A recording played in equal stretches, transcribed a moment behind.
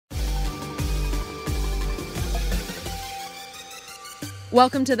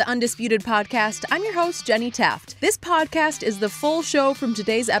Welcome to the Undisputed podcast. I'm your host, Jenny Taft. This podcast is the full show from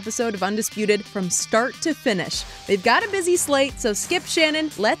today's episode of Undisputed from start to finish. We've got a busy slate, so skip Shannon.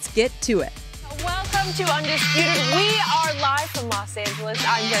 Let's get to it. Welcome to Undisputed. We are live from Los Angeles.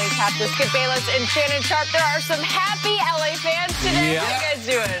 I'm Jenny Taft with Skip Bayless and Shannon Sharpe. There are some happy LA fans today. Yeah. How you guys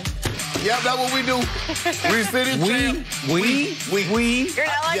doing? Yeah, that's what we do. We city we. You're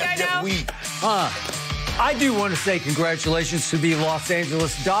an LA guy now? I do want to say congratulations to the Los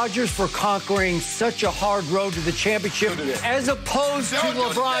Angeles Dodgers for conquering such a hard road to the championship as opposed to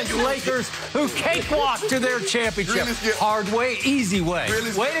LeBron's Lakers who cakewalked to their championship. Hard way, easy way.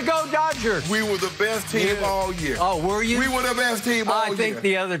 Way to go, Dodgers. We were the best team all year. Oh, were you? We were the best team all year. I think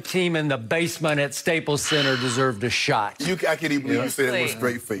the other team in the basement at Staples Center deserved a shot. I can't even believe you said it with a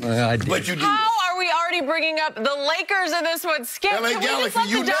straight face. I did. But you did. How are we already bringing up the Lakers in this one? Skip, LA can we Galaxy,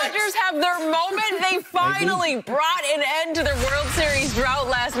 just let the Dodgers have their moment? They finally brought an end to their World Series drought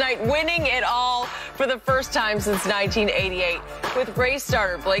last night, winning it all for the first time since 1988. With race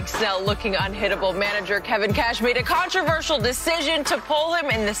starter Blake Snell looking unhittable, manager Kevin Cash made a controversial decision to pull him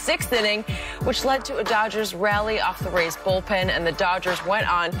in the sixth inning, which led to a Dodgers rally off the Rays bullpen, and the Dodgers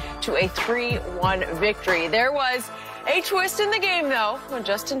went on to a 3-1 victory. There was a twist in the game, though, when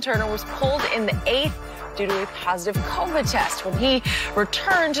Justin Turner was pulled in the eighth due to a positive COVID test. When he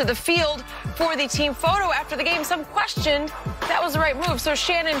returned to the field for the team photo after the game, some questioned that was the right move. So,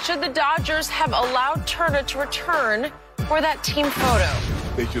 Shannon, should the Dodgers have allowed Turner to return for that team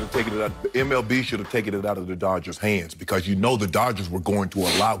photo? They should have taken it out. The MLB should have taken it out of the Dodgers' hands because you know the Dodgers were going to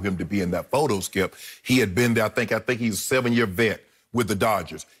allow him to be in that photo, Skip. He had been there. I think he's a 7-year vet with the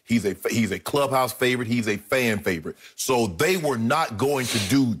Dodgers. He's a clubhouse favorite. He's a fan favorite. So they were not going to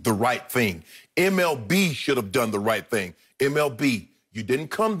do the right thing. MLB should have done the right thing. MLB, you didn't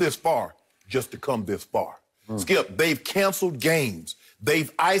come this far just to come this far. Skip, they've canceled games. They've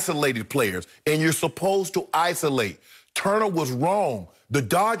isolated players, and you're supposed to isolate. Turner was wrong. The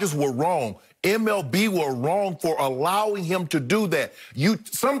Dodgers were wrong. MLB were wrong for allowing him to do that.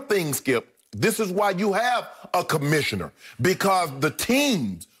 Some things, Skip, this is why you have a commissioner, because the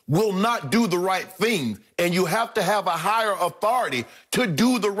teams will not do the right thing, and you have to have a higher authority to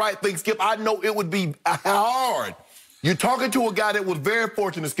do the right thing. Skip, I know it would be hard. You're talking to a guy that was very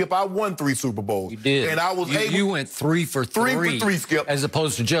fortunate, Skip. I won 3 Super Bowls. You did. And I was able. You went 3 for 3. 3 for 3, Skip. As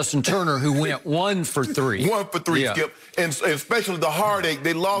opposed to Justin Turner, who went 1 for 3. 1 for 3, yeah. Skip. And especially the heartache.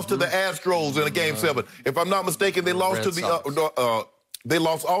 They lost to the Astros in a Game 7. If I'm not mistaken, they lost to the they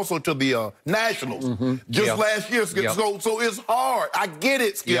lost also to the Nationals last year, Skip. So it's hard. I get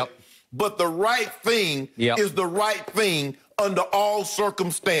it, Skip. But the right thing is the right thing under all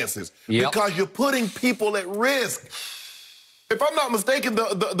circumstances because you're putting people at risk. If I'm not mistaken,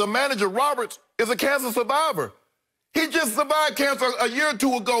 the manager, Roberts, is a cancer survivor. He just survived cancer a year or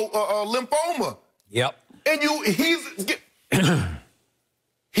two ago, lymphoma. Yep. And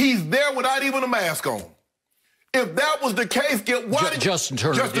he's there without even a mask on. If that was the case, Skip, why did Justin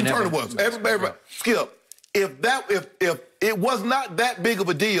Turner was? Everybody, Skip, if it was not that big of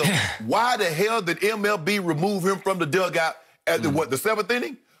a deal, why the hell did MLB remove him from the dugout at the 7th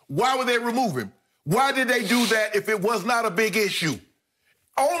inning? Why would they remove him? Why did they do that if it was not a big issue?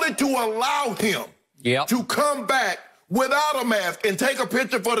 Only to allow him to come back without a mask and take a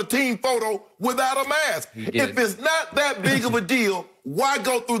picture for the team photo without a mask. If it's not that big of a deal, why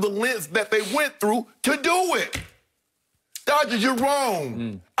go through the lengths that they went through to do it? Dodgers, you're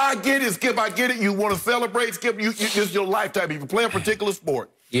wrong. I get it, Skip. I get it. You want to celebrate, Skip. This is your lifetime. If you play a particular sport,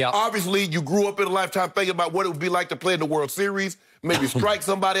 obviously you grew up in a lifetime thinking about what it would be like to play in the World Series, maybe strike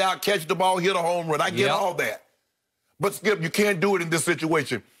somebody out, catch the ball, hit a home run. I get all that. But, Skip, you can't do it in this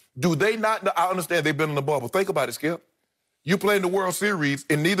situation. Do they not? I understand they've been in the bubble. Think about it, Skip. You play in the World Series,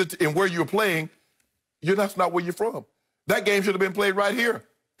 and where you're playing, that's not where you're from. That game should have been played right here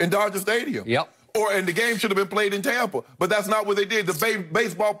in Dodger Stadium. And the game should have been played in Tampa. But that's not what they did. The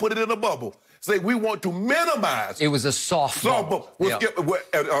baseball put it in a bubble. Say, we want to minimize. It was a soft bubble.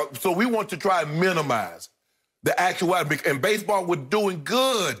 So we want to try and minimize the actuality. And baseball was doing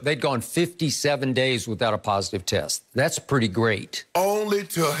good. They'd gone 57 days without a positive test. That's pretty great. Only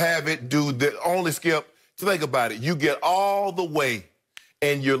to have it do that. Only, Skip, think about it. You get all the way,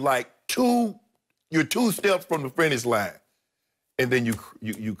 and you're like you're 2 steps from the finish line, and then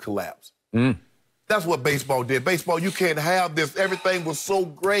you collapse. That's what baseball did. Baseball, you can't have this. Everything was so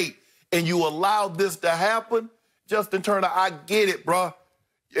great, and you allowed this to happen. Justin Turner, I get it, bro.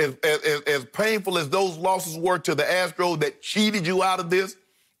 As painful as those losses were to the Astros that cheated you out of this,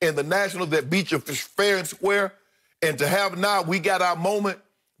 and the Nationals that beat you fair and square, and to have now we got our moment,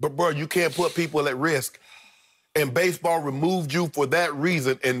 but, bro, you can't put people at risk. And baseball removed you for that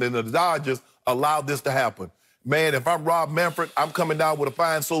reason, and then the Dodgers allowed this to happen. Man, if I'm Rob Manfred, I'm coming down with a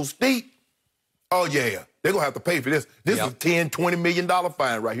fine so steep. Oh, yeah. They're going to have to pay for this. This is a $10, $20 million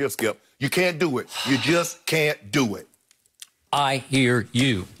fine right here, Skip. You can't do it. You just can't do it. I hear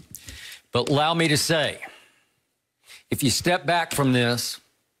you. But allow me to say, if you step back from this,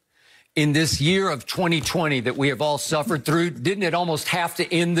 in this year of 2020 that we have all suffered through, didn't it almost have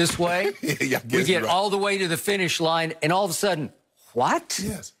to end this way? We get all the way to the finish line, and all of a sudden, what?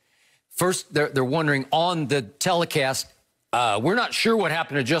 Yes. First, they're wondering on the telecast, we're not sure what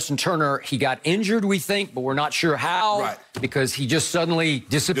happened to Justin Turner. He got injured, we think, but we're not sure how because he just suddenly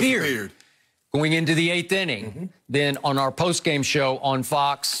disappeared. Going into the 8th inning. Then on our post-game show on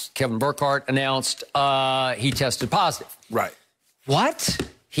Fox, Kevin Burkhardt announced he tested positive. Right. What?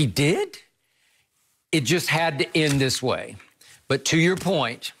 He did? It just had to end this way. But to your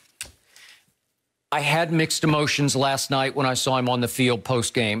point, I had mixed emotions last night when I saw him on the field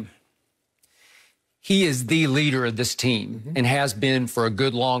post-game. He is the leader of this team and has been for a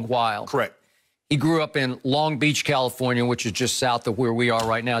good long while. Correct. He grew up in Long Beach, California, which is just south of where we are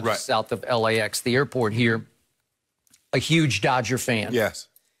right now, just south of LAX, the airport here. A huge Dodger fan. Yes.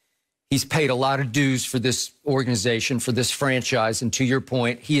 He's paid a lot of dues for this organization, for this franchise. And to your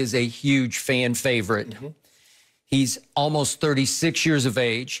point, he is a huge fan favorite. He's almost 36 years of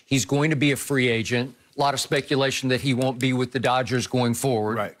age. He's going to be a free agent. A lot of speculation that he won't be with the Dodgers going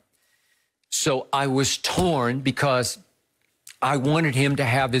forward. Right. So I was torn because I wanted him to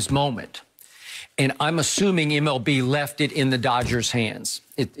have his moment. And I'm assuming MLB left it in the Dodgers' hands.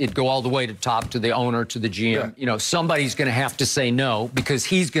 It'd go all the way to top, to the owner, to the GM. Yeah. You know, somebody's going to have to say no because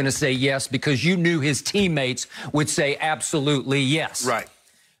he's going to say yes because you knew his teammates would say absolutely yes. Right.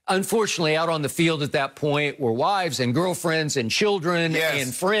 Unfortunately, out on the field at that point were wives and girlfriends and children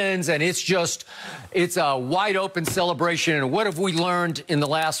and friends, and it's a wide open celebration. And what have we learned in the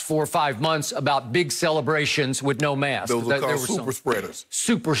last 4 or 5 months about big celebrations with no mask? Those are called super spreaders.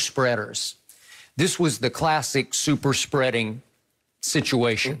 Super spreaders. This was the classic super spreading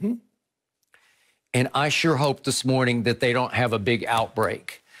situation. And I sure hope this morning that they don't have a big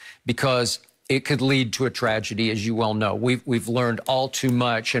outbreak because it could lead to a tragedy, as you well know. We've learned all too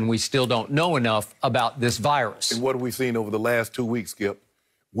much, and we still don't know enough about this virus. And what have we seen over the last 2 weeks, Skip?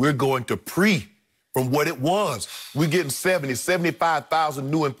 We're going to from what it was. We're getting 70, 75,000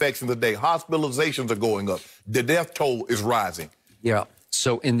 new infections a day. Hospitalizations are going up. The death toll is rising. Yeah.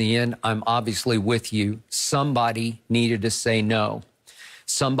 So in the end, I'm obviously with you. Somebody needed to say no.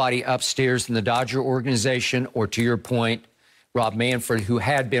 Somebody upstairs in the Dodger organization, or to your point, Rob Manfred, who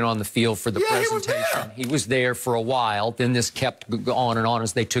had been on the field for the presentation. He was there for a while. Then this kept on and on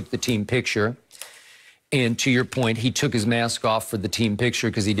as they took the team picture. And to your point, he took his mask off for the team picture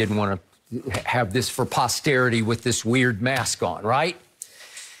because he didn't want to have this for posterity with this weird mask on, right?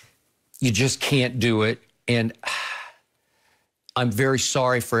 You just can't do it. And I'm very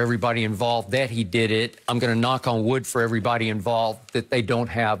sorry for everybody involved that he did it. I'm going to knock on wood for everybody involved that they don't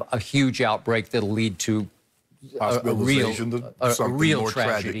have a huge outbreak that'll lead to a real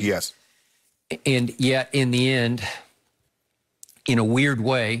tragedy. Yes. And yet, in the end, in a weird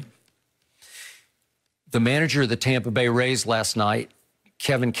way, the manager of the Tampa Bay Rays last night,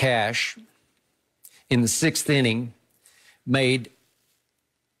 Kevin Cash, in the 6th inning, made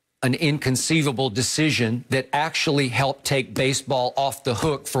an inconceivable decision that actually helped take baseball off the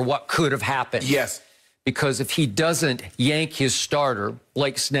hook for what could have happened. Yes. Because if he doesn't yank his starter,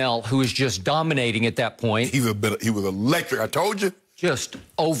 Blake Snell, who is just dominating at that point. He was electric, I told you. Just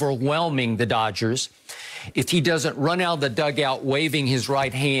overwhelming the Dodgers. If he doesn't run out of the dugout waving his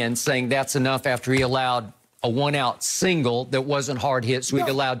right hand, saying that's enough after he allowed a 1-out single that wasn't hard hit, so he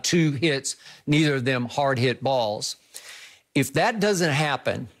allowed 2 hits, neither of them hard hit balls. If that doesn't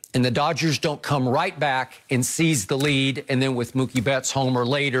happen, and the Dodgers don't come right back and seize the lead, and then with Mookie Betts' homer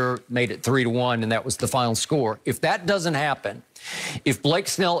later, made it 3-1, and that was the final score. If that doesn't happen, if Blake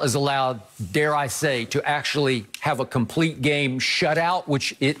Snell is allowed, dare I say, to actually have a complete game shutout,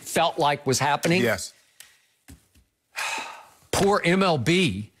 which it felt like was happening. Yes. Poor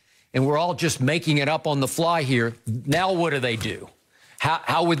MLB, and we're all just making it up on the fly here. Now what do?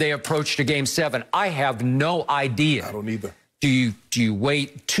 How would they approach to Game 7? I have no idea. I don't either. Do you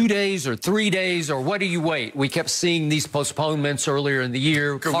wait 2 days or 3 days, or what do you wait? We kept seeing these postponements earlier in the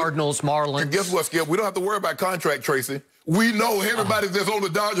year, Cardinals, Marlins. And guess what, Skip? We don't have to worry about contract tracing. We know everybody that's on the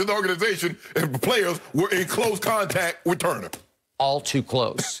Dodgers organization and players were in close contact with Turner. All too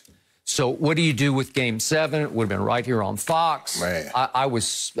close. So what do you do with Game 7? It would have been right here on Fox. Man.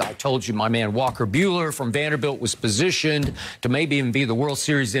 I told you my man Walker Buehler from Vanderbilt was positioned to maybe even be the World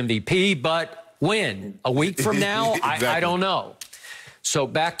Series MVP, but When? A week from now? Exactly. I don't know. So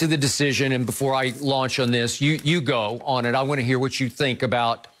back to the decision, and before I launch on this, you go on it. I want to hear what you think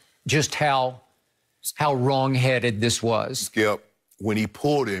about just how wrong-headed this was. Skip, when he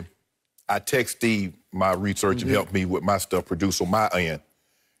pulled him, I text Steve, my researcher, and helped me with my stuff, produce on my end.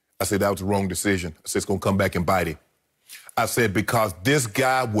 I said, that was the wrong decision. I said, it's going to come back and bite him. I said, because this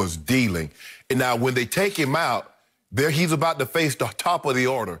guy was dealing. And now when they take him out, he's about to face the top of the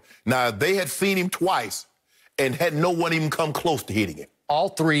order. Now, they had seen him twice and had no one even come close to hitting him. All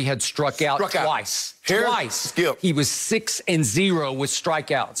three had struck out twice. Twice. Skip. He was 6-0 with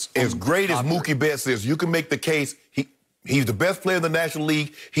strikeouts. As great as Mookie Betts is, you can make the case he's the best player in the National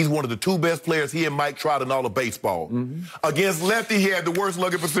League. He's one of the two best players, he and Mike Trout, in all of baseball. Against lefty, he had the worst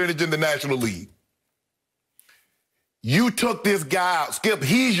slugging percentage in the National League. You took this guy out. Skip,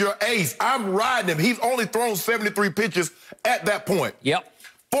 he's your ace. I'm riding him. He's only thrown 73 pitches at that point. Yep.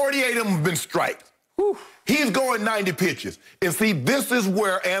 48 of them have been strikes. Whew. He's going 90 pitches. And see, this is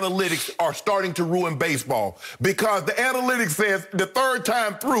where analytics are starting to ruin baseball, because the analytics says the third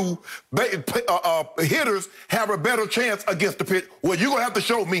time through, hitters have a better chance against the pitch. Well, you're going to have to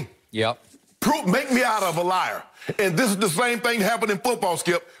show me. Yep. Make me out of a liar. And this is the same thing happened in football,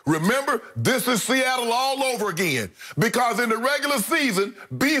 Skip. Remember, this is Seattle all over again. Because in the regular season,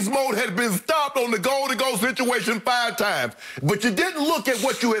 beast mode had been stopped on the goal-to-go situation 5 times. But you didn't look at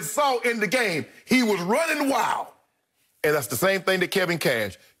what you had saw in the game. He was running wild. And that's the same thing to Kevin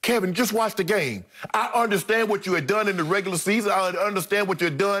Cash. Kevin, just watch the game. I understand what you had done in the regular season. I understand what you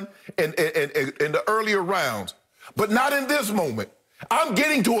had done in the earlier rounds. But not in this moment. I'm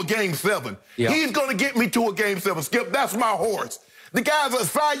getting to a Game 7. Yep. He's going to get me to a Game 7. Skip, that's my horse. The guy's a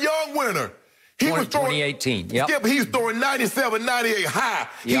Cy Young winner. He was throwing 2018. Yep. Skip, he's throwing 97, 98 high.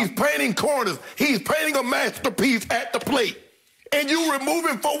 Yep. He's painting corners. He's painting a masterpiece at the plate. And you remove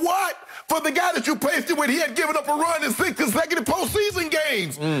him for what? For the guy that you placed him with. He had given up a run in 6 consecutive postseason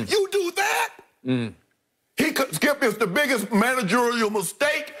games. You do that? Skip, is the biggest managerial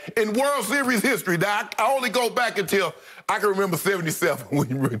mistake in World Series history. Now, I only go back until I can remember 77.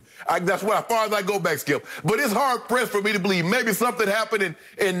 That's as far as I go back, Skip. But it's hard-pressed for me to believe. Maybe something happened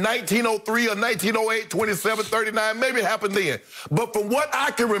in 1903 or 1908, 27, 39. Maybe it happened then. But from what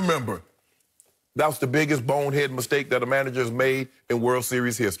I can remember, that was the biggest bonehead mistake that a manager has made in World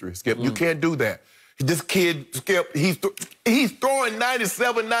Series history. Skip, you can't do that. This kid, Skip, he's throwing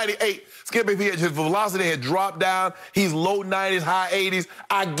 97, 98. Skip, if his velocity had dropped down, he's low 90s, high 80s,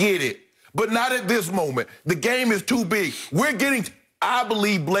 I get it. But not at this moment. The game is too big. I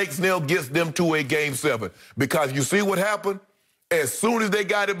believe Blake Snell gets them to a Game 7. Because you see what happened? As soon as they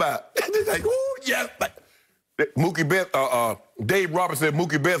got him out, they're like, oh, yes. Mookie Betts, Dave Roberts said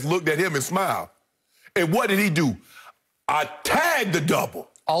Mookie Betts looked at him and smiled. And what did he do? I tagged the double.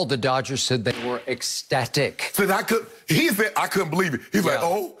 All the Dodgers said they were ecstatic. He said, I couldn't believe it. He's like,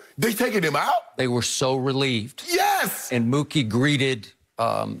 oh, they taking him out? They were so relieved. Yes! And Mookie greeted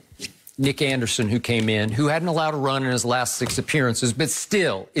Nick Anderson, who came in, who hadn't allowed a run in his last 6 appearances, but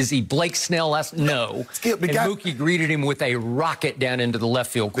still, is he Blake Snell? No. Skip, Mookie greeted him with a rocket down into the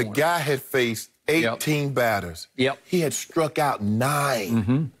left field corner. The guy had faced 18 batters. He had struck out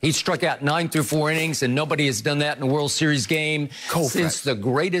 9. He struck out 9 through 4 innings, and nobody has done that in a World Series game since the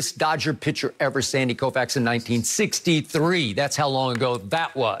greatest Dodger pitcher ever, Sandy Koufax, in 1963. That's how long ago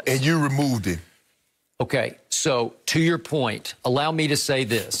that was. And you removed him. Okay, so to your point, allow me to say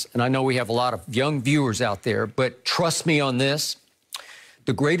this, and I know we have a lot of young viewers out there, but trust me on this.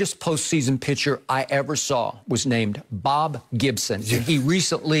 The greatest postseason pitcher I ever saw was named Bob Gibson. And he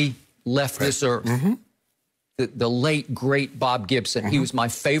recently left this earth. The late, great Bob Gibson. He was my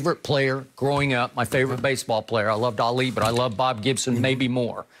favorite player growing up, my favorite baseball player. I loved Ali, but I loved Bob Gibson maybe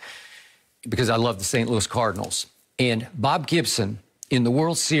more because I loved the St. Louis Cardinals. And Bob Gibson, in the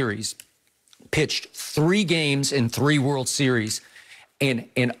World Series, pitched 3 games in 3 World Series, and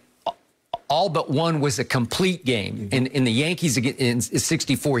all but one was a complete game. And in the Yankees in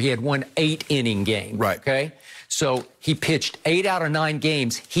 '64, he had 1 8-inning game. Right. Okay? So he pitched 8 out of 9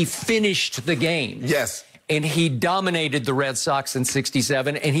 games. He finished the game. Yes. And he dominated the Red Sox in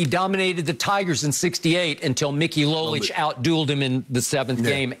 '67, and he dominated the Tigers in '68 until Mickey Lolich outdueled him in the 7th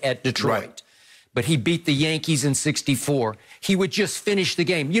game at Detroit. Right. But he beat the Yankees in '64. He would just finish the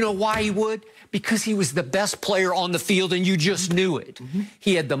game. You know why he would? Because he was the best player on the field, and you just knew it.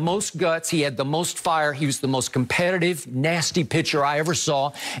 He had the most guts. He had the most fire. He was the most competitive, nasty pitcher I ever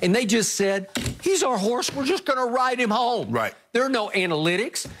saw. And they just said, he's our horse. We're just going to ride him home. Right. There are no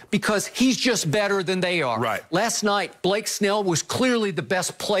analytics because he's just better than they are. Right. Last night, Blake Snell was clearly the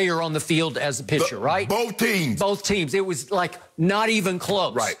best player on the field as a pitcher, right? Both teams. Both teams. It was like not even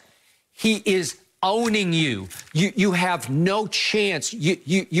close. Right. He is owning you. You have no chance.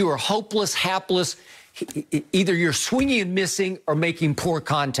 You are hopeless, hapless. Either you're swinging and missing or making poor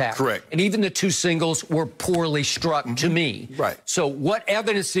contact. Correct. And even the 2 singles were poorly struck to me. Right. So what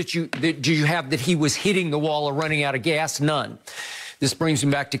evidence do you have that he was hitting the wall or running out of gas? None. This brings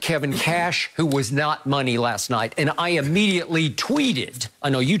me back to Kevin Cash, who was not money last night. And I immediately tweeted. I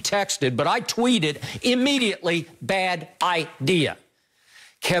know you texted, but I tweeted immediately, bad idea.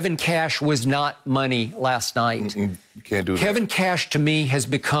 Kevin Cash was not money last night. You can't do that. Kevin Cash, to me, has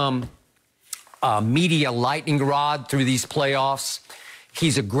become a media lightning rod through these playoffs.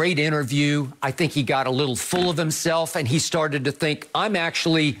 He's a great interview. I think he got a little full of himself, and he started to think, I'm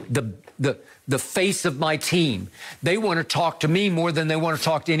actually the face of my team. They want to talk to me more than they want to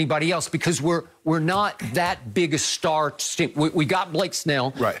talk to anybody else because we're not that big a star. We got Blake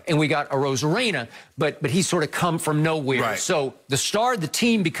Snell, right, and we got Arozarena, but he's sort of come from nowhere. Right. So the star of the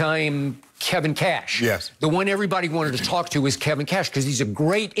team became Kevin Cash. Yes. The one everybody wanted to talk to is Kevin Cash because he's a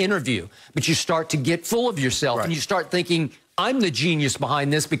great interview. But you start to get full of yourself, right, and you start thinking, I'm the genius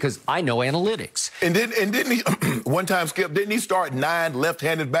behind this because I know analytics. And didn't he, one time, Skip, didn't he start 9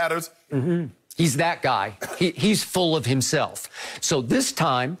 left-handed batters? Mm-hmm. He's that guy. He's full of himself. So this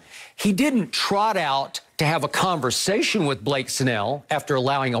time, he didn't trot out to have a conversation with Blake Snell after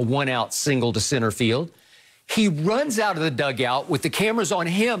allowing a 1-out single to center field. He runs out of the dugout with the cameras on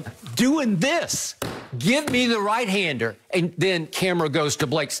him doing this. Give me the right-hander. And then camera goes to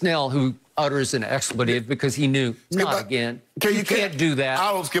Blake Snell, who utters an expletive because he knew, Skip, not again. You can't do that.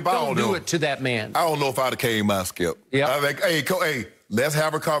 I don't, Skip, I don't do know. it to that man. I don't know if I'd have came out, Skip. Yeah. I think, hey, let's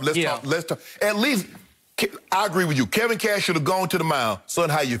have a conversation. Let's talk. At least, I agree with you. Kevin Cash should have gone to the mound. Son,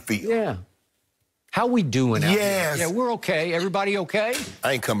 how you feel? Yeah. How we doing out Yes. here? Yeah, we're okay. Everybody okay?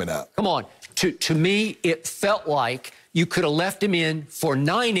 I ain't coming out. Come on. To me, it felt like you could have left him in for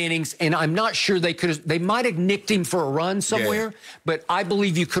 9 innings, and I'm not sure they might have nicked him for a run somewhere, but I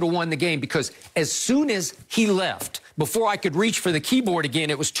believe you could have won the game because as soon as he left, before I could reach for the keyboard again,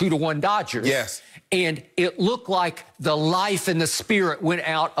 it was 2-1 Dodgers. Yes. And it looked like the life and the spirit went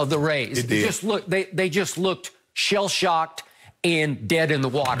out of the Rays. It did. They just looked shell-shocked and dead in the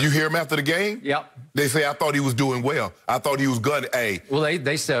water. You hear him after the game? Yep. They say, I thought he was doing well. I thought he was good. Hey. Well,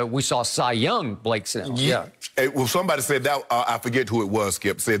 they said we saw Cy Young, Blake Snell. Yeah. Hey, well, somebody said that, I forget who it was,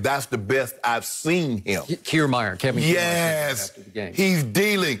 Skip, said that's the best I've seen him. Kiermaier, Kevin Kiermaier. Yes. After the game. He's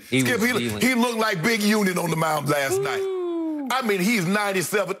dealing. Skip, dealing. He looked like Big Unit on the mound last night. I mean, he's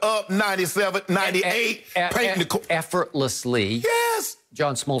 97 up, 97, 98, painting the court. Effortlessly. Yes.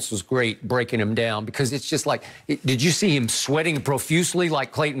 John Smoltz was great breaking him down because it's just like, did you see him sweating profusely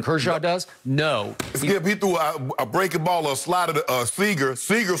like Clayton Kershaw does? No. Skip, he threw a breaking ball or a slider to Seager.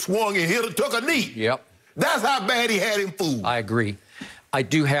 Seager swung and hit it, took a knee. Yep. That's how bad he had him fooled. I agree. I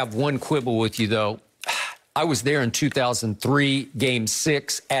do have one quibble with you, though. I was there in 2003, Game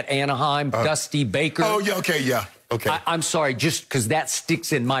 6 at Anaheim, Dusty Baker. Oh, yeah, okay, yeah. Okay. I'm sorry, just because that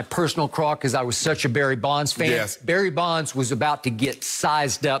sticks in my personal craw because I was such a Barry Bonds fan. Yes. Barry Bonds was about to get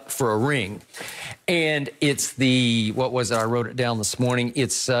sized up for a ring. And it's what was it? I wrote it down this morning.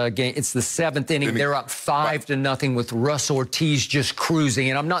 It's the 7th inning. They're up 5-0 with Russ Ortiz just cruising.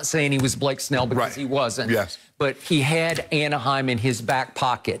 And I'm not saying he was Blake Snell because he wasn't. Yes. But he had Anaheim in his back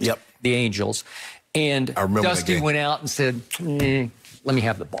pocket, the Angels. And Dusty went out and said, let me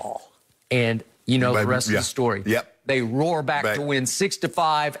have the ball. And you know the rest of the story. Yep. They roar back to win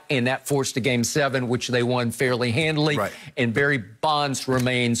 6-5, and that forced a Game 7, which they won fairly handily. Right. And Barry Bonds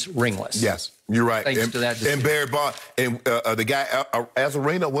remains ringless. Yes, you're right. Thanks to that decision. And Barry Bonds and the guy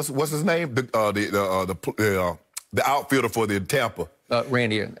Arozarena, what's his name? The outfielder for the Tampa.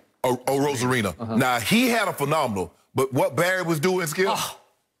 Randy. Arozarena. Now he had a phenomenal, but what Barry was doing, Skip.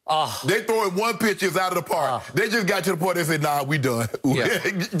 They throwing one pitch is out of the park. They just got to the point they said, nah, we done.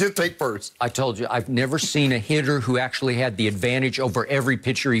 Just take first. I told you, I've never seen a hitter who actually had the advantage over every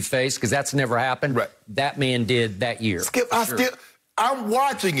pitcher he faced, because that's never happened. Right. That man did that year. Skip, I'm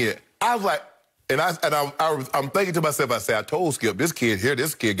watching it. I was like, I'm thinking to myself, I told Skip, this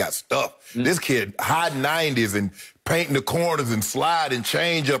kid got stuff. This kid high 90s and painting the corners and slide and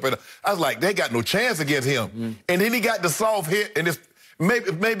change up. And I was like, they got no chance against him. And then he got the soft hit, and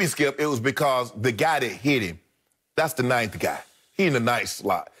maybe, Skip, it was because the guy that hit him, that's the 9th guy. He in the 9th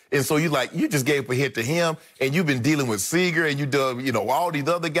slot. And so you just gave a hit to him, and you've been dealing with Seager, and you done, all these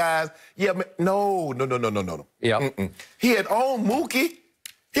other guys. Yeah, man, no. Yeah. He had on Mookie.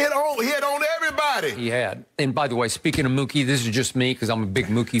 He had on everybody. He had. And by the way, speaking of Mookie, this is just me because I'm a big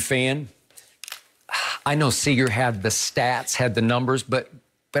Mookie fan. I know Seager had the stats, had the numbers, but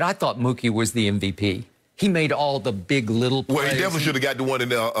I thought Mookie was the MVP. he made all the big little plays. Well, he definitely should have got the one in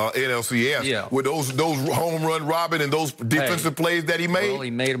the NLCS with those home run robbing and those defensive plays that he made. Well, he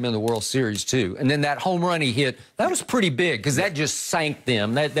made them in the World Series, too. And then that home run he hit, that was pretty big because that just sank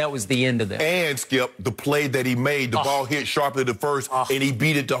them. That was the end of them. And, Skip, the play that he made, the ball hit sharply to first, and he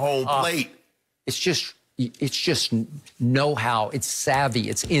beat it to home plate. It's just know-how. It's savvy.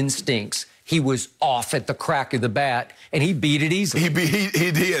 It's instincts. He was off at the crack of the bat, and he beat it easily. He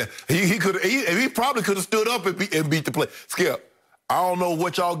did. He probably could have stood up and beat the play. Skip, I don't know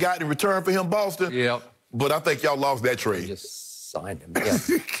what y'all got in return for him, Boston. Yep. But I think y'all lost that trade. Just signed him. Yeah.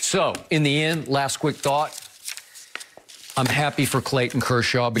 So, in the end, last quick thought. I'm happy for Clayton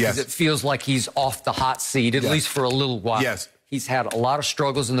Kershaw because it feels like he's off the hot seat, at least for a little while. Yes. He's had a lot of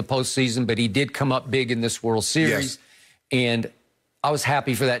struggles in the postseason, but he did come up big in this World Series. And I was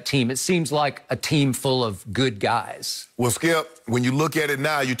happy for that team. It seems like a team full of good guys. Well, Skip, when you look at it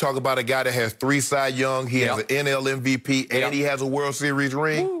now, you talk about a guy that has 3 Cy Young, he has an NL MVP, and he has a World Series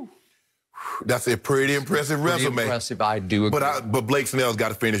ring. Woo. That's a pretty impressive resume. Impressive, I do agree. But Blake Snell's got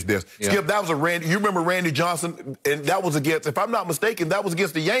to finish this. Skip, that was a Randy. You remember Randy Johnson? And that was against, if I'm not mistaken, that was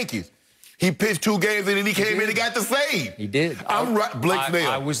against the Yankees. He pitched 2 games and then he came in and got the save. He did. Blake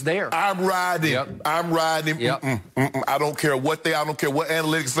Snell. I was there. I'm riding. I'm riding. I don't care what I don't care what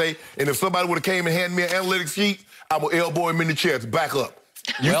analytics say. And if somebody would have came and handed me an analytics sheet, I would elbow him in the chest. Back up.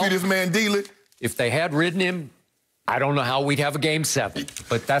 You see this man dealing? If they had ridden him, I don't know how we'd have a Game 7.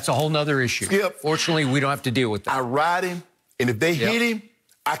 But that's a whole nother issue. Skip. Fortunately, we don't have to deal with that. I ride him, and if they hit him,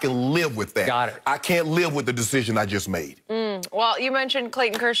 I can live with that. Got it. I can't live with the decision I just made. Well, you mentioned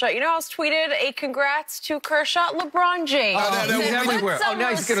Clayton Kershaw. You know who else tweeted a congrats to Kershaw? LeBron James. He's everywhere. Oh, now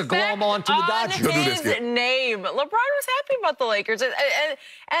he's going to glom on to the Dodgers. His name. LeBron was happy about the Lakers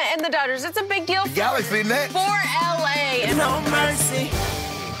and the Dodgers. It's a big deal The Galaxy next. for L.A. And no mercy.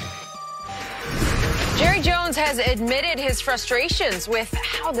 Jerry Jones has admitted his frustrations with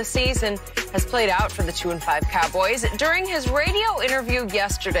how the season has played out for the 2-5 Cowboys. During his radio interview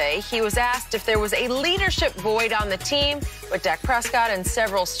yesterday, he was asked if there was a leadership void on the team with Dak Prescott and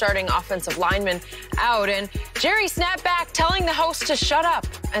several starting offensive linemen out. And Jerry snapped back, telling the host to shut up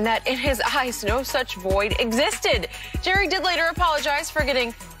and that in his eyes, no such void existed. Jerry did later apologize for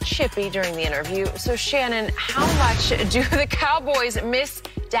getting chippy during the interview. So, Shannon, how much do the Cowboys miss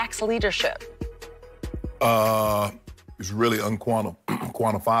Dak's leadership? It's really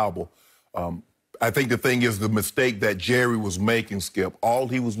unquantifiable. I think the thing is the mistake that Jerry was making, Skip, all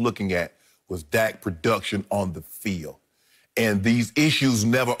he was looking at was Dak production on the field. And these issues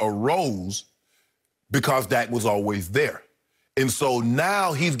never arose because Dak was always there. And so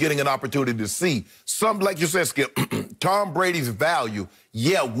now he's getting an opportunity to see something like you said, Skip, Tom Brady's value.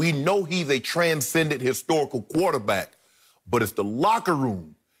 Yeah, we know he's a transcendent historical quarterback, but it's the locker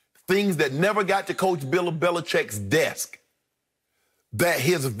room. Things that never got to Coach Bill Belichick's desk, that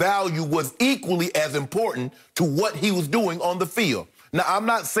his value was equally as important to what he was doing on the field. Now, I'm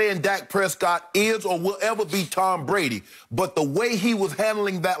not saying Dak Prescott is or will ever be Tom Brady, but the way he was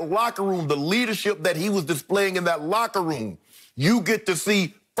handling that locker room, the leadership that he was displaying in that locker room, you get to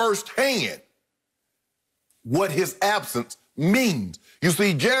see firsthand what his absence means. You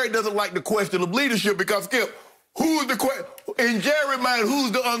see, Jerry doesn't like the question of leadership because, Skip, who's the in Jerry's mind,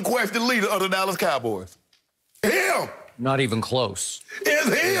 who's the unquestioned leader of the Dallas Cowboys? Him. Not even close. It's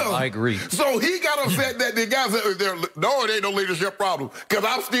him. Yeah, I agree. So he got upset that the guy said, no, it ain't no leadership problem because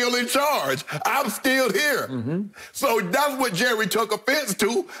I'm still in charge. I'm still here. So that's what Jerry took offense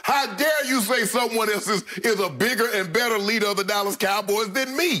to. How dare you say someone else is a bigger and better leader of the Dallas Cowboys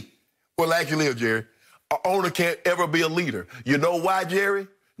than me? Well, actually, Jerry, an owner can't ever be a leader. You know why, Jerry?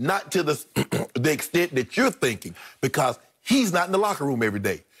 Not to the extent that you're thinking, because he's not in the locker room every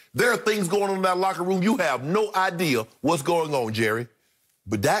day. There are things going on in that locker room. You have no idea what's going on, Jerry.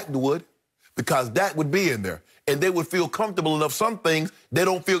 But Dak would, because Dak would be in there. And they would feel comfortable enough. Some things they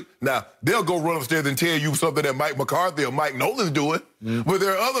don't feel. Now, they'll go run upstairs and tell you something that Mike McCarthy or Mike Nolan's doing. But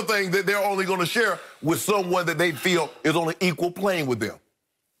there are other things that they're only going to share with someone that they feel is on an equal plane with them.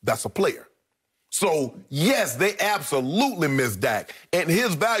 That's a player. So, yes, they absolutely miss Dak. And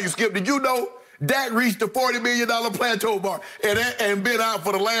his value, Skip, did you know Dak reached the $40 million plateau mark and been out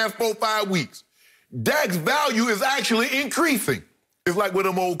for the last 4-5 weeks? Dak's value is actually increasing. It's like with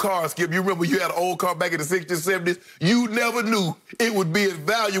them old cars, Skip. You remember you had an old car back in the 60s, 70s? You never knew it would be as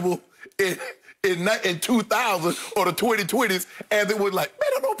valuable in 2000 or the 2020s as it was like,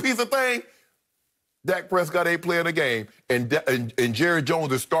 man, no piece of thing. Dak Prescott ain't playing a game. And Jerry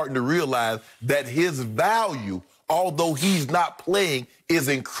Jones is starting to realize that his value, although he's not playing, is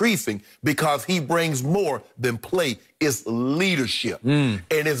increasing because he brings more than play. It's leadership. And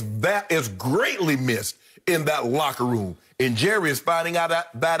it's greatly missed in that locker room. And Jerry is finding out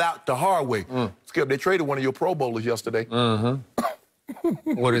that out the hard way. Skip, they traded one of your Pro Bowlers yesterday.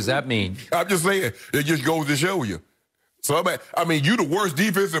 What does that mean? I'm just saying, it just goes to show you. So, I mean, you the worst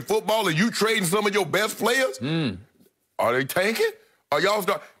defense in football and you trading some of your best players? Are they tanking? Are y'all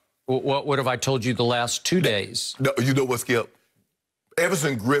start? What have I told you the last 2 days? No, you know what, Skip?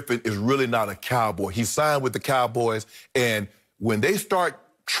 Everson Griffin is really not a Cowboy. He signed with the Cowboys, and when they start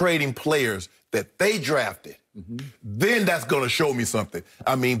trading players that they drafted, then that's going to show me something.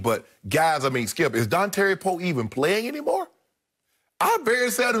 I mean, but guys, I mean, Skip, is Dontari Poe even playing anymore? I very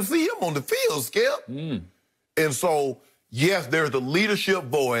seldom see him on the field, Skip. And so, yes, there's the leadership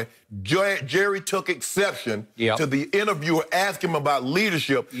void. Jerry took exception to the interviewer asking him about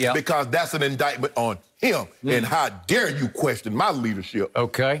leadership because that's an indictment on him. And how dare you question my leadership?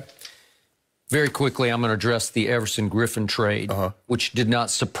 Okay. Very quickly, I'm going to address the Everson Griffin trade, which did not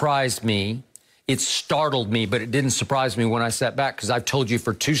surprise me. It startled me, but it didn't surprise me when I sat back because I've told you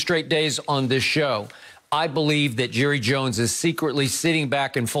for 2 straight days on this show, I believe that Jerry Jones is secretly sitting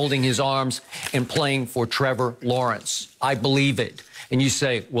back and folding his arms and playing for Trevor Lawrence. I believe it. And you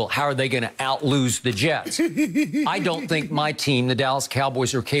say, well, how are they going to out-lose the Jets? I don't think my team, the Dallas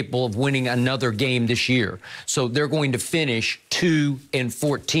Cowboys, are capable of winning another game this year. So they're going to finish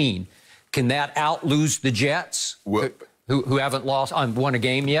 2-14. Can that out-lose the Jets, who haven't won a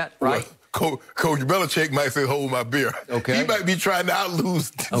game yet, right? Coach Belichick might say, hold my beer. Okay. He might be trying to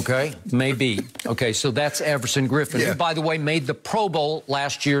out-lose. Okay, maybe. Okay, so that's Everson Griffin, who, by the way, made the Pro Bowl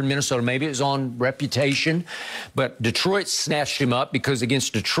last year in Minnesota. Maybe it was on reputation, but Detroit snatched him up because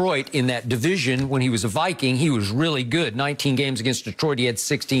against Detroit in that division, when he was a Viking, he was really good. 19 games against Detroit, he had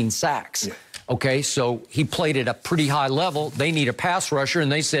 16 sacks. Okay, so he played at a pretty high level. They need a pass rusher,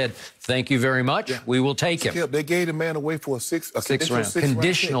 and they said, thank you very much. We will take him. They gave the man away for a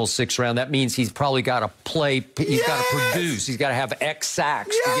conditional sixth round. That means he's probably got to play. He's got to produce. He's got to have X sacks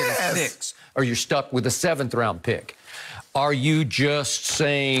to get a 6, or you're stuck with a 7th round pick. Are you just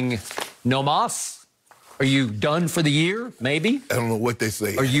saying no mas? Are you done for the year? Maybe. I don't know what they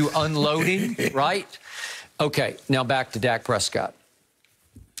say. Are you unloading? Right? Okay. Now back to Dak Prescott.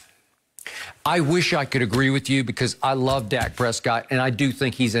 I wish I could agree with you because I love Dak Prescott, and I do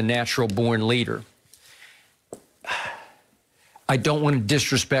think he's a natural-born leader. I don't want to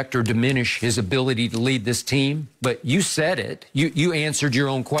disrespect or diminish his ability to lead this team, but you said it. You answered your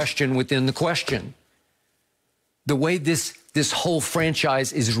own question within the question. The way this whole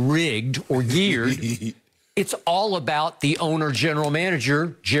franchise is rigged or geared, it's all about the owner, general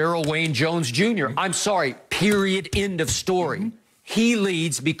manager, Gerald Wayne Jones Jr. I'm sorry, period, end of story. He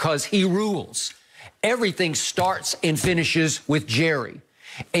leads because he rules. Everything starts and finishes with Jerry.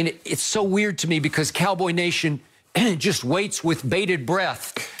 And it's so weird to me because Cowboy Nation just waits with bated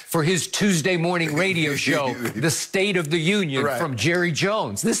breath for his Tuesday morning radio show, The State of the Union from Jerry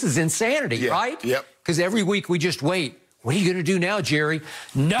Jones. This is insanity, right? Yep. Because every week we just wait. What are you going to do now, Jerry?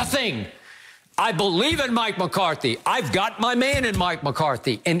 Nothing. I believe in Mike McCarthy. I've got my man in Mike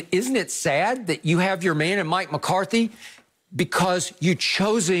McCarthy. And isn't it sad that you have your man in Mike McCarthy because you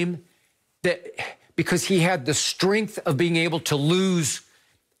chose him because he had the strength of being able to lose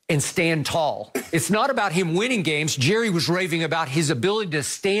and stand tall. It's not about him winning games. Jerry was raving about his ability to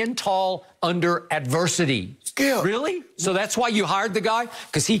stand tall under adversity. Skip. Really? So that's why you hired the guy?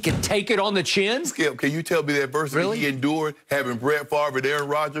 Because he can take it on the chin? Skip, can you tell me the adversity he endured having Brett Favre and Aaron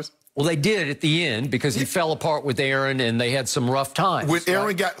Rodgers? Well, they did at the end because he fell apart with Aaron and they had some rough times. When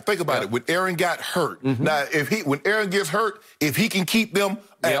Aaron think about it, when Aaron got hurt. Now, when Aaron gets hurt, if he can keep them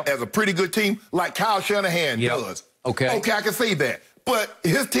as a pretty good team like Kyle Shanahan does. Okay, I can say that. But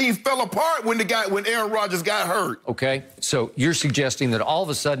his team fell apart when Aaron Rodgers got hurt. Okay, so you're suggesting that all of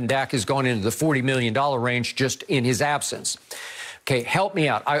a sudden Dak has gone into the $40 million range just in his absence. Okay, help me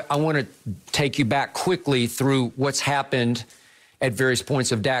out. I want to take you back quickly through what's happened at various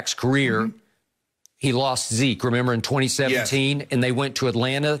points of Dak's career. He lost Zeke, remember, in 2017, and they went to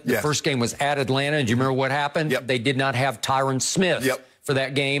Atlanta. The first game was at Atlanta. And do you remember what happened? They did not have Tyron Smith for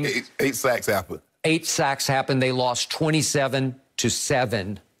that game. 8 sacks happened. 8 sacks happened. They lost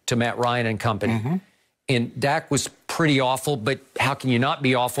 27-7 to Matt Ryan and company. And Dak was pretty awful, but how can you not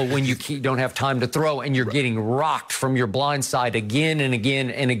be awful when you don't have time to throw and you're getting rocked from your blind side again and again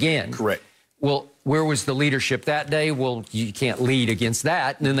and again? Correct. Well, where was the leadership that day? Well, you can't lead against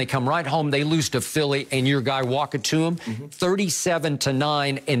that. And then they come right home. They lose to Philly, and your guy walking to him,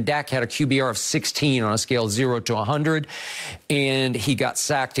 37-9, and Dak had a QBR of 16 on a scale of 0 to 100. And he got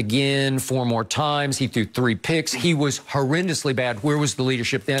sacked again 4 more times. He threw 3 picks. He was horrendously bad. Where was the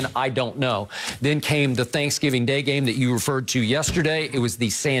leadership then? I don't know. Then came the Thanksgiving Day game that you referred to yesterday. It was the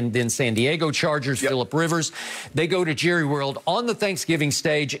San Diego Chargers, Phillip Rivers. They go to Jerry World on the Thanksgiving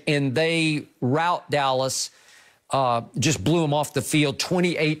stage, and they rout Dallas, just blew them off the field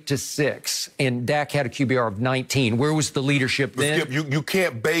 28-6, and Dak had a QBR of 19. Where was the leadership then? Skip, you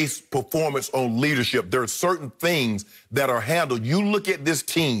can't base performance on leadership. There are certain things that are handled. You look at this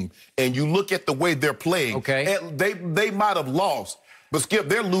team, and you look at the way they're playing. Okay. And they might have lost, but Skip,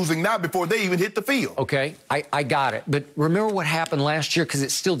 they're losing now before they even hit the field. Okay, I got it. But remember what happened last year? Because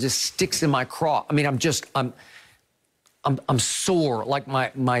it still just sticks in my craw. I mean, I'm sore. Like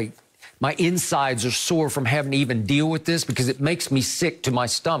my insides are sore from having to even deal with this because it makes me sick to my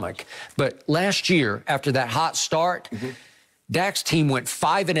stomach. But last year, after that hot start, Dak's team went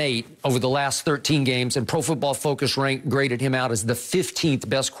 5-8 over the last 13 games, and Pro Football Focus graded him out as the 15th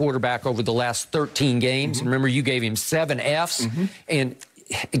best quarterback over the last 13 games. Remember, you gave him 7 Fs. And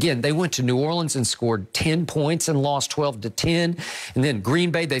again, they went to New Orleans and scored 10 points and lost 12-10. And then Green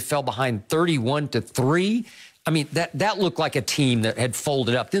Bay, they fell behind 31-3. I mean, that looked like a team that had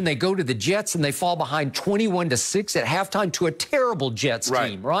folded up. Then they go to the Jets, and they fall behind 21-6 at halftime to a terrible Jets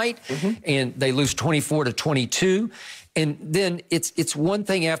team, right? And they lose 24-22. And then it's one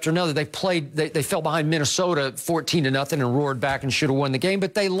thing after another. They fell behind Minnesota 14-0 and roared back and should have won the game,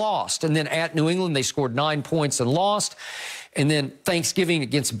 but they lost. And then at New England, they scored 9 points and lost. And then Thanksgiving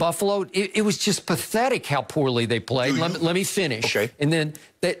against Buffalo, it was just pathetic how poorly they played. Let me finish. Okay. And then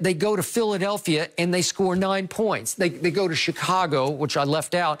they go to Philadelphia, and they score 9 points. They go to Chicago, which I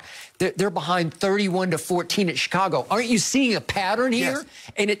left out. They're behind 31-14 at Chicago. Aren't you seeing a pattern here? Yes.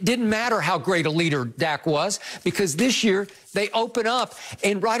 And it didn't matter how great a leader Dak was, because this year they open up,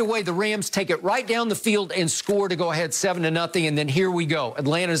 and right away the Rams take it right down the field and score to go ahead 7-0. And then here we go.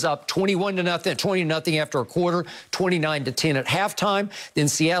 Atlanta's up 21-0, 20-0 after a quarter, 29-10 at halftime. Then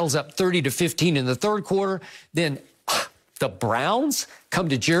Seattle's up 30-15 in the third quarter. Then the Browns come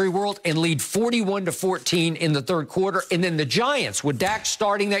to Jerry World and lead 41-14 in the third quarter. And then the Giants, with Dak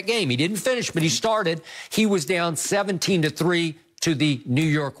starting that game, he didn't finish, but he started. He was down 17-3 to the New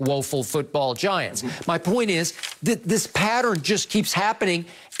York woeful football Giants. My point is that this pattern just keeps happening,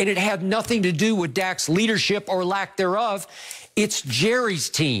 and it had nothing to do with Dak's leadership or lack thereof. It's Jerry's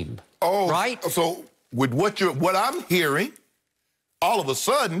team, right? So with what I'm hearing, all of a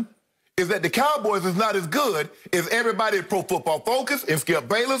sudden, is that the Cowboys is not as good as everybody at Pro Football Focus and Skip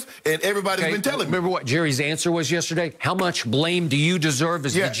Bayless and everybody's been telling me. Remember what Jerry's answer was yesterday? How much blame do you deserve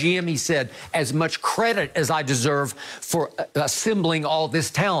as the GM? He said, as much credit as I deserve for assembling all this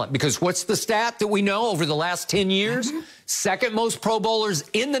talent. Because what's the stat that we know over the last 10 years? Second most Pro Bowlers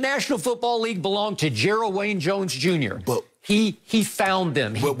in the National Football League belong to Gerald Wayne Jones Jr. But he found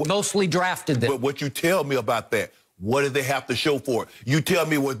them. He mostly drafted them. But what you tell me about that, what does they have to show for it? You tell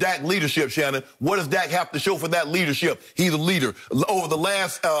me with Dak leadership, Shannon, what does Dak have to show for that leadership? He's a leader. Over the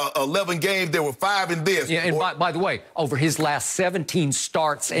last 11 games, there were 5 in this. Yeah, and by the way, over his last 17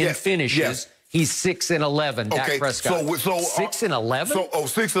 starts and finishes, he's 6-11, Dak Prescott. So 6-11?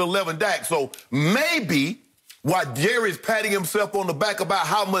 6-11, Dak. So maybe while Jerry's patting himself on the back about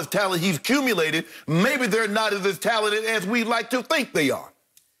how much talent he's accumulated, maybe they're not as talented as we like to think they are.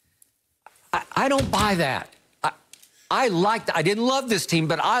 I don't buy that. I didn't love this team,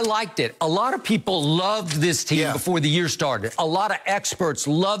 but I liked it. A lot of people loved this team before the year started. A lot of experts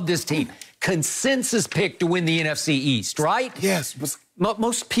loved this team. Consensus pick to win the NFC East, right? Yes.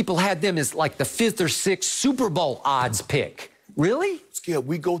 Most people had them as like the 5th or 6th Super Bowl odds pick. Really? Skip,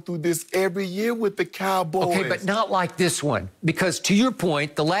 we go through this every year with the Cowboys. Okay, but not like this one. Because to your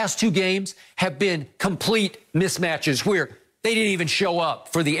point, the last 2 games have been complete mismatches where they didn't even show up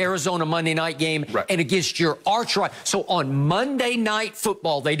for the Arizona Monday night game and against your arch rival. So on Monday Night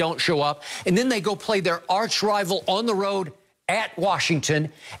Football, they don't show up. And then they go play their arch rival on the road at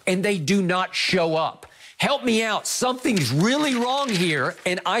Washington, and they do not show up. Help me out. Something's really wrong here,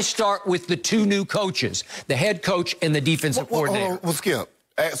 and I start with the 2 new coaches, the head coach and the defensive coordinator. Well, Skip,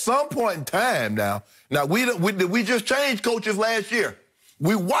 at some point in time now we just changed coaches last year.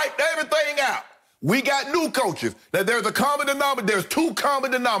 We wiped everything out. We got new coaches. Now, there's a common denominator. There's 2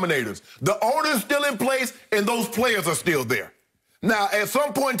 common denominators. The owner's still in place, and those players are still there. Now, at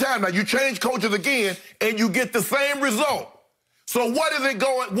some point in time, now you change coaches again, and you get the same result. So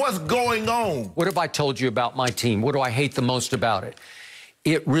what's going on? What have I told you about my team? What do I hate the most about it?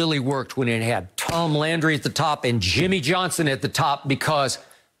 it really worked when it had Tom Landry at the top and Jimmy Johnson at the top because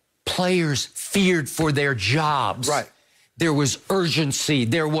players feared for their jobs. Right. There was urgency.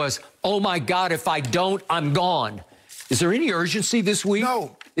 There was, oh, my God, if I don't, I'm gone. Is there any urgency this week?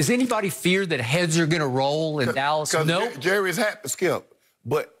 No. Is anybody fear that heads are going to roll in Dallas? No. Jerry's happy, Skip.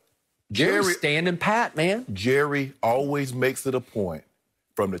 But Jerry's standing pat, man. Jerry always makes it a point.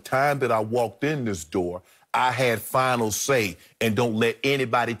 From the time that I walked in this door, I had final say, and don't let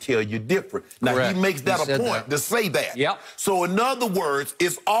anybody tell you different. Now, Correct. he makes that He a point that. to say that. Yep. So, in other words,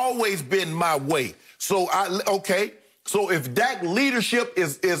 it's always been my way. So, so if Dak leadership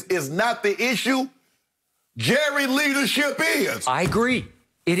is not the issue, Jerry leadership is. I agree.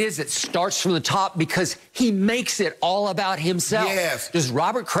 It is. It starts from the top because he makes it all about himself. Yes. Does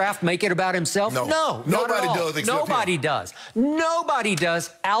Robert Kraft make it about himself? No. No. Nobody does except Nobody him. does. Nobody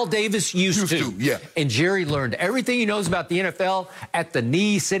does. Al Davis used to. Yeah. And Jerry learned everything he knows about the NFL at the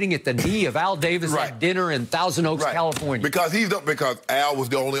knee, sitting at the knee of Al Davis Right. at dinner in Thousand Oaks, Right. California. Because Al was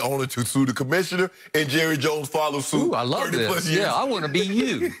the only owner to sue the commissioner, and Jerry Jones followed suit. Ooh, I love 30 plus this. years. Yeah, I want to be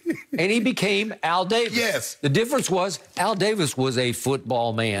you. And he became Al Davis. Yes. The difference was Al Davis was a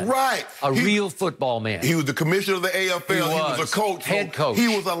football man. Right. A real football man. He was the commissioner of the AFL. He was a coach. Head coach. He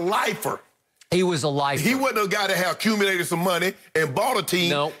was a lifer. He was a lifer. He wasn't a guy that had accumulated some money and bought a team.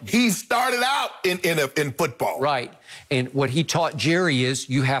 No. He started out in football. Right. And what he taught Jerry is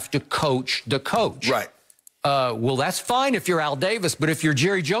you have to coach the coach. Right. Well, that's fine if you're Al Davis, but if you're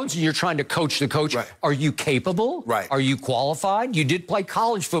Jerry Jones and you're trying to coach the coach, Right. are you capable? Right. Are you qualified? You did play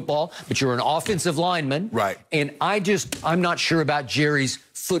college football, but you're an offensive lineman. Right. And I'm not sure about Jerry's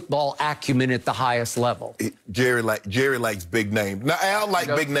football acumen at the highest level. Jerry likes big names. Now, Al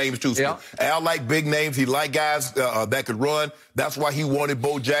liked big names, too. Yeah. Al liked big names. He liked guys that could run. That's why he wanted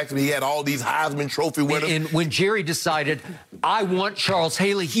Bo Jackson. He had all these Heisman Trophy winners. And when Jerry decided, I want Charles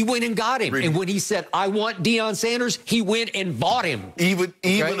Haley, he went and got him. Really? And when he said, I want Deion Sanders, he went and bought him. Even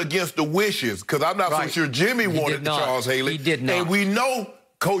against the wishes, because I'm not so sure Jimmy wanted Charles Haley. He did not. And we know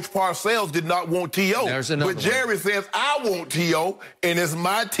Coach Parcells did not want T.O. There's another But Jerry says, I want T.O., and it's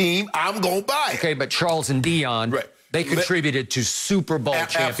my team. I'm going to buy it. Okay, but Charles and Deion, Right. they contributed to Super Bowl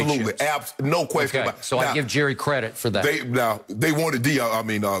championships. Absolutely. No question about it. So I give Jerry credit for that. They wanted Deion. I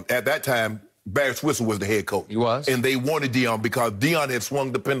mean, at that time, Barry Switzer was the head coach. He was. And they wanted Deion because Deion had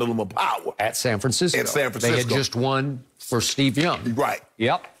swung the pendulum of power. At San Francisco. At San Francisco. They had just won for Steve Young. Right.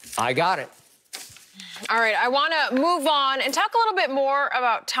 Yep, I got it. All right, I want to move on and talk a little bit more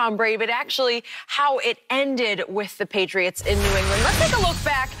about Tom Brady, but actually how it ended with the Patriots in New England. Let's take a look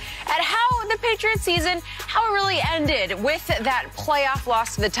back at how the Patriots season, how it really ended with that playoff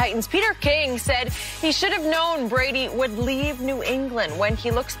loss to the Titans. Peter King said he should have known Brady would leave New England. When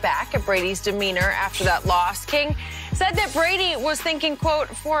he looks back at Brady's demeanor after that loss, King said that Brady was thinking, quote,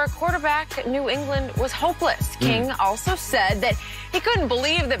 for a quarterback, New England was hopeless. King also said that he couldn't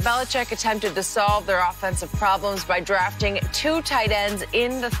believe that Belichick attempted to solve their offensive problems by drafting 2 tight ends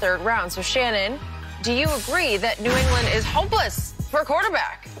in the 3rd round. So, Shannon, do you agree that New England is hopeless for a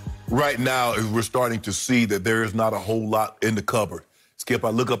quarterback? Right now, we're starting to see that there is not a whole lot in the cupboard. Skip, I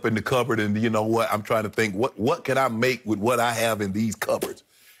look up in the cupboard, and you know what? I'm trying to think, what can I make with what I have in these cupboards?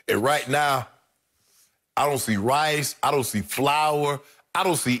 And right now, I don't see rice. I don't see flour. I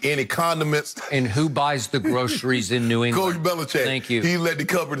don't see any condiments. And who buys the groceries in New England? Coach Belichick. Thank you. He let the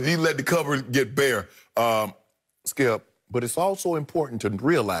cupboard get bare. Skip, but it's also important to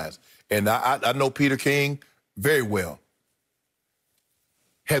realize, and I know Peter King very well.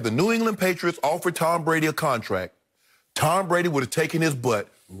 Had the New England Patriots offered Tom Brady a contract, Tom Brady would have taken his butt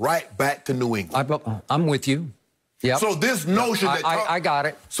right back to New England. I'm with you. Yep. So this notion that I got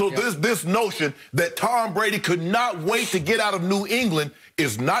it. So this notion that Tom Brady could not wait to get out of New England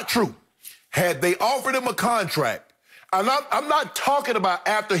is not true. Had they offered him a contract, and I'm not talking about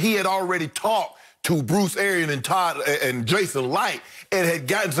after he had already talked to Bruce Arians and Todd and Jason Light and had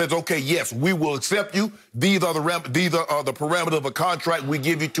gotten says, okay, yes, we will accept you. These are the parameters of a contract. We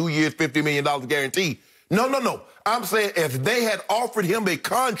give you 2 years, $50 million guarantee. No. I'm saying if they had offered him a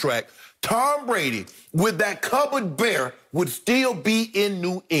contract, Tom Brady, with that cupboard bare, would still be in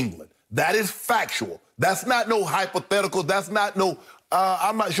New England. That is factual. That's not no hypothetical. That's not no,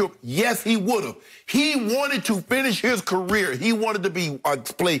 I'm not sure. Yes, he would have. He wanted to finish his career. He wanted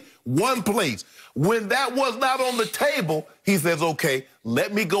to play one place. When that was not on the table, he says, okay,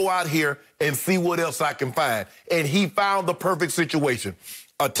 let me go out here and see what else I can find. And he found the perfect situation.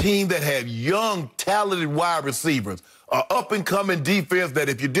 A team that had young, talented wide receivers, an up-and-coming defense that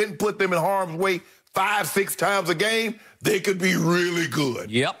if you didn't put them in harm's way 5-6 times a game, they could be really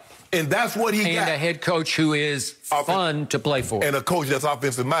good. Yep. And that's what he got. And a head coach who is fun to play for. And a coach that's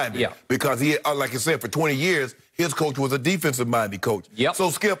offensive-minded. Yeah. Because he, like I said, for 20 years, his coach was a defensive-minded coach. Yep. So,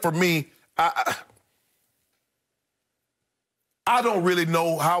 Skip, for me, I don't really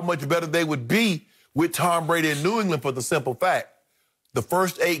know how much better they would be with Tom Brady in New England for the simple fact. The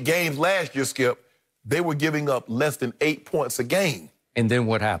first 8 games last year, Skip, they were giving up less than 8 points a game. And then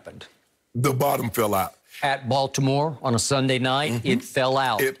what happened? The bottom fell out. At Baltimore on a Sunday night, it fell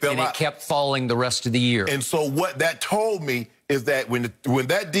out. It kept falling the rest of the year. And so what that told me is that when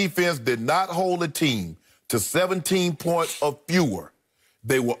that defense did not hold a team to 17 points or fewer,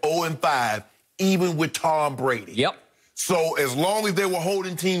 they were 0-5, even with Tom Brady. Yep. So as long as they were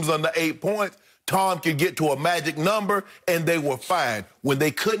holding teams under 8 points, Tom could get to a magic number, and they were fine. When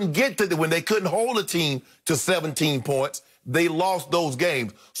they couldn't hold a team to 17 points, they lost those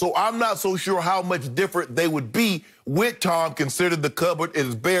games. So I'm not so sure how much different they would be with Tom, considering the cupboard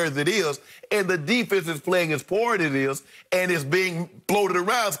is bare as it is, and the defense is playing as poor as it is, and it's being floated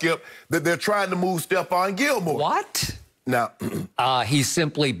around, Skip, that they're trying to move Stephon Gilmore. What? Now, he's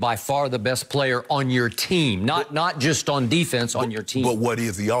simply by far the best player on your team, not just on defense, on your team. But what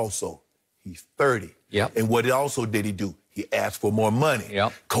is he also? He's 30. Yep. And what also did he do? He asked for more money.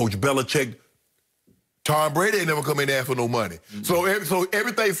 Yep. Coach Belichick, Tom Brady ain't never come in and ask for no money. So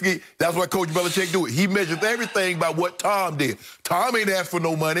everything, that's what Coach Belichick do. He measures everything by what Tom did. Tom ain't asked for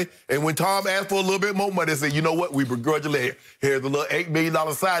no money, and when Tom asked for a little bit more money, they said, you know what, we begrudgingly, here's a little $8 million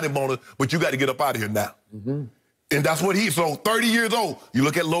signing bonus, but you got to get up out of here now. And that's what so 30 years old, you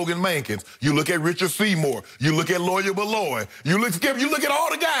look at Logan Mankins, you look at Richard Seymour, you look at Lawyer Malloy, you look at all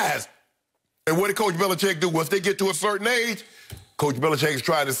the guys. And what did Coach Belichick do? Once they get to a certain age, Coach Belichick is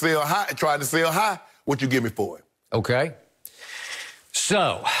trying to sell high. What you give me for it? Okay.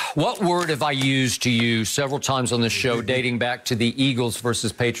 So, what word have I used to you several times on this show dating back to the Eagles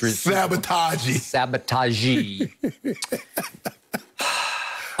versus Patriots? Sabotage. Sabotage.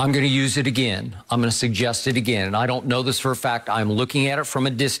 I'm going to use it again. I'm going to suggest it again. And I don't know this for a fact. I'm looking at it from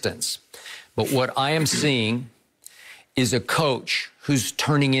a distance. But what I am seeing is a coach who's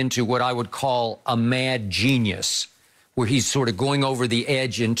turning into what I would call a mad genius, where he's sort of going over the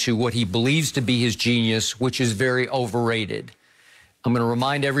edge into what he believes to be his genius, which is very overrated. I'm going to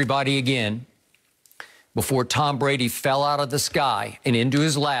remind everybody again, before Tom Brady fell out of the sky and into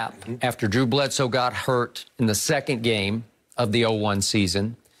his lap after Drew Bledsoe got hurt in the second game of the 0-1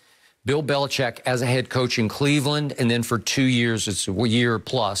 season, Bill Belichick, as a head coach in Cleveland, and then for 2 years, it's a year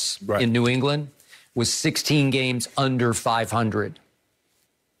plus, in New England, was 16 games under 500.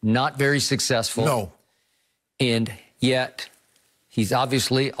 Not very successful. No. And yet, he's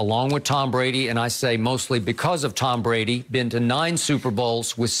obviously, along with Tom Brady, and I say mostly because of Tom Brady, been to 9 Super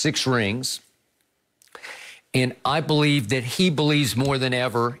Bowls with 6 rings. And I believe that he believes more than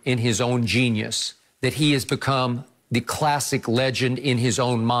ever in his own genius, that he has become the classic legend in his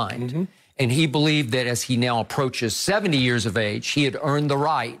own mind. And he believed that as he now approaches 70 years of age, he had earned the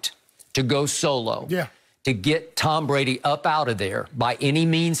right to go solo, to get Tom Brady up out of there by any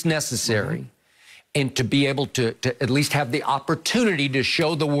means necessary, and to be able to at least have the opportunity to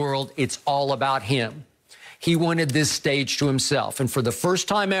show the world it's all about him. He wanted this stage to himself. And for the first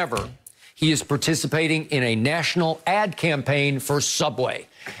time ever, he is participating in a national ad campaign for Subway.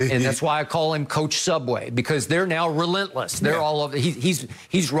 And that's why I call him Coach Subway, because they're now relentless. They're all over.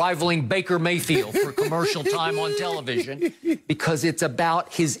 He's rivaling Baker Mayfield for commercial time on television, because it's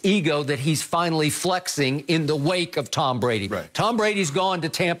about his ego that he's finally flexing in the wake of Tom Brady. Tom Brady's gone to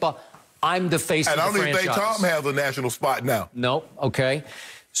Tampa. I'm the face of the franchise. And I don't even think Tom has a national spot now. No. Okay.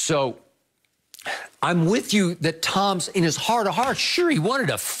 So I'm with you that Tom's, in his heart of hearts, sure, he wanted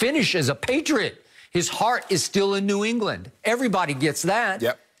to finish as a Patriot. His heart is still in New England. Everybody gets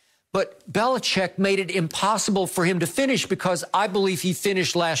that. But Belichick made it impossible for him to finish, because I believe he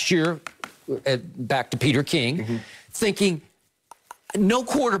finished last year, back to Peter King, thinking no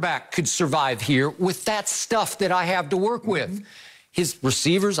quarterback could survive here with that stuff that I have to work with. His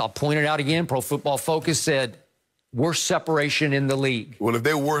receivers, I'll point it out again, Pro Football Focus said, worst separation in the league. Well, if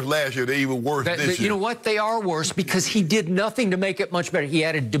they were worse last year, they're even worse this year. You know what? They are worse because he did nothing to make it much better. He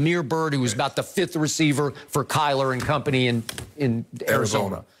added Demir Byrd, who was about the 5th receiver for Kyler and company in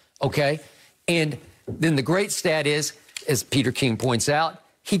Arizona. Okay? And then the great stat is, as Peter King points out,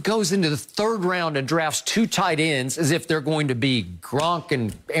 he goes into the 3rd round and drafts 2 tight ends as if they're going to be Gronk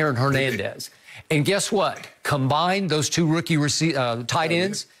and Aaron Hernandez. And guess what? Combined, those 2 rookie tight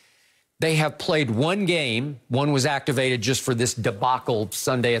ends, they have played 1 game. One was activated just for this debacle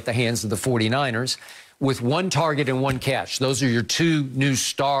Sunday at the hands of the 49ers. with 1 target and 1 catch. Those are your 2 new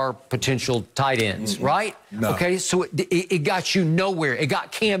star potential tight ends, right? No. Okay, so it got you nowhere. It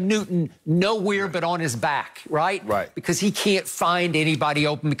got Cam Newton nowhere but on his back, right? Right. Because he can't find anybody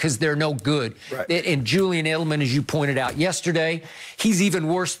open because they're no good. Right. And Julian Edelman, as you pointed out yesterday, he's even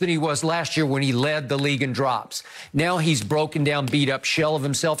worse than he was last year when he led the league in drops. Now he's broken down, beat up shell of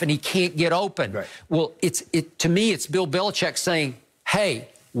himself, and he can't get open. Right. Well, to me, it's Bill Belichick saying, hey,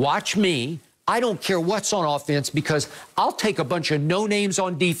 watch me. I don't care what's on offense because I'll take a bunch of no names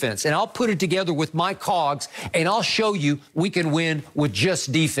on defense and I'll put it together with my cogs and I'll show you we can win with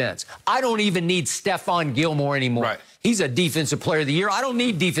just defense. I don't even need Stephon Gilmore anymore. Right. He's a defensive player of the year. I don't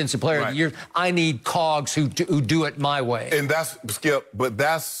need defensive player of the year. I need cogs who do it my way. And that's, Skip, but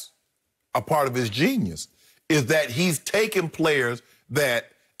that's a part of his genius, is that he's taking players that,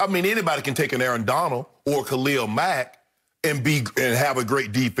 I mean, anybody can take an Aaron Donald or Khalil Mack and have a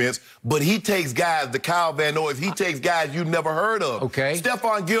great defense, but he takes guys, the Kyle Van Noy's, he takes guys you never heard of. Okay.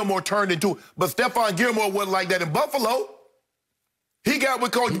 Stephon Gilmore turned into, but Stephon Gilmore wasn't like that in Buffalo. He got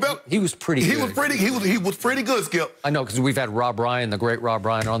with Coach Bell. He was pretty good. He was pretty good, Skip. I know, because we've had Rob Ryan, the great Rob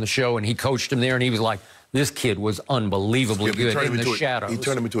Ryan, on the show, and he coached him there, and he was like, this kid was unbelievably good in the shadows. He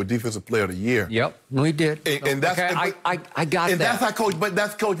turned him into a defensive player of the year. Yep, no, he did. And that's, okay, I got that. And that's how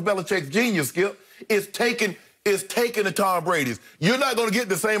that's Coach Belichick's genius, Skip. It's taking the Tom Brady's. You're not going to get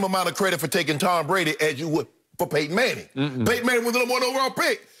the same amount of credit for taking Tom Brady as you would for Peyton Manning. Peyton Manning was the #1 overall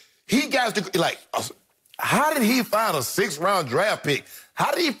pick. He got to, like, how did he find a 6th-round draft pick?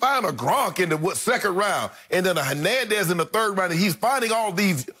 How did he find a Gronk in the 2nd round? And then a Hernandez in the 3rd round? And he's finding all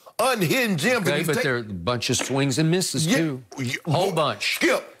these unhidden gems. Okay, but there are a bunch of swings and misses, too. Whole bunch.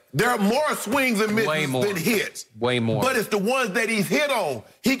 Skip, there are more swings and misses than hits. Way more. But it's the ones that he's hit on.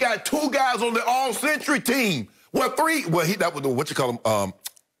 He got 2 guys on the all-century team. Well, 3. Well, that was what you call him.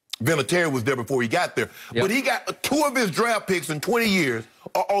 Vinatieri was there before he got there. Yep. But he got 2 of his draft picks in 20 years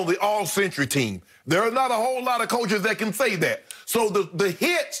are on the all-century team. There are not a whole lot of coaches that can say that. So the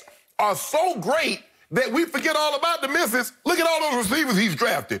hits are so great that we forget all about the misses. Look at all those receivers he's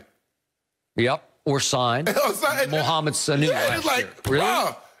drafted. Yep, or signed. Mohamed Sanu last year. Really?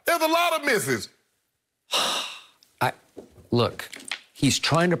 Wow, there's a lot of misses. Look, he's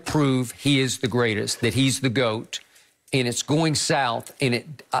trying to prove he is the greatest, that he's the GOAT, and it's going south, and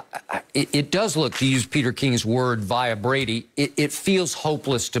it does look, to use Peter King's word via Brady, it feels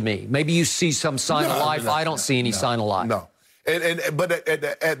hopeless to me. Maybe you see some sign of life. I don't see any sign of life. No. But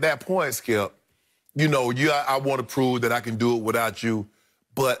at that point, Skip, you know, I want to prove that I can do it without you.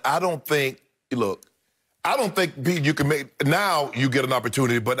 But I don't think, look, I don't think you can make, now you get an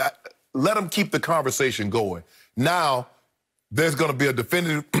opportunity, but let them keep the conversation going. Now, there's going to be a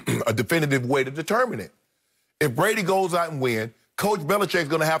definitive way to determine it. If Brady goes out and wins, Coach Belichick's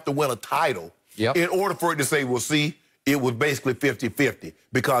going to have to win a title in order for it to say, well, see, it was basically 50-50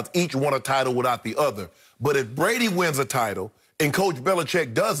 because each won a title without the other. But if Brady wins a title and Coach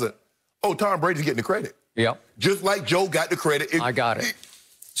Belichick doesn't, oh, Tom Brady's getting the credit. Yep. Just like Joe got the credit. I got it.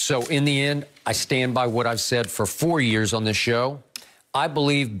 So in the end, I stand by what I've said for 4 years on this show. I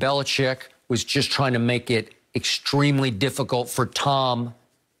believe Belichick was just trying to make it extremely difficult for Tom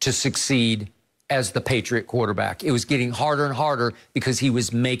to succeed as the Patriot quarterback. It was getting harder and harder because he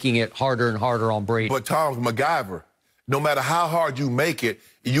was making it harder and harder on Brady. But Tom's MacGyver. No matter how hard you make it,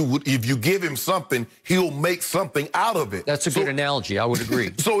 if you give him something, he'll make something out of it. That's a good analogy. I would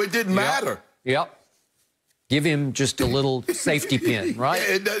agree. So it didn't matter. Yep. Give him just a little safety pin, right?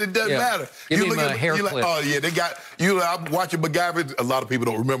 It doesn't matter. Give him a hair clip. Like, oh, yeah, they got, I'm watching MacGyver. A lot of people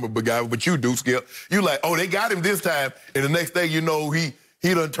don't remember MacGyver, but you do, Skip. You like, oh, they got him this time. And the next thing you know, he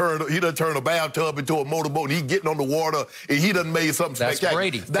done turned a bathtub into a motorboat, and he getting on the water, and he done made something spectacular.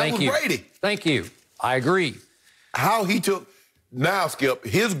 Brady. That was Brady. Thank you. I agree. How he took, now, Skip,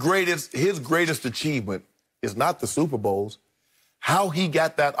 his greatest achievement is not the Super Bowls. How he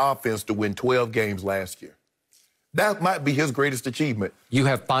got that offense to win 12 games last year. That might be his greatest achievement. You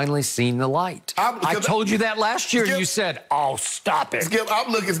have finally seen the light. I told you that last year, and you said, oh, stop it. Skip,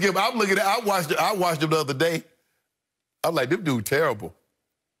 I'm looking at I watched him the other day. I'm like, this dude terrible.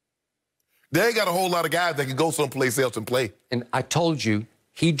 They ain't got a whole lot of guys that can go someplace else and play. And I told you,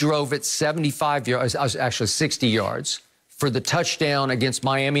 he drove it 75 yards, actually 60 yards, for the touchdown against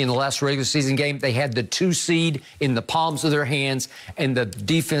Miami in the last regular season game. They had the 2 seed in the palms of their hands, and the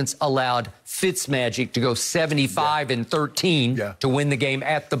defense allowed Fitzmagic to go 75-13 to win the game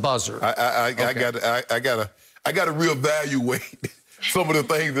at the buzzer. I got to reevaluate some of the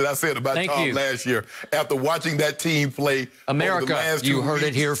things that I said about Tom last year after watching that team play. America, you heard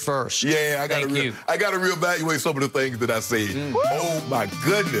it here first. Yeah, I got to reevaluate some of the things that I said. Oh my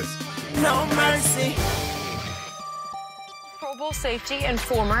goodness. no mercy. Pro Bowl safety and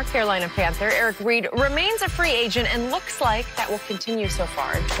former Carolina Panther Eric Reid remains a free agent and looks like that will continue so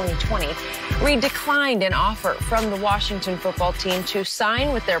far in 2020. Reid declined an offer from the Washington football team to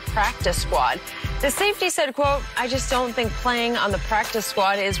sign with their practice squad. The safety said, quote, "I just don't think playing on the practice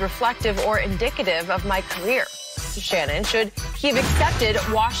squad is reflective or indicative of my career." Shannon, should he have accepted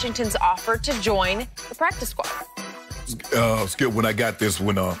Washington's offer to join the practice squad? Skip, when I got this,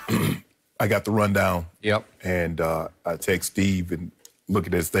 when I got the rundown. Yep. And I text Steve and look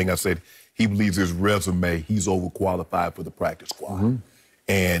at this thing. I said, he believes his resume, he's overqualified for the practice squad. Mm-hmm.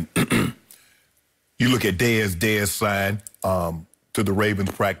 And you look at Dez signed to the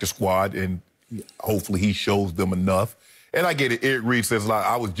Ravens practice squad, and hopefully he shows them enough. And I get it. Eric Reid says,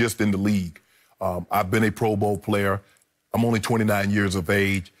 I was just in the league. I've been a Pro Bowl player. I'm only 29 years of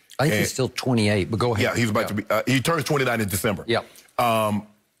age. I think he's still 28, but go ahead. Yeah, he's about to be. He turns 29 in December. Yep.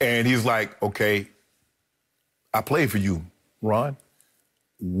 And he's like, okay, I played for you, Ron.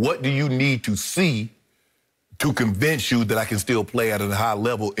 What do you need to see to convince you that I can still play at a high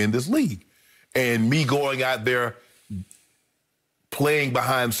level in this league? And me going out there playing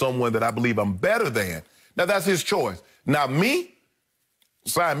behind someone that I believe I'm better than. Now, that's his choice. Now, me,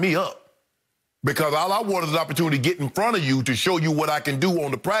 sign me up. Because all I want is an opportunity to get in front of you to show you what I can do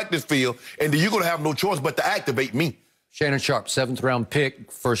on the practice field, and then you're going to have no choice but to activate me. Shannon Sharpe, 7th-round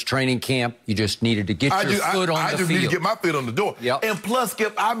pick, first training camp. You just needed to get your foot on the field. I just need to get my foot on the door. Yep. And plus,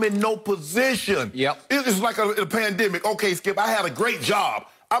 Skip, I'm in no position. Yep. It's like a pandemic. Okay, Skip, I had a great job.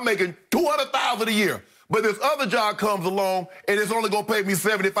 I'm making $200,000 a year. But this other job comes along, and it's only going to pay me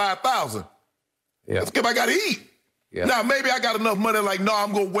 $75,000. Yeah. Skip, I got to eat. Yeah. Now, maybe I got enough money, like, no,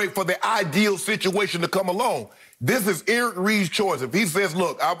 I'm going to wait for the ideal situation to come along. This is Eric Reid's choice. If he says,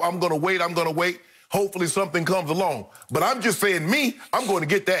 look, I'm going to wait, hopefully something comes along. But I'm just saying, I'm going to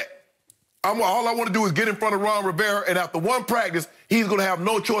get that. All I want to do is get in front of Ron Rivera, and after one practice, he's going to have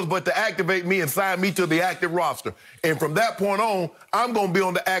no choice but to activate me and sign me to the active roster. And from that point on, I'm going to be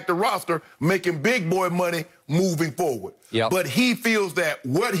on the active roster making big boy money moving forward. Yep. But he feels that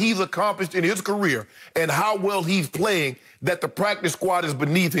what he's accomplished in his career and how well he's playing, that the practice squad is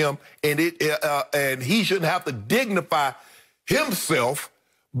beneath him, and he shouldn't have to dignify himself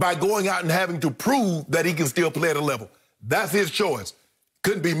by going out and having to prove that he can still play at a level. That's his choice.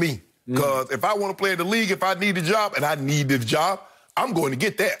 Couldn't be me. Because if I want to play in the league, if I need a job, and I need this job, I'm going to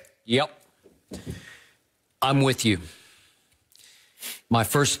get that. Yep. I'm with you. My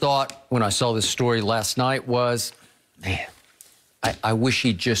first thought when I saw this story last night was, man, I wish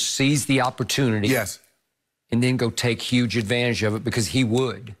he'd just seize the opportunity. Yes. And then go take huge advantage of it, because he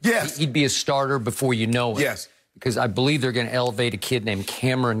would. Yes. He'd be a starter before you know it. Yes. Because I believe they're going to elevate a kid named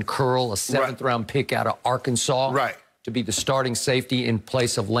Cameron Curl, a 7th-round pick out of Arkansas. Right. To be the starting safety in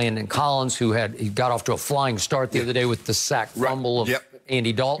place of Landon Collins, he got off to a flying start the other day with the sack fumble of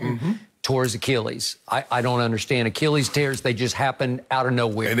Andy Dalton, tore his Achilles. I don't understand Achilles tears. They just happen out of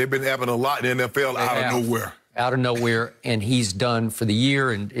nowhere. And they've been happening a lot in the NFL out of nowhere. Out of nowhere, and he's done for the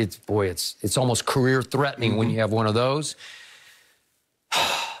year, and it's almost career-threatening when you have one of those.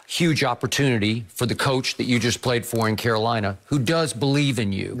 Huge opportunity for the coach that you just played for in Carolina, who does believe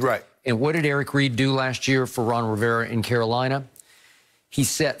in you. Right. And what did Eric Reid do last year for Ron Rivera in Carolina? He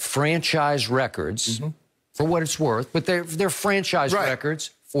set franchise records, for what it's worth, but they're franchise records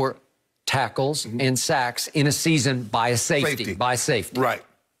for tackles and sacks in a season by a safety. By safety. Right.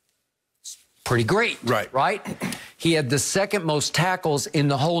 Pretty great. Right? He had the second most tackles in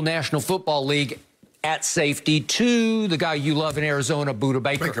the whole National Football League at safety to the guy you love in Arizona, Budda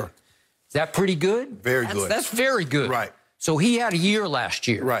Baker. Is that pretty good? Very good. That's very good. Right. So he had a year last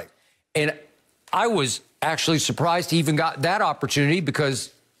year. Right. And I was actually surprised he even got that opportunity,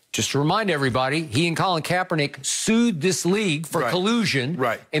 because, just to remind everybody, he and Colin Kaepernick sued this league for collusion.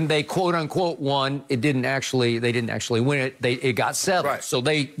 Right. And they, quote unquote, won. They didn't actually win it. It got settled. Right. So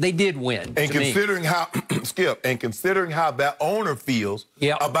they did win. And considering how, Skip, and considering how that owner feels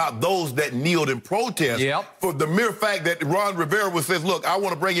about those that kneeled in protest, for the mere fact that Ron Rivera says, look, I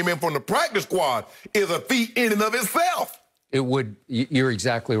want to bring him in from the practice squad, is a feat in and of itself. It would. You're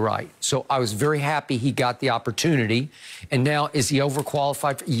exactly right. So I was very happy he got the opportunity. And now, is he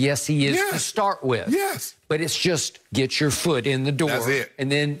overqualified? Yes, he is to start with. Yes. But it's just get your foot in the door. That's it.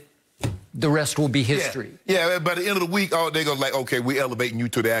 And then the rest will be history. Yeah, by the end of the week, they go like, okay, we're elevating you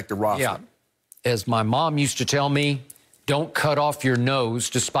to the active roster. Yeah. As my mom used to tell me, don't cut off your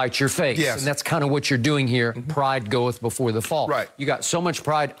nose to spite your face. Yes. And that's kind of what you're doing here. Pride goeth before the fall. Right. You got so much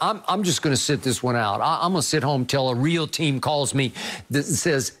pride. I'm just going to sit this one out. I'm going to sit home till a real team calls me that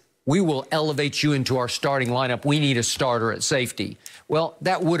says, we will elevate you into our starting lineup. We need a starter at safety. Well,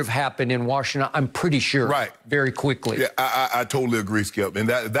 that would have happened in Washington, I'm pretty sure. Right. Very quickly. Yeah, I totally agree, Skip. And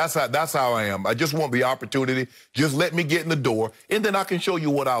that's how I am. I just want the opportunity. Just let me get in the door, and then I can show you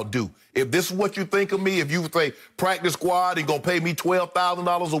what I'll do. If this is what you think of me, if you say practice squad and going to pay me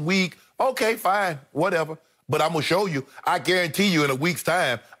 $12,000 a week, okay, fine, whatever. But I'm going to show you. I guarantee you in a week's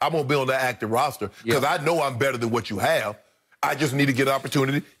time, I'm going to be on that active roster because I know I'm better than what you have. I just need to get an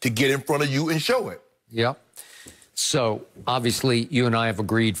opportunity to get in front of you and show it. Yeah. So, obviously, you and I have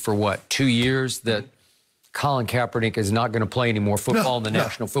agreed for, what, 2 years that Colin Kaepernick is not going to play any more football in the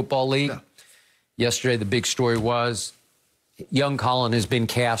National Football League. Yesterday, the big story was young Colin has been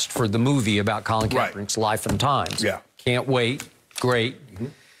cast for the movie about Colin Kaepernick's life and times. Yeah. Can't wait. Great.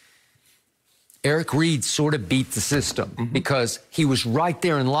 Eric Reid sort of beat the system because he was right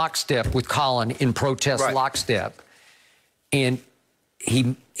there in lockstep with Colin in protest lockstep. And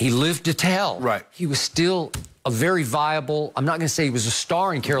he lived to tell. Right. He was still a very viable, I'm not going to say he was a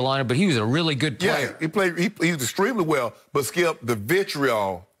star in Carolina, but he was a really good player. Yeah, he was extremely well. But, Skip, the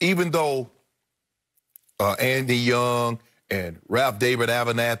vitriol, even though Andy Young and Ralph David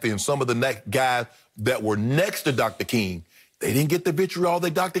Abernathy and some of the guys that were next to Dr. King, they didn't get the vitriol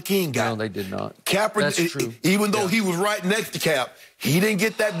that Dr. King got. No, they did not. Kaepernick, That's true. Even though he was right next to Cap, he didn't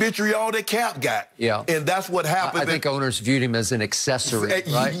get that vitriol that Cap got. Yeah. And that's what happened. I think owners viewed him as an accessory,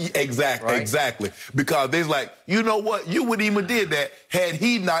 right? Exactly. Because they're like, you know what? You wouldn't even did that had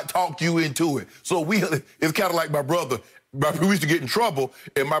he not talked you into it. So it's kind of like my brother. We used to get in trouble,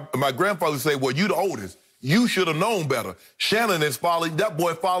 and my grandfather would say, well, you the oldest. You should have known better. Shannon is following, that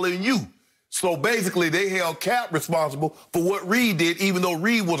boy following you. So basically, they held Cap responsible for what Reid did, even though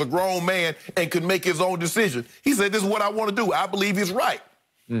Reid was a grown man and could make his own decision. He said, this is what I want to do. I believe he's right.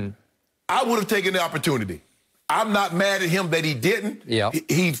 I would have taken the opportunity. I'm not mad at him that he didn't. Yeah.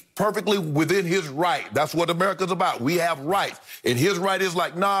 He's perfectly within his right. That's what America's about. We have rights. And his right is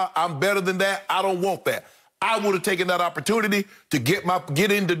like, nah, I'm better than that. I don't want that. I would have taken that opportunity to get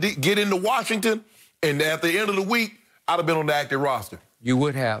into Washington, and at the end of the week, I'd have been on the active roster. You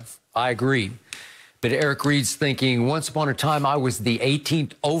would have. I agree. But Eric Reid's thinking, once upon a time, I was the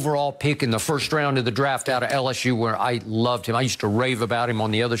 18th overall pick in the first round of the draft out of LSU, where I loved him. I used to rave about him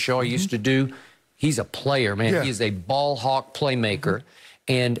on the other show I used to do. He's a player, man. Yeah. He is a ball hawk playmaker.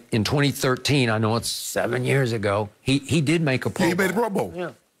 And in 2013, I know it's 7 years ago, he did make a Pro Bowl. He made a Pro Bowl.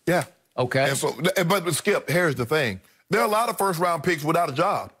 Yeah. Yeah. Okay. And so, but Skip, here's the thing. There are a lot of first-round picks without a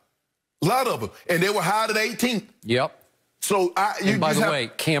job. A lot of them. And they were hired at 18th. Yep. So by the way,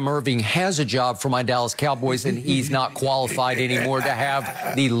 Cam Irving has a job for my Dallas Cowboys, and he's not qualified anymore to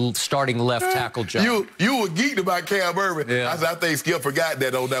have the starting left tackle job. You were geeked about Cam Irving. Yeah. I think Skip forgot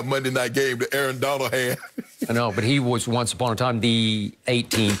that on that Monday night game that Aaron Donald had. I know, but he was once upon a time the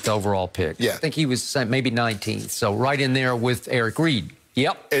 18th overall pick. Yeah. I think he was maybe 19th, so right in there with Eric Reid.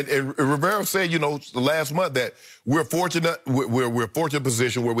 Yep. And Rivera said, you know, last month that we're fortunate. We're fortunate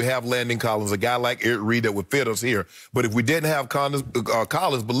position where we have Landon Collins, a guy like Eric Reid that would fit us here. But if we didn't have Collins,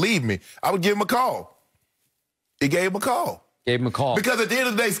 believe me, I would give him a call. He gave him a call. Gave him a call. Because at the end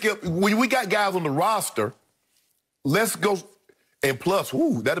of the day, Skip, when we got guys on the roster, let's go. And plus,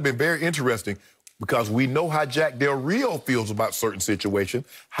 that'd have been very interesting. Because we know how Jack Del Rio feels about certain situations.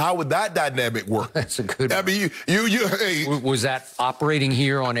 How would that dynamic work? That's a good one. I mean, hey. Was that operating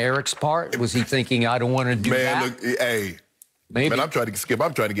here on Eric's part? Was he thinking, I don't want to do that? Man, look, hey. Maybe. Man, I'm trying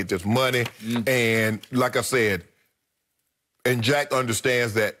to get this money. And like I said, and Jack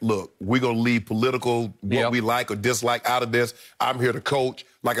understands that, look, we're going to leave political, what we like or dislike out of this. I'm here to coach.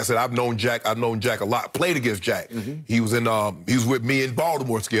 Like I said, I've known Jack a lot. Played against Jack. He was with me in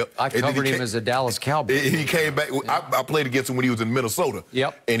Baltimore, Skip. I covered him as a Dallas Cowboy. He came back. I played against him when he was in Minnesota.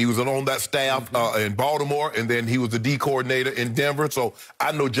 Yep. And he was on that staff in Baltimore, and then he was the D coordinator in Denver. So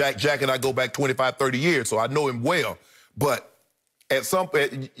I know Jack. Jack and I go back 25, 30 years, so I know him well. But at some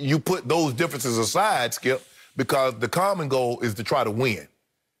point, you put those differences aside, Skip, because the common goal is to try to win.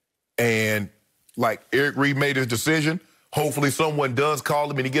 And like Eric Reid made his decision. Hopefully someone does call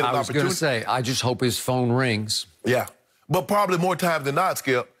him and he gets an opportunity. I was going to say, I just hope his phone rings. Yeah. But probably more times than not,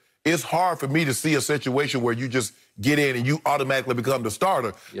 Skip, it's hard for me to see a situation where you just get in and you automatically become the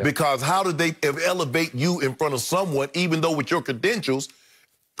starter. Yep. Because how did they elevate you in front of someone, even though with your credentials,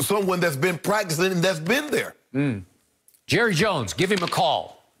 someone that's been practicing and that's been there? Jerry Jones, give him a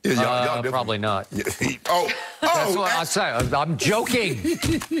call. Yeah, probably not. Yeah. That's what I say. I'm joking.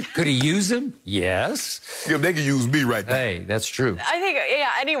 Could he use him? Yes. Yeah, they can use me right now. Hey, that's true. I think,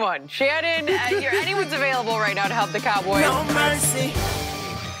 anyone. Shannon, anyone's available right now to help the Cowboys. No mercy.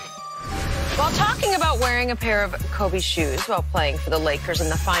 While talking about wearing a pair of Kobe's shoes while playing for the Lakers in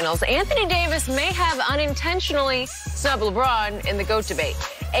the finals, Anthony Davis may have unintentionally snubbed LeBron in the GOAT debate.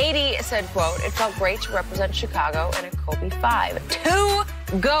 AD said, quote, "It felt great to represent Chicago in a Kobe 5. 2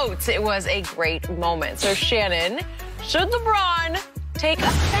 GOATs. It was a great moment." So, Shannon, should LeBron take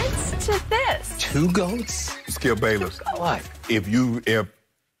offense to this? 2 GOATs? Skip Bayless. What? If you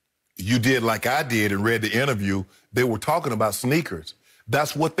did like I did and read the interview, they were talking about sneakers.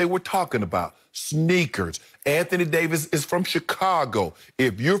 That's what they were talking about, sneakers. Anthony Davis is from Chicago.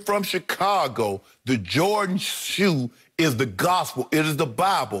 If you're from Chicago, the Jordan shoe is the gospel. It is the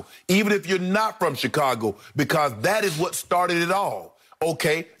Bible, even if you're not from Chicago, because that is what started it all,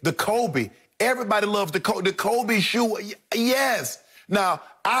 okay? The Kobe. Everybody loves the Kobe shoe, yes. Now,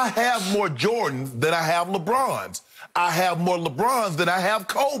 I have more Jordans than I have LeBrons. I have more LeBrons than I have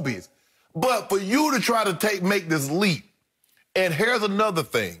Kobe's. But for you to try to make this leap, and here's another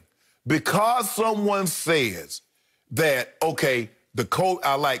thing. Because someone says that, okay,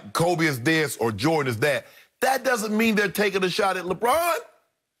 I like Kobe is this or Jordan is that, that doesn't mean they're taking a shot at LeBron.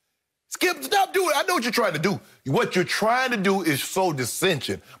 Skip, stop doing it. I know what you're trying to do. What you're trying to do is sow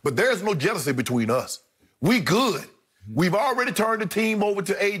dissension, but there's no jealousy between us. We good. We've already turned the team over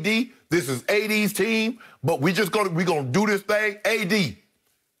to AD. This is AD's team, but we're gonna do this thing. AD,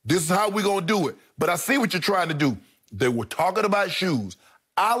 this is how we're gonna do it. But I see what you're trying to do. They were talking about shoes.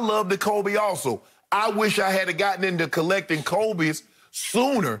 I love the Kobe also. I wish I had gotten into collecting Kobe's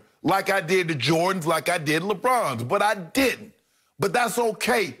sooner, like I did the Jordans, like I did LeBron's, but I didn't. But that's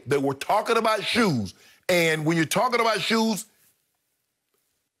okay. They were talking about shoes. And when you're talking about shoes,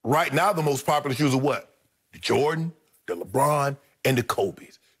 right now the most popular shoes are what? The Jordan, the LeBron, and the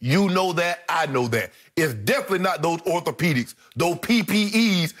Kobe's. You know that, I know that. It's definitely not those orthopedics, those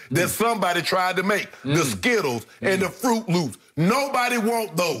PPEs that somebody tried to make, the Skittles and the Fruit Loops. Nobody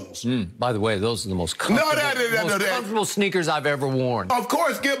want those. By the way, those are the most comfortable sneakers I've ever worn. Of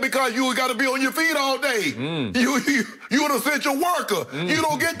course, Skip, because you got to be on your feet all day. You're an essential worker. You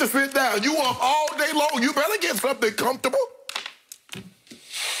don't get to sit down. You up all day long. You better get something comfortable.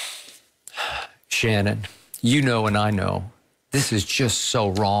 Shannon, you know and I know, this is just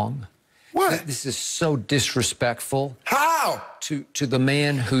so wrong. What? This is so disrespectful. How? To the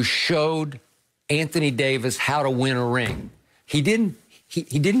man who showed Anthony Davis how to win a ring. He didn't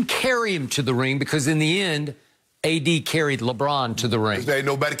carry him to the ring because in the end, AD carried LeBron to the ring. Ain't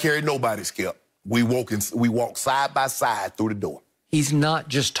nobody carried nobody, Skip. We walk side by side through the door. He's not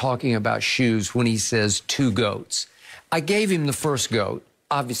just talking about shoes when he says 2 GOATs. I gave him the first GOAT.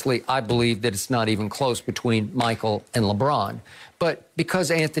 Obviously, I believe that it's not even close between Michael and LeBron. But because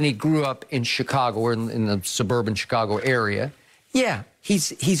Anthony grew up in Chicago or in the suburban Chicago area, yeah,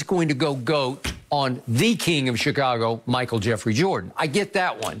 he's going to go GOAT on the king of Chicago, Michael Jeffrey Jordan. I get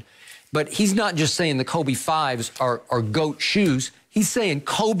that one. But he's not just saying the Kobe 5s are GOAT shoes. He's saying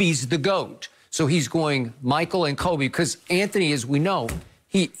Kobe's the GOAT. So he's going Michael and Kobe because Anthony, as we know,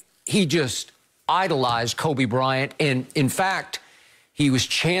 he just idolized Kobe Bryant. And in fact, he was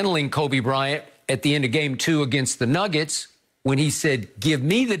channeling Kobe Bryant at the end of Game 2 against the Nuggets when he said, "Give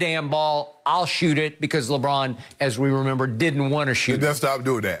me the damn ball, I'll shoot it," because LeBron, as we remember, didn't want to shoot. Then stop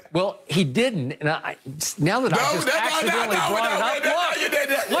doing that. Well, he didn't. And now that I just accidentally brought it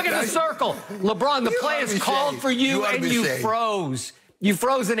up, look at the circle. LeBron, the play is called for you, and you froze. You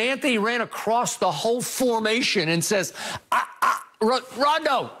froze, and Anthony ran across the whole formation and says,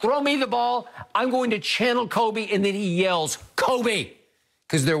 Rondo, throw me the ball. I'm going to channel Kobe, and then he yells, "Kobe,"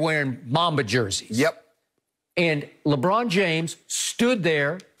 because they're wearing Mamba jerseys. Yep. And LeBron James stood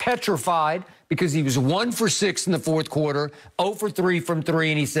there petrified because he was 1 for 6 in the fourth quarter, 0 for 3 from 3,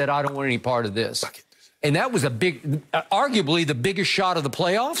 and he said, "I don't want any part of this." And that was arguably the biggest shot of the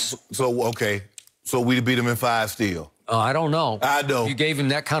playoffs. So, okay. So we beat him in 5 still. I don't know. I know. You gave him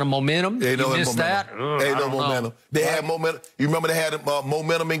that kind of momentum? You missed that? Ain't no momentum. They had momentum. You remember they had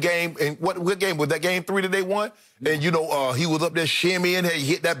momentum in game? And what game? Was that Game 3 that they won? And, you know, he was up there shimmying. He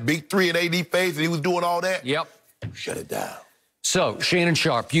hit that big 3 in AD face, and he was doing all that? Yep. Shut it down. So, Shannon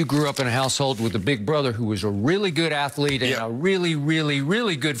Sharpe, you grew up in a household with a big brother who was a really good athlete and a really, really,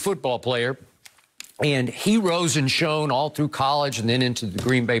 really good football player. And he rose and shone all through college and then into the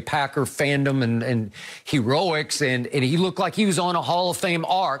Green Bay Packer fandom and heroics. And he looked like he was on a Hall of Fame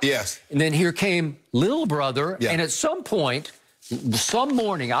arc. Yes. And then here came little brother. Yeah. And at some point, some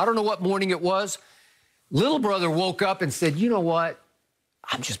morning, I don't know what morning it was, little brother woke up and said, "You know what?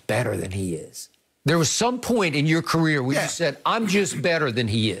 I'm just better than he is." There was some point in your career where you said, "I'm just better than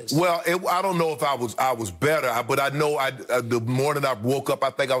he is." Well, I don't know if I was better, but I know the morning I woke up, I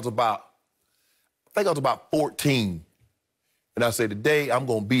think I was about 14. And I said, today I'm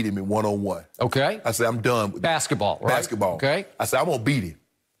going to beat him in one-on-one. Okay. I said, I'm done with basketball, right? Basketball. Okay. I said, I'm going to beat him.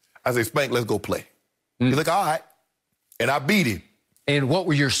 I said, Spank, let's go play. He's like, all right. And I beat him. And what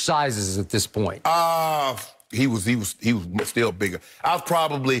were your sizes at this point? He was still bigger. I was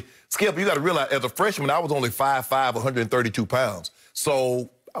probably, Skip, you got to realize, as a freshman, I was only 5'5", 132 pounds. So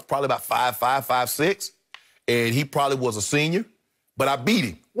I was probably about 5'5", 5'6", and he probably was a senior, but I beat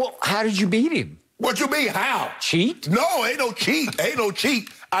him. Well, how did you beat him? What you mean, how? Cheat? No, ain't no cheat. Ain't no cheat.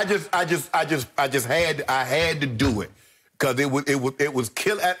 I had to do it because it was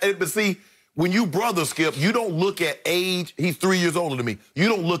killing. But see, when you brother, Skip, you don't look at age. He's 3 years older than me. You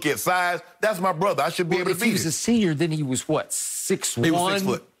don't look at size. That's my brother. I should be able to beat him. If he was a senior, then he was what, 6'1"? He was 6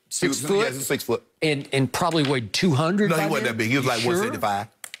 foot. 6 foot? Yeah, he was 6 foot. And probably weighed 200. No, he wasn't that big. He was like 175.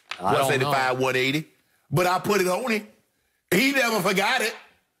 175, 180. But I put it on him. He never forgot it.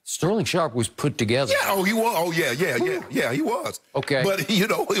 Sterling Sharpe was put together. Yeah, he was. Oh, yeah, he was. Okay. But, you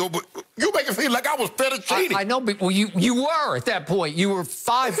make it seem like I was fettuccine. I know, but you were at that point. You were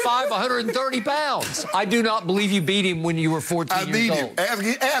 5'5", 130 pounds. I do not believe you beat him when you were 14 years old.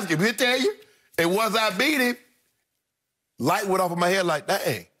 Ask him. He'll tell you. And once I beat him, light went off of my head like,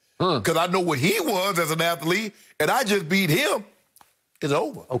 dang. Because I know what he was as an athlete, and I just beat him. It's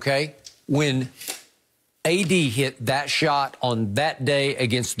over. Okay. When AD hit that shot on that day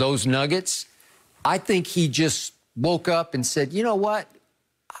against those Nuggets, I think he just woke up and said, you know what?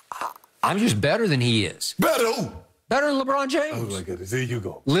 I'm just better than he is. Better who? Better than LeBron James. Oh, my goodness. There you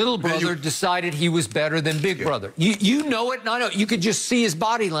go. Little brother decided he was better than big brother. You know it, and I know. You could just see his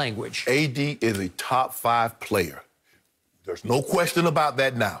body language. AD is a top 5 player. There's no question about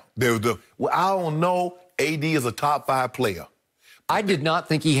that now. I don't know. AD is a top 5 player. I did not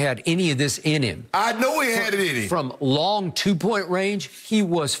think he had any of this in him. I know he had it in him. From long two-point range, he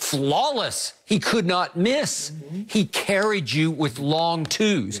was flawless. He could not miss. He carried you with long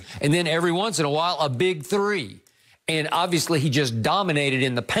twos. And then every once in a while, a big three. And obviously, he just dominated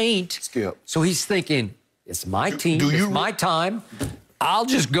in the paint. Skip. So he's thinking, it's my team, it's my time. I'll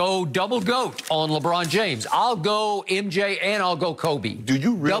just go double GOAT on LeBron James. I'll go MJ and I'll go Kobe. Do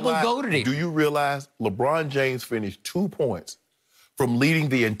you realize? Double GOATed him. Do you realize LeBron James finished 2 points from leading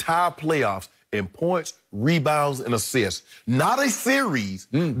the entire playoffs in points, rebounds, and assists? Not a series,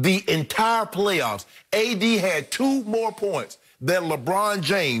 the entire playoffs. AD had 2 more points than LeBron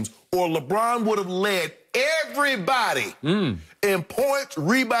James, or LeBron would have led everybody in points,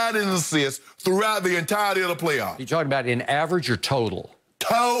 rebounds, and assists throughout the entirety of the playoffs. You talking about in average or total?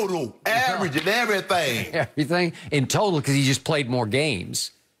 Total, average, and everything. Everything in total, because he just played more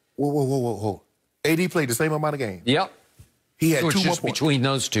games. Whoa. AD played the same amount of games. Yep. He had so 2 more just points. Between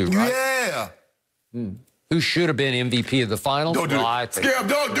those two, right? Yeah. Who should have been MVP of the finals? Don't do it. Skip,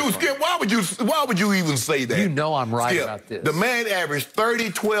 don't do it. Skip, why would you even say that? You know I'm right Skip, about this. The man averaged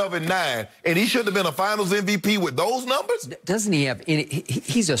 30, 12, and 9, and he should have been a finals MVP with those numbers? Doesn't he have any?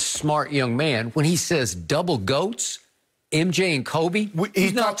 He's a smart young man. When he says double GOATs, MJ and Kobe,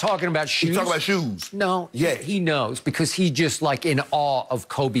 he's not talking about shoes. He's talking about shoes. No, yeah. He knows because he's just like in awe of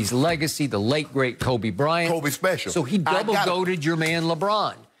Kobe's legacy, the late, great Kobe Bryant. Kobe special. So he double GOATed your man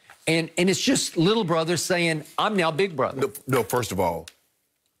LeBron. And it's just little brother saying, I'm now big brother. No, first of all,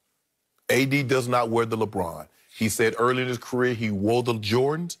 AD does not wear the LeBron. He said early in his career he wore the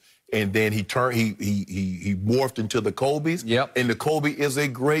Jordans, and then he morphed into the Kobe's. Yep. And the Kobe is a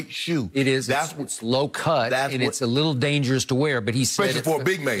great shoe. It is. It's low cut, and it's a little dangerous to wear. But he said, especially for a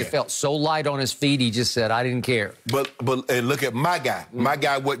big man, it felt so light on his feet. He just said, I didn't care. But and look at my guy. My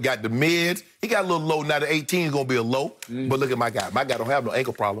guy got the mids. He got a little low. Now the 18 is gonna be a low. But look at my guy. My guy don't have no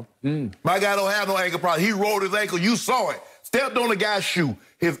ankle problem. My guy don't have no ankle problem. He rolled his ankle. You saw it. Stepped on the guy's shoe.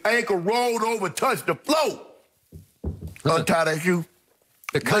 His ankle rolled over, touched the floor. Untie that shoe.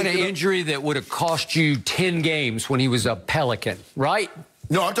 The kind of injury that would have cost you 10 games when he was a Pelican, right?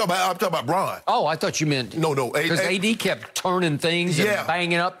 No, I'm talking about Bron. Oh, I thought you meant... No. Because AD kept turning things and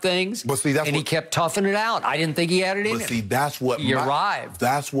banging up things. But see, he kept toughing it out. I didn't think he had it in him. But see, that's what he arrived.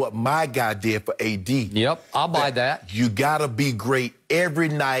 That's what my guy did for AD. Yep, I'll buy that. You got to be great every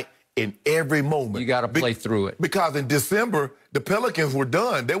night in every moment. You got to play through it. Because in December, the Pelicans were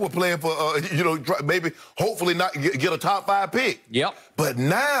done. They were playing for, maybe, hopefully not get a top 5 pick. Yep. But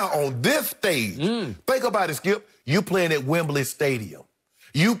now on this stage, think about it, Skip. You playing at Wembley Stadium.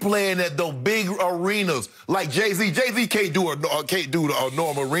 You playing at those big arenas like Jay-Z. Jay-Z can't do a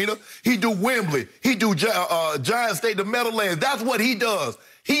normal arena. He do Wembley. He do Giant State, the Meadowlands. That's what he does.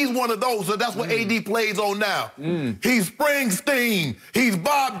 He's one of those, so that's what AD plays on now. He's Springsteen. He's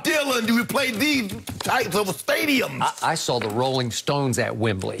Bob Dylan. We play these types of stadiums. I saw the Rolling Stones at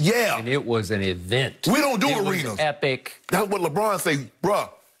Wembley. Yeah. And it was an event. We don't do it arenas. Was epic. That's what LeBron say, bruh.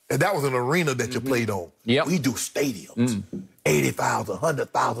 And that was an arena that you played on. Yep. We do stadiums. 80,000,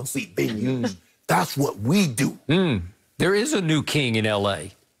 100,000 seat venues. That's what we do. There is a new king in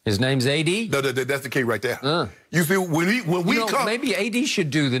L.A. His name's AD? No, that's the king right there. You see, when we come... Maybe AD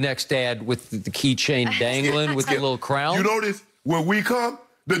should do the next ad with the keychain dangling with the little crown. You notice, when we come,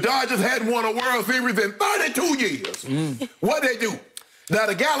 the Dodgers hadn't won a World Series in 32 years. What they do? Now,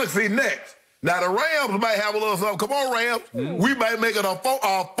 the Galaxy next. Now, the Rams might have a little something. Come on, Rams. We might make it a 4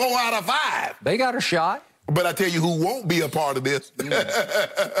 out of 5. They got a shot. But I tell you who won't be a part of this.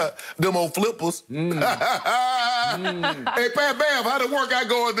 Them old flippers. Hey, Pat Bev, how the workout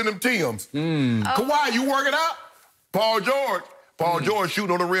going in them Tims? Kawhi, you working out? Paul George. Paul George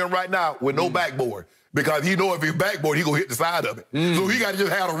shooting on the rim right now with no backboard. Because he know if he's backboard, he going to hit the side of it. So he got to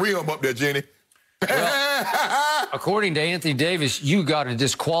just have a rim up there, Jenny. Well, according to Anthony Davis, you got to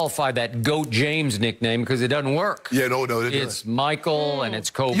disqualify that GOAT James nickname because it doesn't work. Yeah, no, it's Michael and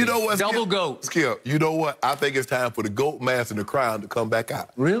it's Kobe. You know what? Double GOAT. Skip, you know what? I think it's time for the GOAT mask and the crown to come back out.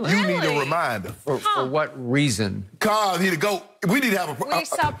 Really? You need a reminder. For what reason? Cause he the GOAT. We need to have a.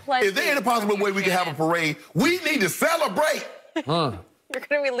 Is there any possible way we can have a parade? We need to celebrate. You're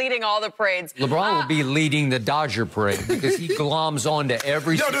going to be leading all the parades. LeBron will be leading the Dodger parade because he gloms on to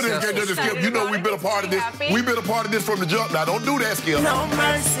every successful... Skip. You know we've been a part of this. We've been a part of this from the jump. Now, don't do that, Skip. No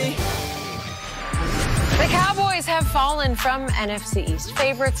mercy. The Cowboys have fallen from NFC East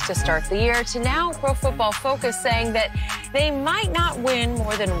favorites to start the year to now Pro Football Focus saying that they might not win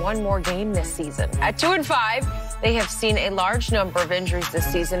more than one more game this season. At 2-5, they have seen a large number of injuries this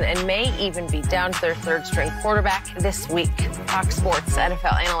season and may even be down to their third-string quarterback this week. Fox Sports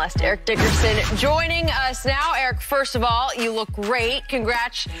NFL analyst Eric Dickerson joining us now. Eric, first of all, you look great.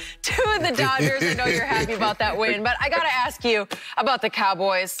 Congrats to the Dodgers. I know you're happy about that win, but I got to ask you about the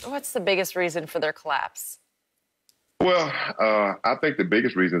Cowboys. What's the biggest reason for their collapse? Well, I think the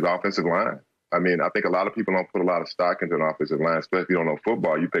biggest reason is offensive line. I mean, I think a lot of people don't put a lot of stock into an offensive line, especially if you don't know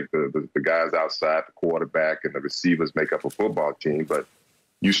football. You think the guys outside, the quarterback, and the receivers make up a football team, but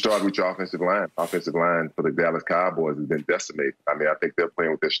you start with your offensive line. Offensive line for the Dallas Cowboys has been decimated. I mean, I think they're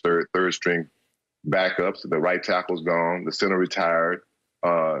playing with their third-string backups. The right tackle's gone. The center retired.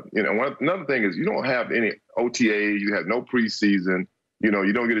 Another thing is you don't have any OTA. You have no preseason. You know,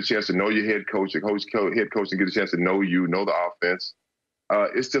 you don't get a chance to know your head coach. Your head coach and get a chance to know you, know the offense.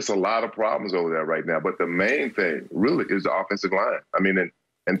 It's just a lot of problems over there right now. But the main thing really is the offensive line. I mean,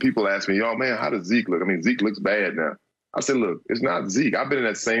 and people ask me, oh, man, how does Zeke look? I mean, Zeke looks bad now. I said, look, it's not Zeke. I've been in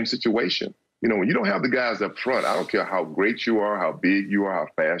that same situation. You know, when you don't have the guys up front, I don't care how great you are, how big you are, how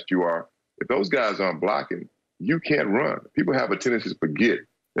fast you are. If those guys aren't blocking, you can't run. People have a tendency to forget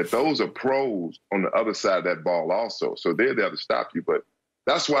that those are pros on the other side of that ball also. So they're there to stop you. But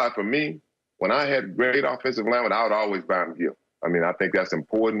that's why, for me, when I had great offensive linemen, I would always buy them gift. I mean, I think that's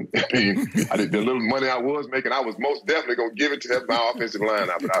important. I mean, the little money I was making, I was most definitely going to give it to my offensive line.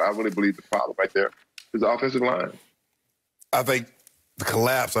 I really believe the problem right there is the offensive line. I think the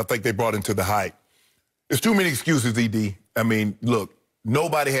collapse, I think they brought into the hype. There's too many excuses, ED. I mean, look,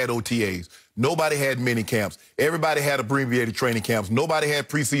 nobody had OTAs. Nobody had mini camps. Everybody had abbreviated training camps. Nobody had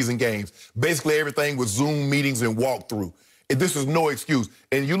preseason games. Basically, everything was Zoom meetings and walkthrough. And this is no excuse.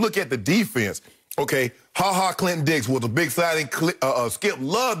 And you look at the defense, okay, Clinton Dix was a big signing. Skip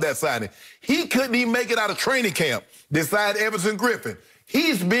loved that signing. He couldn't even make it out of training camp. Decide Everson Griffin.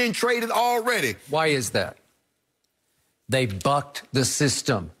 He's been traded already. Why is that? They bucked the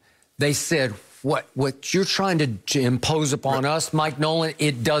system. They said, what you're trying to impose upon us, Mike Nolan,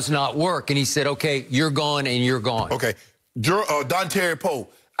 it does not work. And he said, okay, you're gone and you're gone. Okay, Dontari Poe.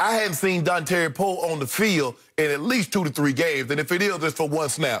 I hadn't seen Dontari Poe on the field in at least 2 to 3 games, and if it is, it's for one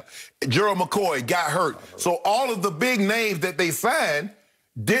snap. Gerald McCoy got hurt. So all of the big names that they signed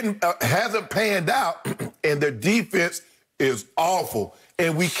hasn't panned out, and their defense is awful.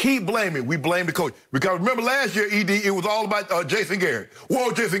 And we keep blaming. We blame the coach. Because remember last year, ED, it was all about Jason Garrett.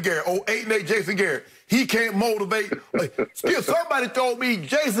 Whoa, Jason Garrett. 8-8 Jason Garrett. He can't motivate. Still, somebody told me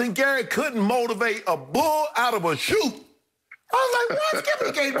Jason Garrett couldn't motivate a bull out of a chute. I was like, what?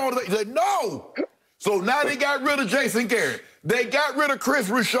 Skip can't motivate. He said, no. So now they got rid of Jason Garrett. They got rid of Chris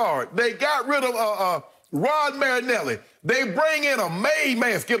Richard. They got rid of Rod Marinelli. They bring in a made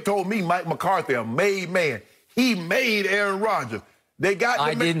man. Skip told me Mike McCarthy, a made man. He made Aaron Rodgers. They got.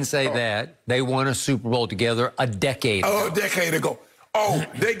 I didn't say that. They won a Super Bowl together a decade ago. Oh, a decade ago. Oh,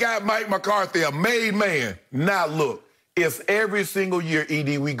 they got Mike McCarthy, a made man. Now, look, it's every single year,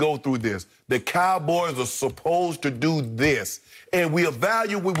 ED, we go through this. The Cowboys are supposed to do this. And we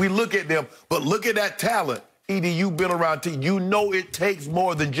evaluate, we look at them, but look at that talent. ED, you've been around, you know it takes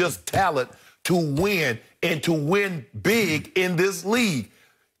more than just talent to win and to win big in this league.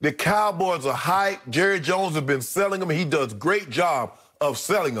 The Cowboys are hype. Jerry Jones has been selling them. He does a great job of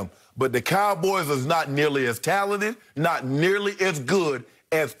selling them. But the Cowboys is not nearly as talented, not nearly as good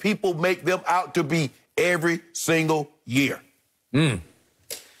as people make them out to be every single year.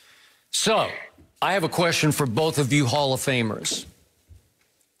 So, I have a question for both of you Hall of Famers.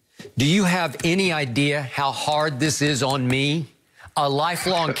 Do you have any idea how hard this is on me, a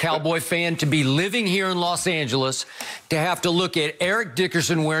lifelong Cowboy fan, to be living here in Los Angeles, to have to look at Eric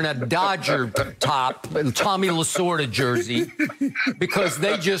Dickerson wearing a Dodger top, Tommy Lasorda jersey, because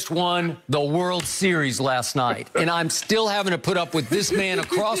they just won the World Series last night. And I'm still having to put up with this man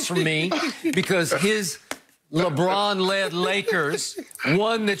across from me because his LeBron-led Lakers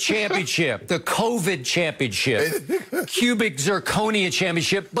won the championship, the COVID championship, cubic zirconia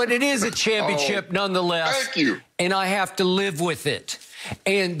championship, but it is a championship nonetheless. Thank you. And I have to live with it.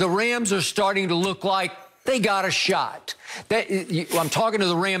 And the Rams are starting to look like they got a shot. I'm talking to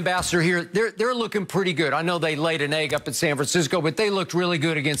the Ram ambassador here. They're looking pretty good. I know they laid an egg up in San Francisco, but they looked really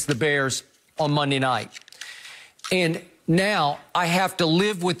good against the Bears on Monday night. And now I have to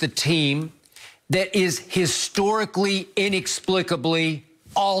live with the team that is historically, inexplicably,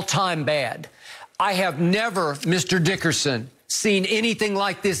 all-time bad. I have never, Mr. Dickerson, seen anything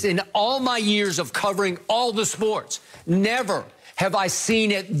like this in all my years of covering all the sports. Never have I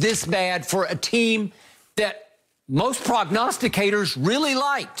seen it this bad for a team that most prognosticators really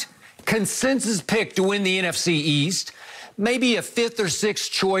liked. Consensus pick to win the NFC East, maybe a 5th or 6th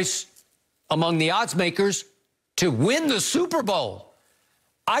choice among the odds makers to win the Super Bowl.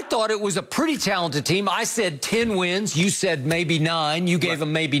 I thought it was a pretty talented team. I said 10 wins. You said maybe 9. You gave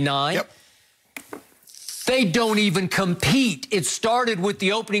them maybe 9. Yep. They don't even compete. It started with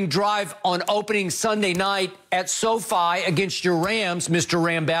the opening drive on opening Sunday night at SoFi against your Rams, Mr.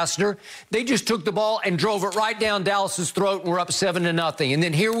 Rambassador. They just took the ball and drove it right down Dallas's throat, and we're up 7-0. And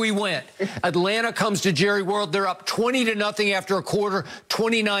then here we went. Atlanta comes to Jerry World. They're up 20-0 after a quarter,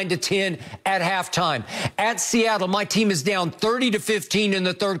 29-10 at halftime. At Seattle, my team is down 30-15 in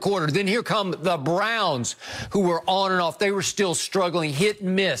the third quarter. Then here come the Browns, who were on and off. They were still struggling, hit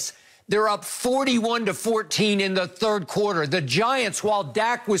and miss. They're up 41-14 in the third quarter. The Giants, while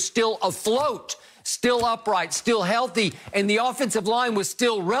Dak was still afloat, still upright, still healthy, and the offensive line was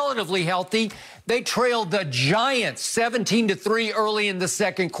still relatively healthy, they trailed the Giants 17-3 early in the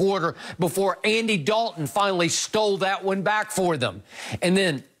second quarter before Andy Dalton finally stole that one back for them. And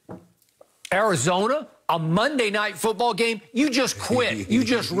then Arizona, a Monday night football game, you just quit. You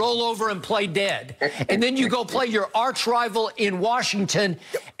just roll over and play dead. And then you go play your arch rival in Washington,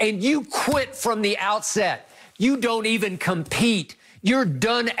 and you quit from the outset. You don't even compete. You're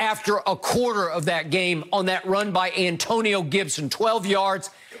done after a quarter of that game on that run by Antonio Gibson, 12 yards.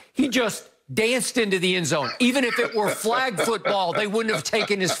 He just danced into the end zone. Even if it were flag football, they wouldn't have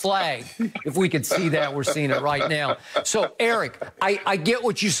taken his flag. If we could see that, we're seeing it right now. So, Eric, I get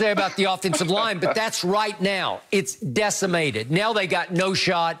what you say about the offensive line, but that's right now. It's decimated. Now they got no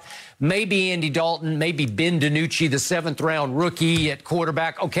shot. Maybe Andy Dalton, maybe Ben DiNucci, the 7th-round rookie at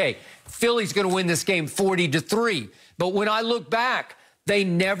quarterback. Okay, Philly's going to win this game 40-3. But when I look back, they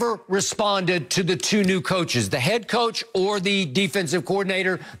never responded to the 2 new coaches, the head coach or the defensive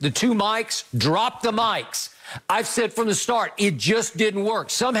coordinator. The 2 mics, dropped the mics. I've said from the start, it just didn't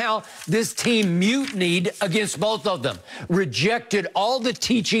work. Somehow, this team mutinied against both of them, rejected all the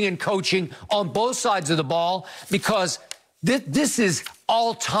teaching and coaching on both sides of the ball because this is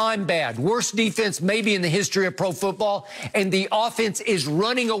all-time bad. Worst defense maybe in the history of pro football, and the offense is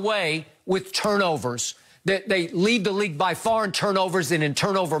running away with turnovers. They lead the league by far in turnovers and in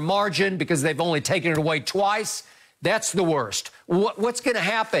turnover margin because they've only taken it away twice. That's the worst. What's going to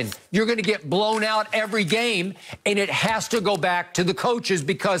happen? You're going to get blown out every game, and it has to go back to the coaches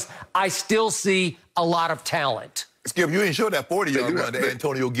because I still see a lot of talent. Skip, you ain't showed that 40-yard run that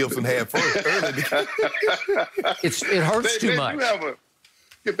Antonio Gibson had first. It hurts too much.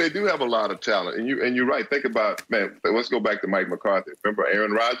 They do have a lot of talent, and you're right. Think about, man, let's go back to Mike McCarthy. Remember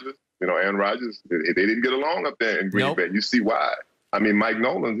Aaron Rodgers? You know, Aaron Rodgers, they didn't get along up there in Green Bay. You see why. I mean, Mike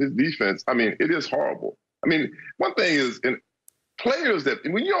Nolan, his defense, I mean, it is horrible. I mean, one thing is, players that,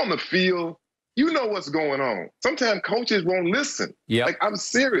 when you're on the field, you know what's going on. Sometimes coaches won't listen. Yep. Like, I'm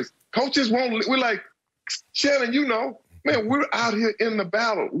serious. Coaches won't, we're like, Shannon, you know, Man, we're out here in the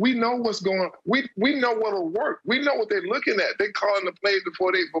battle. We know what's going on. We know what'll work. We know what they're looking at. They're calling the plays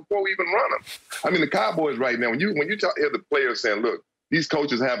before we even run them. I mean, the Cowboys right now, when you hear the players saying, look, these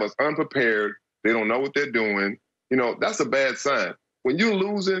coaches have us unprepared. They don't know what they're doing. You know, that's a bad sign. When you're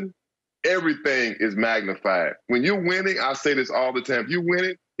losing, everything is magnified. When you're winning, I say this all the time, if you're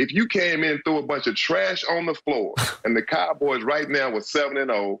winning, if you came in and threw a bunch of trash on the floor and the Cowboys right now were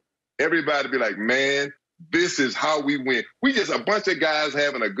 7-0, everybody be like, man, this is how we win. We just a bunch of guys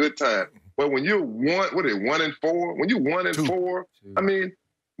having a good time. But when you're 1-4? When you're 1-4, I mean,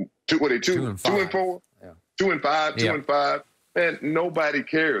 2 and 4? Yeah. 2 and 5, 2 and 5. Man, nobody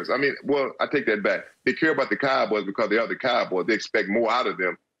cares. I mean, well, I take that back. They care about the Cowboys because they are the Cowboys. They expect more out of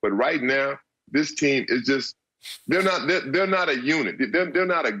them. But right now, this team is just they're not a unit. They're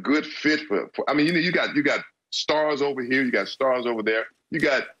not a good fit for I mean, you got stars over here, you got stars over there.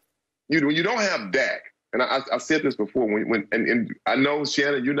 When you don't have Dak, and I said this before and I know,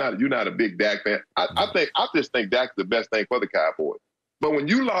 Shannon, you're not a big Dak fan. I just think Dak's the best thing for the Cowboys. But when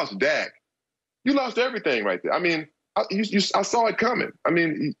you lost Dak, you lost everything right there. I mean, I saw it coming. I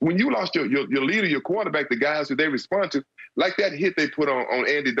mean, when you lost your leader, your quarterback, the guys who they respond to, like that hit they put on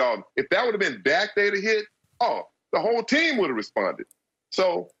Andy Dalton, if that would have been Dak they'd have hit, the whole team would have responded.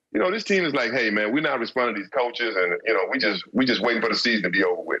 So, this team is like, hey, man, we're not responding to these coaches, and, we just waiting for the season to be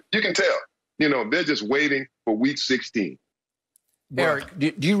over with. You can tell. They're just waiting for week 16. Eric,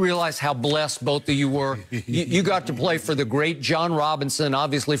 do you realize how blessed both of you were? You got to play for the great John Robinson,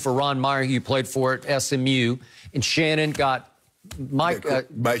 obviously for Ron Meyer, who you played for at SMU, and Shannon got Mike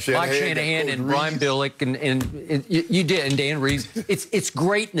Shanahan and Brian Billick, and you did, and Dan Reeves. It's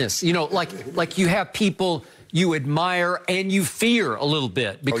greatness, like you have people you admire and you fear a little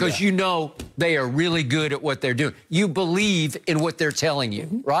bit because they are really good at what they're doing. You believe in what they're telling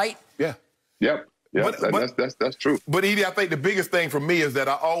you, right? Yeah. Yep. Yeah, that's true. But Edie, I think the biggest thing for me is that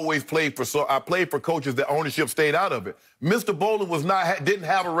I always played for coaches that ownership stayed out of it. Mr. Bowlen didn't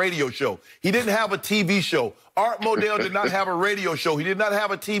have a radio show. He didn't have a TV show. Art Modell did not have a radio show. He did not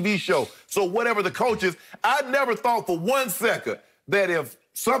have a TV show. So whatever the coaches, I never thought for 1 second that if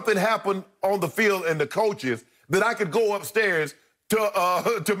something happened on the field and the coaches, that I could go upstairs to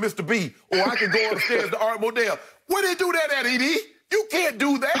Mr. B, or I could go upstairs to Art Modell. Where they do that at, Edie? You can't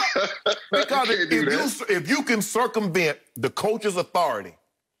do that. Because if you can circumvent the coach's authority,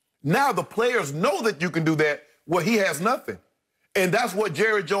 now the players know that you can do that. Well, he has nothing. And that's what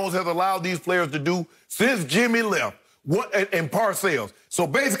Jerry Jones has allowed these players to do since Jimmy left and Parcells. So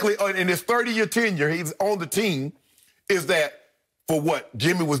basically, in his 30-year tenure, he's on the team, is that for what?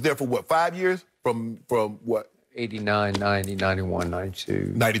 Jimmy was there for what, 5 years? From what? 89, 90, 91,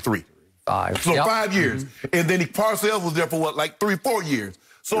 92. 93. 5. So 5 years. And then Parcells was there for what, like 3-4 years.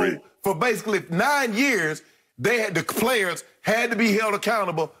 So for basically 9 years, the players had to be held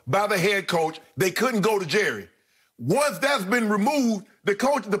accountable by the head coach. They couldn't go to Jerry. Once that's been removed,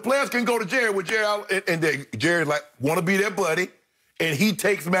 the players can go to Jerry with Jerry, and Jerry's like, want to be their buddy, and he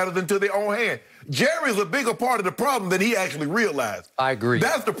takes matters into their own hand. Jerry's a bigger part of the problem than he actually realized. I agree.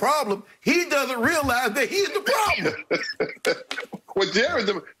 That's the problem. He doesn't realize that he's the problem. Well, Jerry's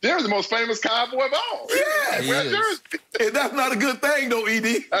the most famous cowboy of all. Yeah, and that's not a good thing, though,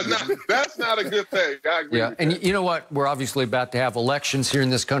 Edie. That's not a good thing. I agree. Yeah, and you know what? We're obviously about to have elections here in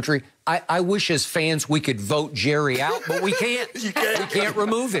this country. I wish as fans we could vote Jerry out, but we can't. We can't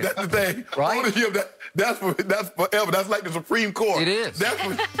remove him. That's the thing. Right? That's forever. That's like the Supreme Court. It is.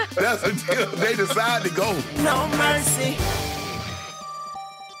 That's until they decide to go. No mercy.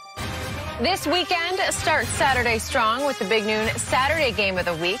 This weekend starts Saturday strong with the big noon Saturday game of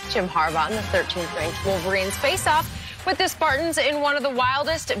the week. Jim Harbaugh and the 13th-ranked Wolverines face off with the Spartans in one of the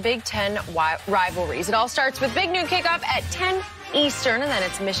wildest Big Ten rivalries. It all starts with big noon kickoff at 10 Eastern, and then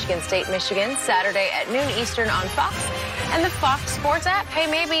it's Michigan State, Michigan, Saturday at noon Eastern on Fox and the Fox Sports app. Hey,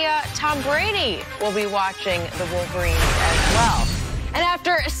 maybe Tom Brady will be watching the Wolverines as well. And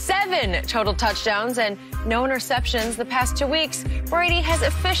after 7 total touchdowns and no interceptions the past 2 weeks, Brady has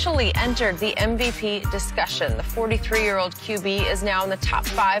officially entered the MVP discussion. The 43-year-old QB is now in the top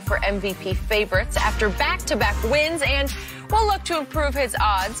 5 for MVP favorites after back-to-back wins and will look to improve his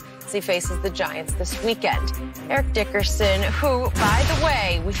odds as he faces the Giants this weekend. Eric Dickerson, who, by the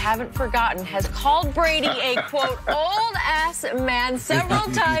way, we haven't forgotten, has called Brady a, quote, old-ass man several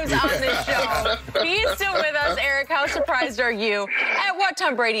times on this show. He's still with us. Eric, how surprised are you at what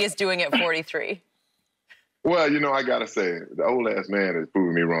Tom Brady is doing at 43? Well, I got to say, the old-ass man is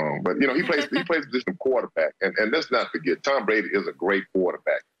proving me wrong. But, he plays position of quarterback. And let's not forget, Tom Brady is a great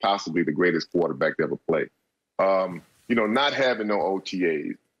quarterback, possibly the greatest quarterback to ever play. Not having no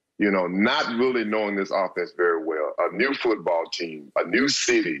OTAs, not really knowing this offense very well. a new football team, a new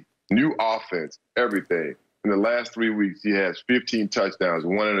city, new offense, everything. In the last 3 weeks, he has 15 touchdowns,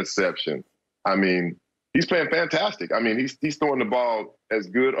 1 interception. I mean, he's playing fantastic. I mean, he's throwing the ball as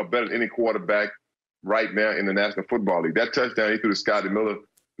good or better than any quarterback right now in the National Football League. That touchdown he threw to Scotty Miller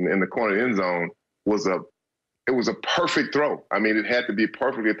in the corner of the end zone was a perfect throw. I mean, it had to be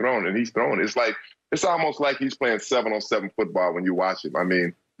perfectly thrown, and he's throwing it. It's almost like he's playing 7-on-7 football when you watch him. I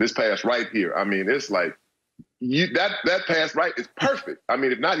mean, this pass right here. I mean, it's like that pass right is perfect. I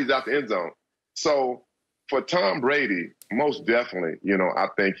mean, if not, he's out the end zone. So for Tom Brady, most definitely, you know, I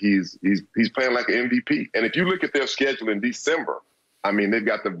think he's playing like an MVP. And if you look at their schedule in December, I mean, they've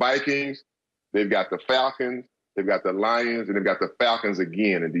got the Vikings, they've got the Falcons, they've got the Lions, and they've got the Falcons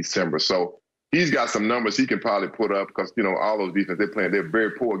again in December. So he's got some numbers he can probably put up because, you know, all those defenses they're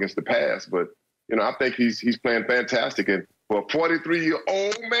very poor against the pass. But, you know, I think he's playing fantastic. And for a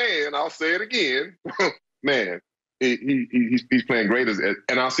 43-year-old man, I'll say it again, man, he's playing great.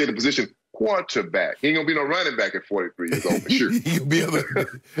 And I'll say the position, quarterback. He ain't going to be no running back at 43 years old, for sure. He could be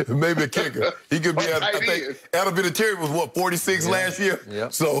maybe a kicker. He could be, I think, Adam Vinatieri was, what, 46 last year? Yeah.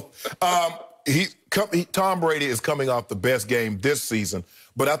 So Tom Brady is coming off the best game this season,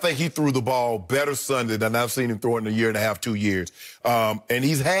 but I think he threw the ball better Sunday than I've seen him throw in a year and a half, 2 years. And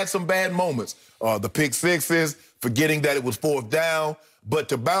he's had some bad moments. The pick sixes, forgetting that it was 4th down, but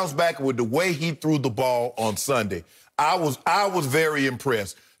to bounce back with the way he threw the ball on Sunday, I was very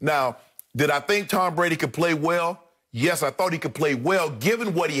impressed. Now, did I think Tom Brady could play well? Yes, I thought he could play well.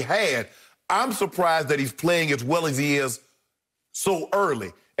 Given what he had, I'm surprised that he's playing as well as he is so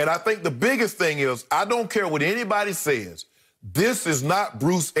early. And I think the biggest thing is, I don't care what anybody says, this is not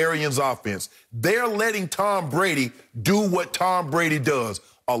Bruce Arians' offense. They're letting Tom Brady do what Tom Brady does.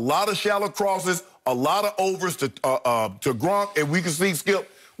 A lot of shallow crosses, a lot of overs to Gronk, and we can see,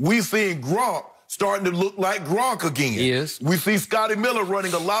 Skip, we're seeing Gronk starting to look like Gronk again. He is. We see Scotty Miller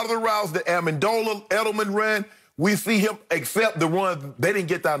running a lot of the routes that Amendola, Edelman ran. We see him accept the run. They didn't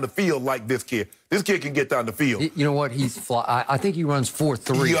get down the field like this kid. This kid can get down the field. You know what? I think he runs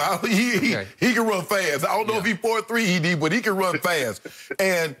 4.3. Yeah, he can run fast. I don't know if he's 4.3 ED, but he can run fast.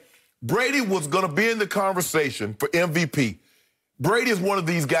 And Brady was going to be in the conversation for MVP. Brady is one of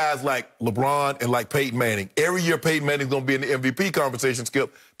these guys like LeBron and like Peyton Manning. Every year Peyton Manning's going to be in the MVP conversation,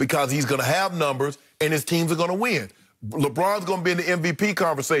 Skip, because he's going to have numbers and his teams are going to win. LeBron's going to be in the MVP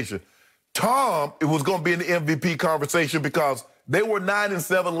conversation. Tom was going to be in the MVP conversation because they were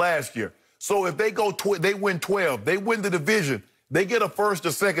 9-7 last year. So if they they win 12, they win the division, they get a 1st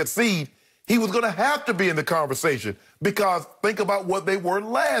or 2nd seed, he was going to have to be in the conversation because think about what they were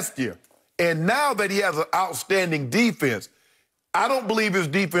last year. And now that he has an outstanding defense, I don't believe his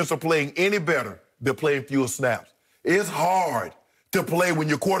defense are playing any better. They're playing fewer snaps. It's hard to play when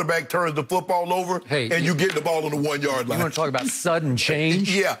your quarterback turns the football over and you get the ball on the 1-yard line. You want to talk about sudden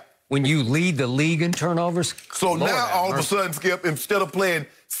change? Yeah. When you lead the league in turnovers? So now, all of a sudden, Skip, instead of playing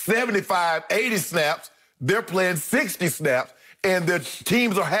 75, 80 snaps, they're playing 60 snaps, and their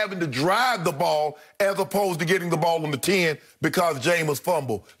teams are having to drive the ball as opposed to getting the ball on the 10 because Jameis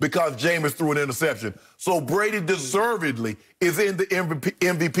fumbled, because Jameis threw an interception. So Brady deservedly is in the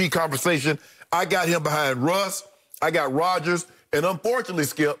MVP conversation. I got him behind Russ. I got Rodgers. And unfortunately,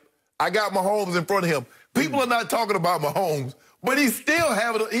 Skip, I got Mahomes in front of him. People are not talking about Mahomes, but he's still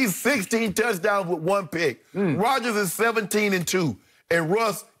he's 16 touchdowns with 1 pick. Rodgers is 17-2, and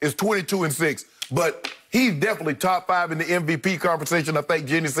Russ is 22-6. But he's definitely top 5 in the MVP conversation. I think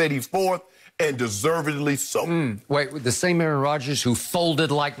Jenny said he's 4th, and deservedly so. Wait, the same Aaron Rodgers who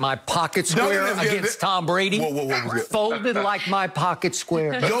folded like my pocket square against Tom Brady? Whoa. Folded like my pocket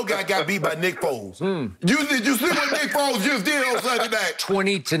square. Your guy got beat by Nick Foles. Did you see what Nick Foles just did on Sunday night?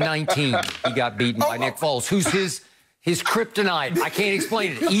 20-19, he got beaten by Nick Foles. Who's his kryptonite? I can't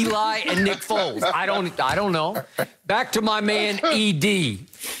explain it. Eli and Nick Foles. I don't know. Back to my man, E.D.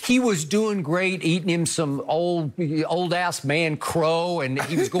 He was doing great, eating him some old-ass man crow, and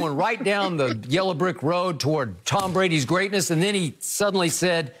he was going right down the yellow brick road toward Tom Brady's greatness, and then he suddenly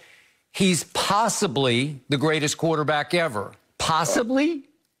said, he's possibly the greatest quarterback ever. Possibly?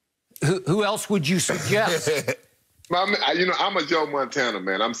 Who else would you suggest? You know, I'm a Joe Montana,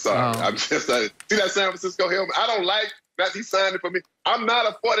 man. I'm sorry. I'm just see that San Francisco helmet? I don't like that he signed it for me. I'm not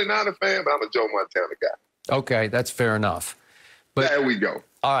a 49er fan, but I'm a Joe Montana guy. Okay, that's fair enough. But there we go.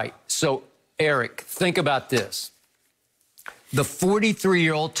 All right, so, Eric, think about this. The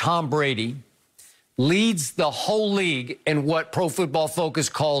 43-year-old Tom Brady leads the whole league in what Pro Football Focus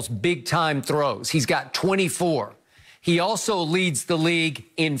calls big-time throws. He's got 24. He also leads the league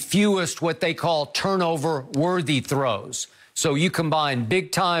in fewest what they call turnover-worthy throws. So you combine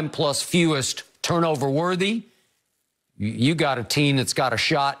big-time plus fewest turnover-worthy, you got a team that's got a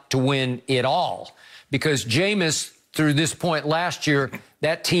shot to win it all. Because Jameis, through this point last year,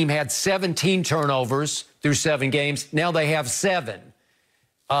 that team had 17 turnovers through 7 games. Now they have 7.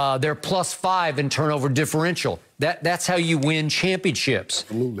 They're +5 in turnover differential. That's how you win championships.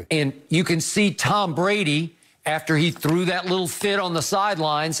 Absolutely. And you can see Tom Brady, after he threw that little fit on the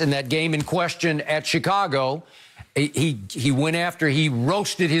sidelines in that game in question at Chicago, he went after, he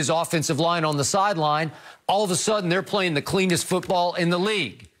roasted his offensive line on the sideline. All of a sudden, they're playing the cleanest football in the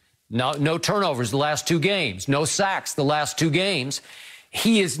league. No turnovers the last 2 games. No sacks the last 2 games.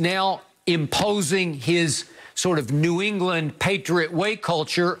 He is now imposing his sort of New England Patriot way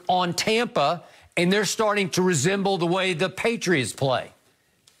culture on Tampa, and they're starting to resemble the way the Patriots play.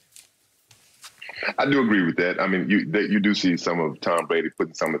 I do agree with that. I mean, you do see some of Tom Brady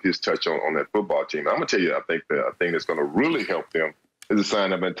putting some of his touch on that football team. I'm going to tell you, I think the thing that's going to really help them is the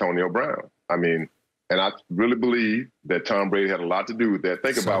sign of Antonio Brown. I mean, and I really believe that Tom Brady had a lot to do with that.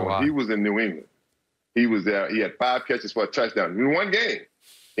 Think about when he was in New England. He was there. He had 5 catches for a touchdown in 1 game.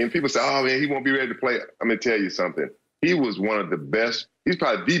 And people say, oh, man, he won't be ready to play. I'm going to tell you something. He was one of the best. He's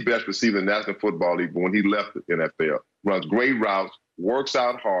probably the best receiver in the National Football League when he left the NFL. Runs great routes, works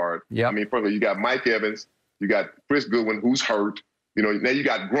out hard. Yep. I mean, first of all, you got Mike Evans. You got Chris Goodwin, who's hurt. You know, now you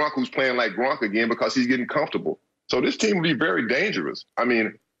got Gronk, who's playing like Gronk again because he's getting comfortable. So this team will be very dangerous. I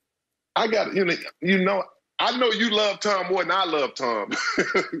mean, I know you love Tom more than I love Tom,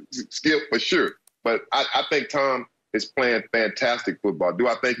 Skip, for sure. But I think Tom is playing fantastic football. Do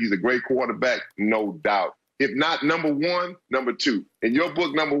I think he's a great quarterback? No doubt. If not number 1, number 2. In your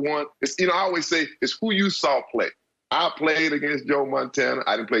book, number 1, it's, I always say it's who you saw play. I played against Joe Montana.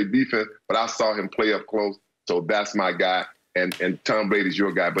 I didn't play defense, but I saw him play up close. So that's my guy. And Tom Brady's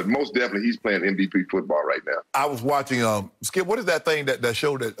your guy. But most definitely, he's playing MVP football right now. I was watching, Skip, what is that thing, that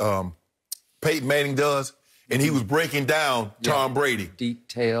show that Peyton Manning does? And he was breaking down Tom Brady.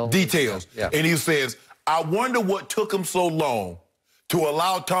 Details. Yeah. And he says, I wonder what took him so long to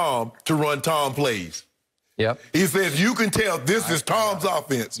allow Tom to run Tom plays. Yep. He says, you can tell this is Tom's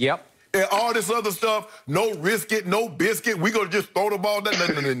offense. Yep. And all this other stuff, no risk it, no biscuit. We're going to just throw the ball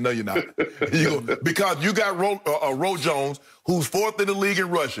down. No, you're not. Because you got Ro Jones, who's 4th in the league in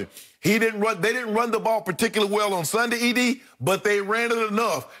rushing. They didn't run the ball particularly well on Sunday, ED, but they ran it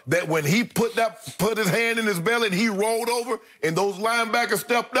enough that when he put his hand in his belly and he rolled over and those linebackers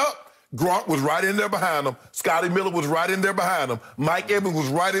stepped up, Gronk was right in there behind him. Scotty Miller was right in there behind him. Mike Evans was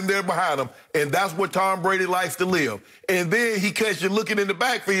right in there behind him. And that's where Tom Brady likes to live. And then he catches you looking in the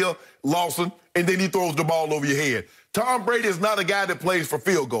backfield, Lawson, and then he throws the ball over your head. Tom Brady is not a guy that plays for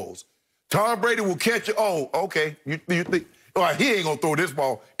field goals. Tom Brady will catch you. Oh, okay. You think, all right, he ain't going to throw this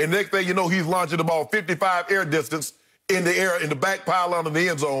ball. And next thing you know, he's launching the ball 55 air distance in the air, in the back pylon of the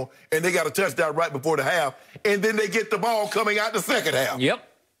end zone, and they got a touchdown right before the half. And then they get the ball coming out the second half. Yep.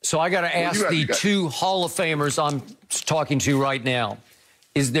 So I got to ask the 2 Hall of Famers I'm talking to right now.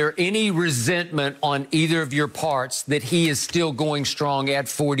 Is there any resentment on either of your parts that he is still going strong at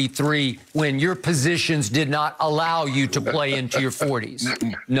 43 when your positions did not allow you to play into your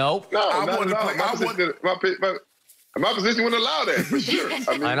 40s? No? No, my position wouldn't allow that, for sure.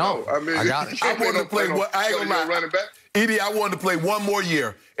 I mean, I know. No, I mean, I wanted to play what I ain't gonna lie. Edie, I wanted to play 1 more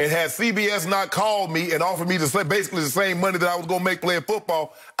year. And had CBS not called me and offered me basically the same money that I was going to make playing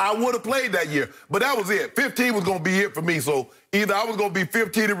football, I would have played that year. But that was it. 15 was going to be it for me. So either I was going to be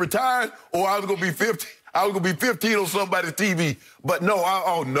 15 and retired, or I was going to be 15. I was going to be 15 on somebody's TV. But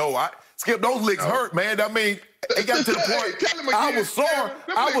no, Skip, those licks hurt, man. I mean, it got to the point. I was sore.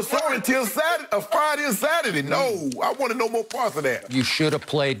 I was sore until Friday and Saturday. No, I wanted no more parts of that. You should have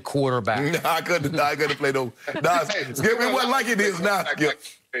played quarterback. I couldn't play those. Nah, Skip, it wasn't like it is now, Skip.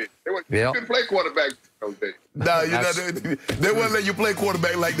 You couldn't play quarterback those days. No, they wouldn't let you play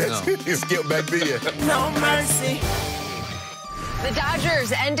quarterback like that. No. Skip back then. No mercy. The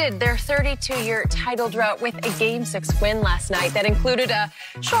Dodgers ended their 32-year title drought with a Game 6 win last night that included a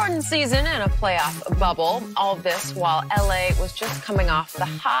shortened season and a playoff bubble. All of this while LA was just coming off the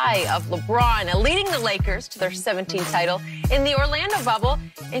high of LeBron leading the Lakers to their 17th title in the Orlando bubble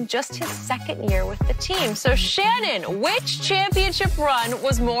in just his 2nd year with the team. So, Shannon, which championship run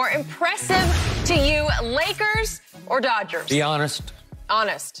was more impressive to you, Lakers or Dodgers? Be honest.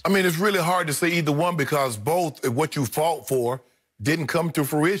 Honest. I mean, it's really hard to say either one because both what you fought for didn't come to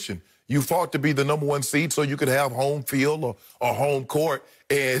fruition. You fought to be the #1 seed so you could have home field or home court,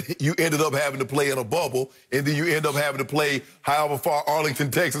 and you ended up having to play in a bubble, and then you end up having to play however far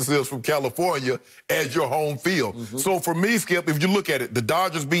Arlington, Texas is from California as your home field. So for me, Skip, if you look at it, the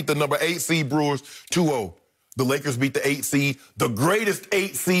Dodgers beat the #8 seed Brewers 2-0. The Lakers beat the 8 seed, the greatest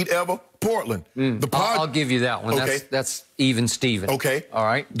 8 seed ever, Portland. I'll give you that one. Okay. That's even Steven. Okay. All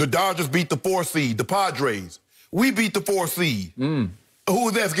right. The Dodgers beat the 4 seed, the Padres. We beat the 4 seed. Who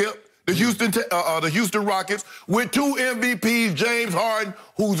was that, Skip? The Houston Rockets with 2 MVPs, James Harden,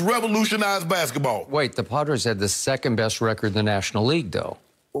 who's revolutionized basketball. Wait, the Padres had the second best record in the National League, though.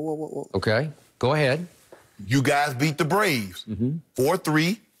 Whoa. Okay, go ahead. You guys beat the Braves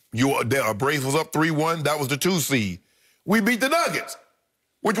 4-3. Braves was up 3-1. That was the 2 seed. We beat the Nuggets,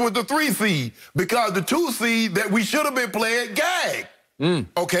 which was the 3 seed, because the 2 seed that we should have been playing gagged.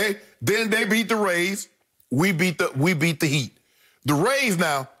 Okay, then they beat the Rays. We beat the Heat. The Rays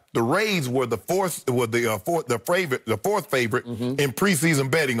now. The Rays were the fourth favorite in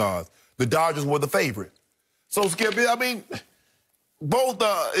preseason betting odds. The Dodgers were the favorite. So, Skip, I mean, both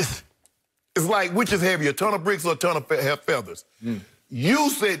it's like, which is heavier, a ton of bricks or a ton of feathers?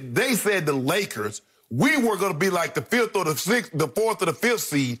 They said the Lakers, we were going to be like the 5th or the 6th, the 4th or the 5th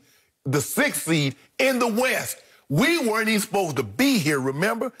seed, the 6th seed in the West. We weren't even supposed to be here,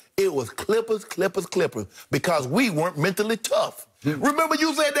 remember? It was Clippers, because we weren't mentally tough. Remember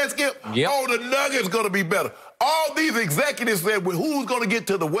you said that, Skip? Yep. Oh, the Nuggets going to be better. All these executives said, well, who's going to get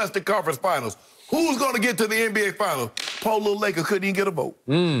to the Western Conference Finals? Who's going to get to the NBA Finals? Poor little Lakers couldn't even get a vote.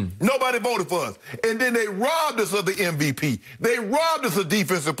 Nobody voted for us. And then they robbed us of the MVP. They robbed us of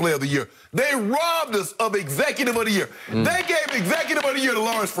Defensive Player of the Year. They robbed us of Executive of the Year. They gave Executive of the Year to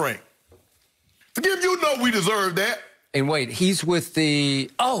Lawrence Frank. Skip, you know we deserve that. And wait, he's with the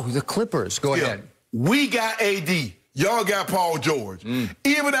Clippers. Go ahead. We got AD. Y'all got Paul George.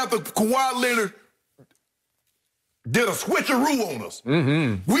 Even after Kawhi Leonard did a switcheroo on us,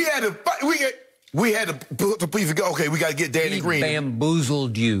 we had to fight. We had to put the pieces. Okay, we got to get Danny Green.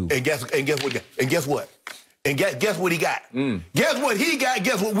 Bamboozled you. And guess what? And guess what? And guess what he got? Guess what he got?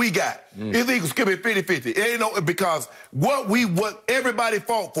 Guess what we got? It's equal skipping 50-50. It ain't no, because what everybody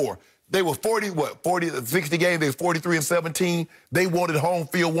fought for. They were 60 games. They was 43-17. They wanted home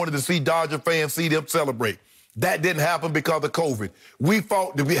field, wanted to see Dodger fans, see them celebrate. That didn't happen because of COVID. We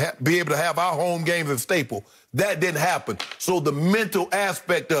fought to be able to have our home games in Staple. That didn't happen. So the mental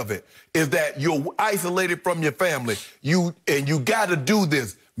aspect of it is that you're isolated from your family. You got to do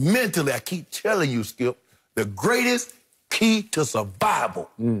this mentally. I keep telling you, Skip, the greatest key to survival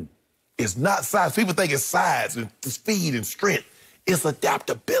is not size. People think it's size and speed and strength. It's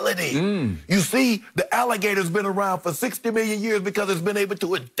adaptability. You see, the alligator's been around for 60 million years because it's been able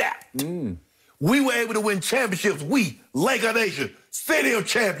to adapt. We were able to win championships. We, Laker Nation, City of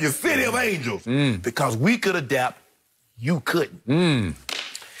Champions, City of Angels, because we could adapt. You couldn't.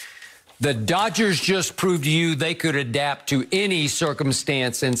 The Dodgers just proved to you they could adapt to any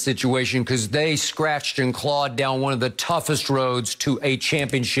circumstance and situation, because they scratched and clawed down one of the toughest roads to a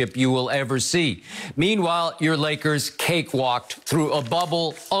championship you will ever see. Meanwhile, your Lakers cakewalked through a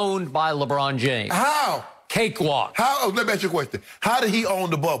bubble owned by LeBron James. How? Cakewalk. Let me ask you a question. How did he own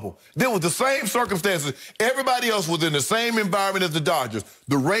the bubble? There was the same circumstances. Everybody else was in the same environment as the Dodgers.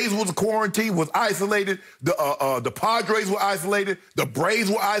 The Rays was quarantined, was isolated. The Padres were isolated. The Braves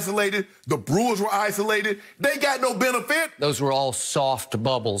were isolated. The Brewers were isolated. They got no benefit. Those were all soft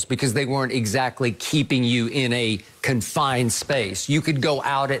bubbles because they weren't exactly keeping you in a confined space. You could go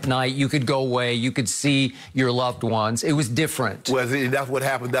out at night. You could go away. You could see your loved ones. It was different. Well, that's what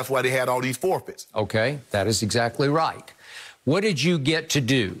happened. That's why they had all these forfeits. Okay, that is exactly right. What did you get to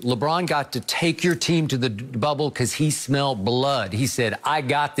do? LeBron got to take your team to the bubble because he smelled blood. He said, I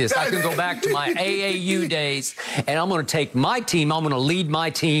got this. I can go back to my AAU days, and I'm going to take my team. I'm going to lead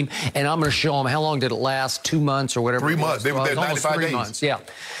my team, and I'm going to show them. How long did it last? 2 months or whatever? 3 months. They were there 95 days. 3 months, yeah.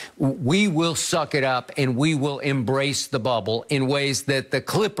 We will suck it up, and we will embrace the bubble in ways that the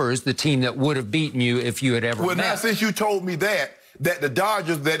Clippers, the team that would have beaten you if you had ever met. Now, since you told me that the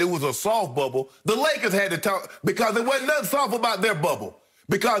Dodgers, that it was a soft bubble, the Lakers had to talk, because there wasn't nothing soft about their bubble.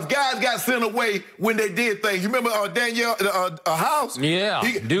 Because guys got sent away when they did things. You remember Danielle House? Yeah,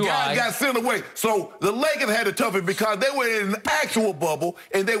 guys got sent away. So the Lakers had to tough it because they were in an actual bubble,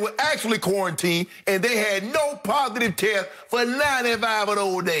 and they were actually quarantined, and they had no positive test for 95 of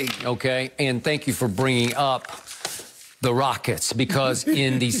those days. Okay, and thank you for bringing up the Rockets, because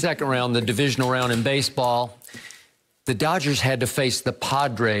in the second round, the divisional round in baseball, the Dodgers had to face the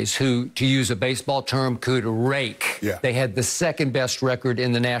Padres, who, to use a baseball term, could rake. Yeah. They had the second best record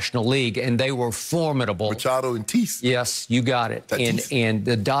in the National League, and they were formidable. Machado and Tatis. Yes, you got it. And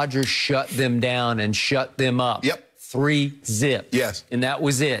the Dodgers shut them down and shut them up. Yep. 3-0. Yes. And that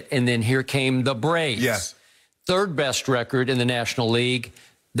was it. And then here came the Braves. Yes. Third best record in the National League.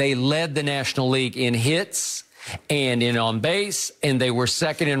 They led the National League in hits and in on base, and they were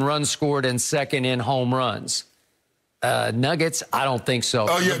second in runs scored and second in home runs. Nuggets, I don't think so.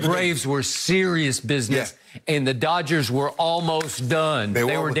 Oh, yeah, the Braves were serious business, and the Dodgers were almost done.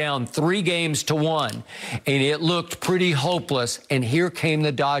 They were down 3-1, and it looked pretty hopeless. And here came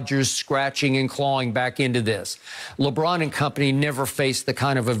the Dodgers scratching and clawing back into this. LeBron and company never faced the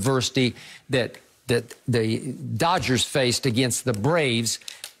kind of adversity that the Dodgers faced against the Braves,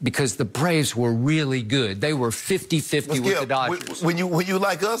 because the Braves were really good. They were 50-50 with the Dodgers. When you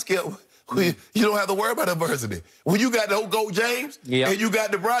like us, Skip, you don't have to worry about adversity. When you got the old GOAT James, and you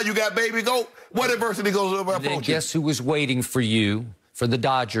got DeBron, you got Baby GOAT, what adversity goes over our Then guess who was waiting for you, for the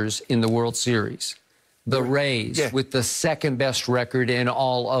Dodgers, in the World Series? The Rays, with the second-best record in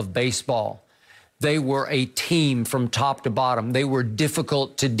all of baseball. They were a team from top to bottom. They were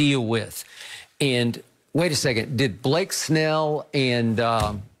difficult to deal with. And wait a second, did Blake Snell and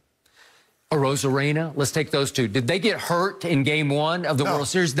Arozarena, let's take those two. Did they get hurt in Game 1 of the World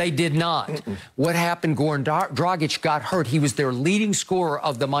Series? They did not. What happened? Goran Dragic got hurt. He was their leading scorer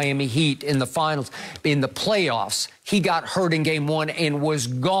of the Miami Heat in the finals, in the playoffs. He got hurt in Game 1 and was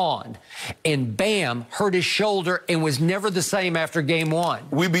gone. And Bam hurt his shoulder and was never the same after Game 1.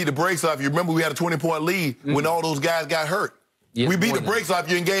 We beat the brakes off you. Remember, we had a 20-point lead when all those guys got hurt. Yeah, we beat the brakes off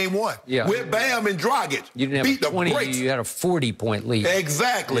you in Game 1. Yeah. With Bam and Dragic. You didn't have a 20, you had a 40-point lead.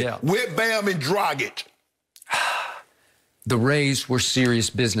 Exactly. Yeah. With Bam and Dragic. The Rays were serious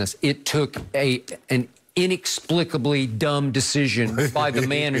business. It took an inexplicably dumb decision by the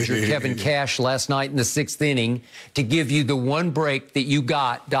manager, Kevin Cash, last night in the 6th inning to give you the one break that you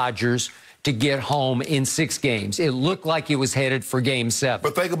got, Dodgers, to get home in 6 games. It looked like it was headed for Game 7.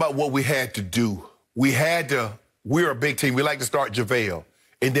 But think about what we had to do. We're a big team. We like to start JaVale.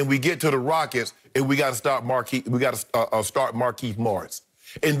 And then we get to the Rockets, and we got to start Marquise. We got to start Marquise Morris.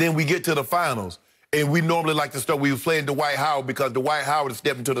 And then we get to the finals, and we normally like to start. We were playing Dwight Howard because Dwight Howard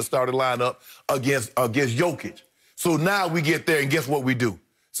stepped into the starting lineup against Jokic. So now we get there, and guess what we do?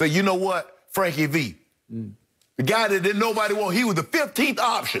 Say, you know what? Frankie V. The guy that didn't nobody want, he was the 15th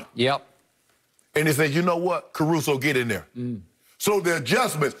option. Yep. And they said, you know what? Caruso, get in there. So the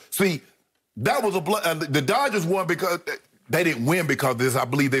adjustments. See, that was the Dodgers won because they didn't win because of this. I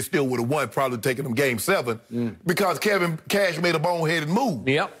believe they still would have won, probably taking them Game 7, because Kevin Cash made a boneheaded move.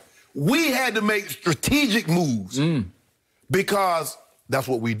 Yep. We had to make strategic moves because that's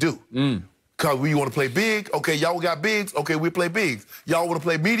what we do. Because we want to play big. Okay, y'all got bigs. Okay, we'll play bigs. Y'all want to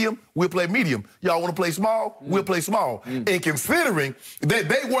play medium? We'll play medium. Y'all want to play small? We'll play small. And considering that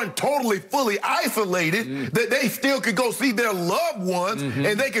they weren't totally fully isolated, that they still could go see their loved ones,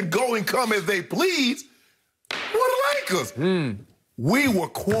 and they could go and come as they please, what the Lakers? We were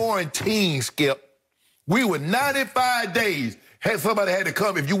quarantined, Skip. We were 95 days. Somebody had to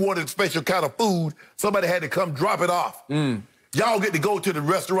come. If you wanted a special kind of food, somebody had to come drop it off. Y'all get to go to the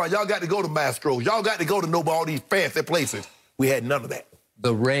restaurant. Y'all got to go to Mastro's. Y'all got to go to all these fancy places. We had none of that.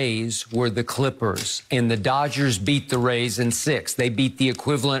 The Rays were the Clippers, and the Dodgers beat the Rays in 6. They beat the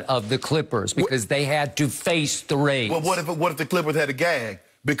equivalent of the Clippers because they had to face the Rays. Well, what if the Clippers had a gag?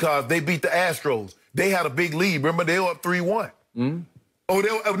 Because they beat the Astros. They had a big lead. Remember, they were up 3-1. Oh, they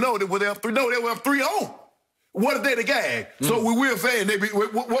were up 3. No, they were up 3-0. What if they had a gag? So we were saying,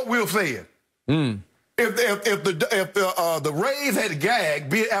 what we were saying. If the Rays had a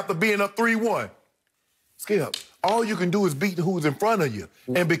gag after being up 3-1, Skip, all you can do is beat who's in front of you.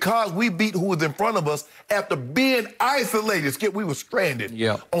 And because we beat who was in front of us after being isolated, Skip, we were stranded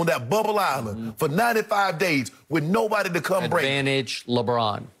on that bubble island for 95 days with nobody to come break. Advantage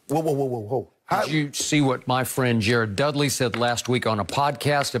LeBron. Whoa. Did you see what my friend Jared Dudley said last week on a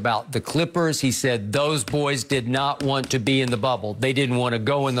podcast about the Clippers? He said those boys did not want to be in the bubble. They didn't want to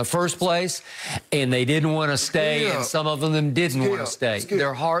go in the first place, and they didn't want to stay, and some of them didn't want to stay.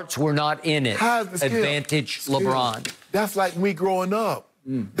 Their hearts were not in it. Advantage LeBron. That's like me growing up.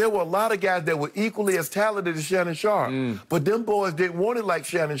 There were a lot of guys that were equally as talented as Shannon Sharpe, but them boys didn't want it like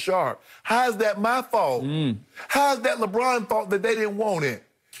Shannon Sharpe. How is that my fault? How is that LeBron's fault that they didn't want it?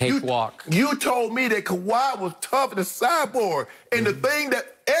 Cakewalk. You told me that Kawhi was tough in the sideboard. And the thing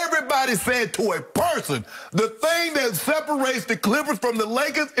that everybody said to a person, the thing that separates the Clippers from the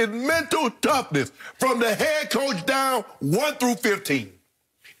Lakers is mental toughness from the head coach down 1 through 15.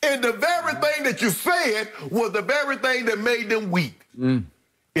 And the very thing that you said was the very thing that made them weak.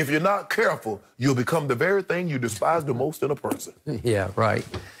 If you're not careful, you'll become the very thing you despise the most in a person. Yeah, right.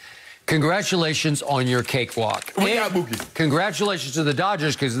 Congratulations on your cakewalk. We got Mookie. Congratulations to the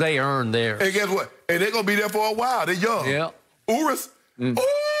Dodgers because they earned theirs. And guess what? And they're going to be there for a while. They're young. Yeah. Urias.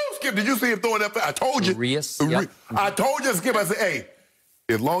 Oh, Skip, did you see him throwing that? I told you. Urias. I told you, Skip, I said, hey,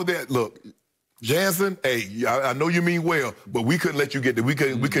 as long as that, look, Jansen, hey, I know you mean well, but we couldn't let you get there. We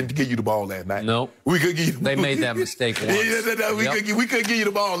couldn't give you the ball last night. Nope. We couldn't give you the They made that mistake once. We couldn't give you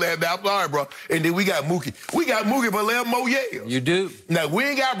the ball last night. I'm sorry, bro. And then we got Mookie. We got Mookie for 11 more years. You do. Now, we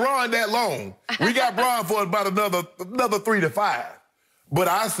ain't got Braun that long. We got Braun for about another 3 to 5. But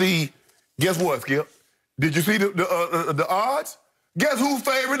I see, guess what, Skip? Did you see the odds? Guess who's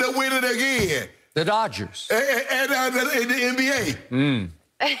favorite to win it again? The Dodgers. And the NBA.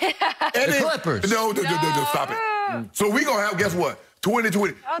 The Clippers. No, stop it. So we going to have, guess what?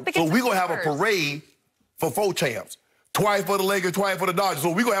 2020. So we going to have a parade for 4 champs. Twice for the Lakers, twice for the Dodgers.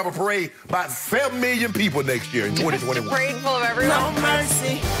 So we going to have a parade about 7 million people next year in 2021. Parade full of everyone. No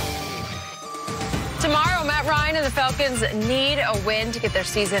mercy. Tomorrow, Matt Ryan and the Falcons need a win to get their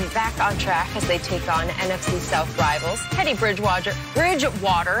season back on track as they take on NFC South rivals Teddy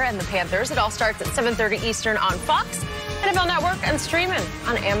Bridgewater and the Panthers. It all starts at 7:30 Eastern on Fox, NFL Network, and streaming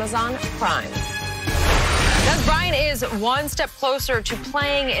on Amazon Prime. Dez Bryant is one step closer to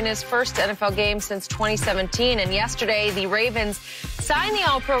playing in his first NFL game since 2017. And yesterday, the Ravens signed the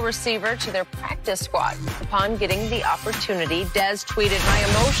All-Pro receiver to their practice squad. Upon getting the opportunity, Dez tweeted, "My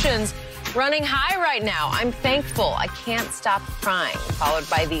emotions running high right now. I'm thankful. I can't stop crying," followed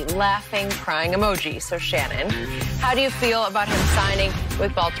by the laughing, crying emoji. So, Shannon, how do you feel about him signing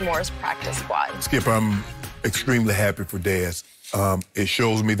with Baltimore's practice squad? Skip, I'm extremely happy for Dez. It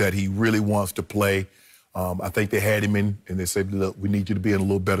shows me that he really wants to play. I think they had him in, and they said, look, we need you to be in a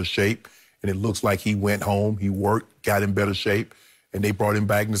little better shape. And it looks like he went home, he worked, got in better shape, and they brought him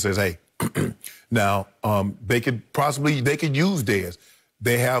back and says, hey, now they could use Dez.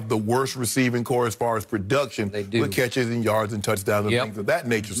 They have the worst receiving core as far as production. They do. With catches and yards and touchdowns and things of that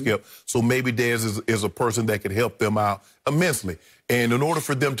nature, Skip. So maybe Dez is a person that could help them out immensely. And in order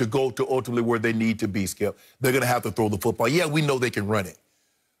for them to go to ultimately where they need to be, Skip, they're going to have to throw the football. Yeah, we know they can run it.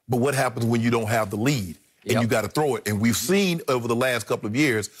 But what happens when you don't have the lead and you got to throw it? And we've seen over the last couple of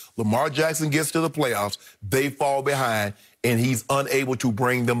years, Lamar Jackson gets to the playoffs, they fall behind, and he's unable to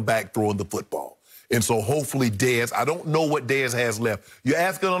bring them back throwing the football. And so hopefully Dez, I don't know what Dez has left. You're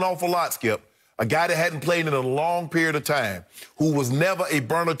asking an awful lot, Skip. A guy that hadn't played in a long period of time, who was never a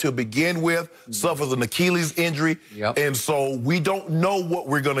burner to begin with, suffers an Achilles injury. And so we don't know what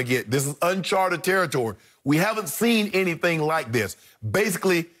we're going to get. This is uncharted territory. We haven't seen anything like this.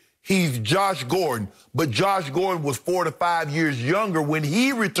 Basically, he's Josh Gordon, but Josh Gordon was 4 to 5 years younger when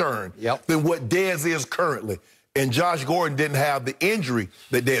he returned than what Dez is currently. And Josh Gordon didn't have the injury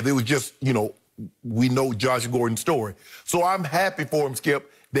that Dez. It was just, you know, we know Josh Gordon's story. So I'm happy for him,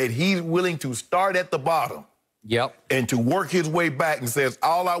 Skip, that he's willing to start at the bottom and to work his way back and says,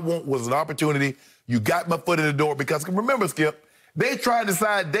 all I want was an opportunity. You got my foot in the door. Because remember, Skip, they tried to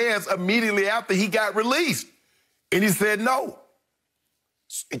sign Dez immediately after he got released. And he said no.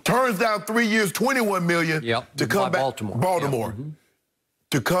 It turns down 3 years, $21 million to come back. Baltimore.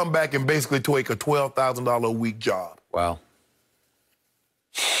 To come back and basically take a $12,000 a week job. Wow.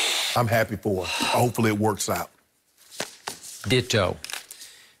 I'm happy for him. Hopefully it works out. Ditto.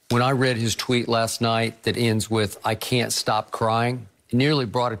 When I read his tweet last night that ends with, "I can't stop crying," it nearly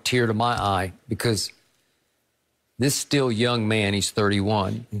brought a tear to my eye because this still young man, he's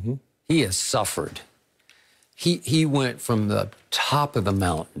 31, he has suffered. He went from the top of the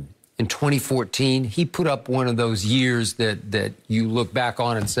mountain. In 2014, he put up one of those years that you look back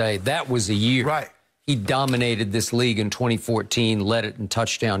on and say, that was a year. Right. He dominated this league in 2014, led it in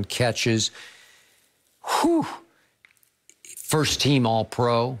touchdown catches. Whew. First team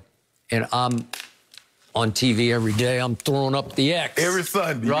All-Pro, and I'm on TV every day. I'm throwing up the X. Every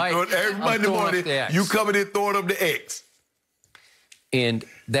Sunday. Right? Every Monday morning, you coming in throwing up the X. And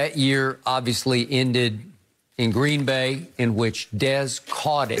that year obviously ended in Green Bay, in which Dez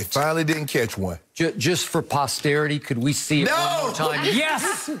caught it. They finally didn't catch one. Just for posterity, could we see it one more time?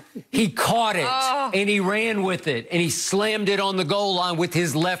 Yes! He caught it, and he ran with it, and he slammed it on the goal line with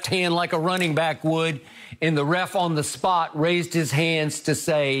his left hand like a running back would, and the ref on the spot raised his hands to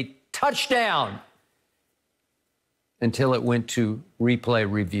say, touchdown, until it went to replay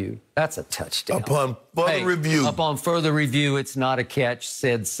review. That's a touchdown. Upon further review. Upon further review, it's not a catch,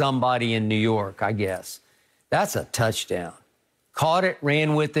 said somebody in New York, I guess. That's a touchdown. Caught it,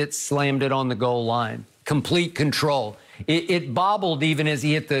 ran with it, slammed it on the goal line. Complete control. It bobbled even as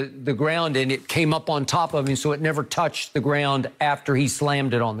he hit the ground, and it came up on top of him, so it never touched the ground after he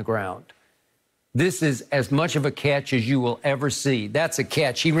slammed it on the ground. This is as much of a catch as you will ever see. That's a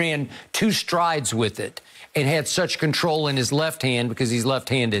catch. He ran 2 strides with it and had such control in his left hand because he's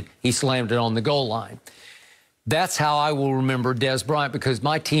left-handed. He slammed it on the goal line. That's how I will remember Dez Bryant, because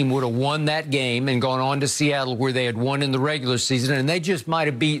my team would have won that game and gone on to Seattle, where they had won in the regular season, and they just might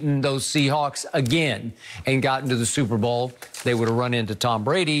have beaten those Seahawks again and gotten to the Super Bowl. They would have run into Tom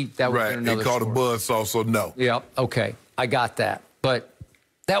Brady. That would have been another story. And called a buzzsaw, so no. Yep, okay, I got that. But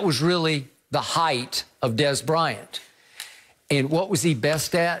that was really the height of Dez Bryant. And what was he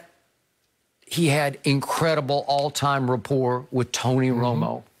best at? He had incredible all-time rapport with Tony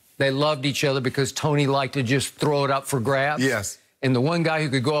Romo. They loved each other because Tony liked to just throw it up for grabs. Yes. And the one guy who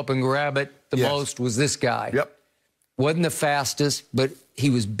could go up and grab it the most was this guy. Yep. Wasn't the fastest, but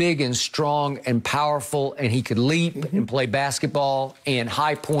he was big and strong and powerful, and he could leap and play basketball and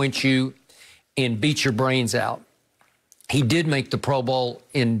high point you and beat your brains out. He did make the Pro Bowl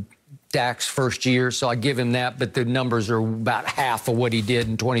in Dak's first year, so I give him that, but the numbers are about half of what he did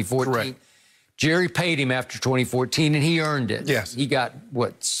in 2014. Correct. Jerry paid him after 2014, and he earned it. Yes. He got,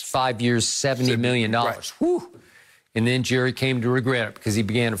 what, 5 years, $70 million. Right. Whew. And then Jerry came to regret it because he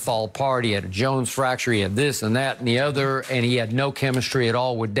began to fall apart. He had a Jones fracture. He had this and that and the other, and he had no chemistry at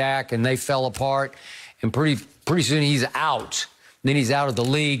all with Dak, and they fell apart. And pretty soon he's out. And then he's out of the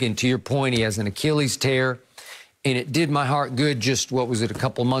league, and to your point, he has an Achilles tear. And it did my heart good. Just, what was it, a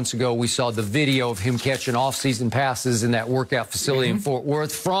couple of months ago, we saw the video of him catching off-season passes in that workout facility in Fort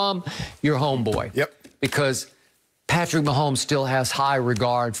Worth from your homeboy. Yep. Because Patrick Mahomes still has high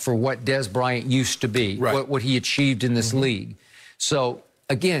regard for what Dez Bryant used to be, what he achieved in this league. So,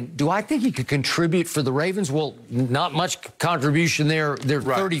 again, do I think he could contribute for the Ravens? Well, not much contribution there. They're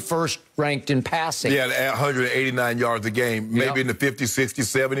 31st ranked in passing. Yeah, at 189 yards a game, maybe in the 50s,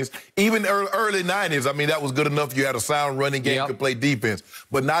 60s, 70s. Even early 90s, I mean, that was good enough. You had a sound running game, could play defense.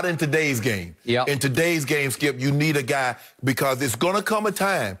 But not in today's game. In today's game, Skip, you need a guy, because it's going to come a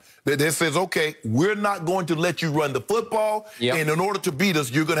time that says, okay, we're not going to let you run the football, and in order to beat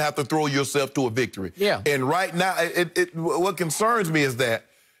us, you're going to have to throw yourself to a victory. And right now, what concerns me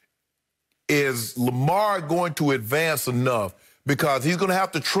is Lamar going to advance enough, because he's going to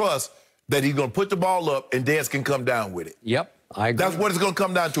have to trust that he's going to put the ball up and Dez can come down with it. I agree. That's what it's going to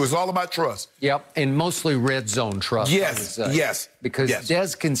come down to. It's all about trust. And mostly red zone trust. Yes. Because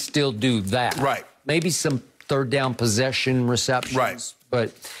Dez can still do that. Maybe some third down possession receptions.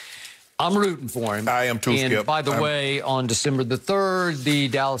 But I'm rooting for him. I am too, Skip. And by the way, on December the 3rd, the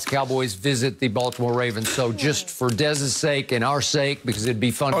Dallas Cowboys visit the Baltimore Ravens. So just for Dez's sake and our sake, because it'd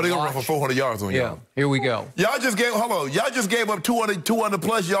be fun to watch. They're going to run for 400 yards on y'all. Here we go. Y'all just gave up 200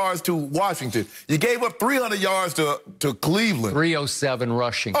 plus yards to Washington. You gave up 300 yards to Cleveland. 307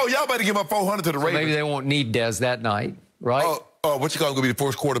 rushing. Oh, y'all better give up 400 to the Ravens. Maybe they won't need Dez that night, right? What you call going to be the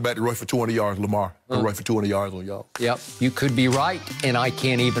first quarterback to rush for 200 yards, Lamar? To rush for 200 yards on y'all. You could be right, and I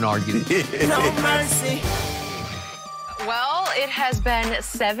can't even argue. No mercy. Well, it has been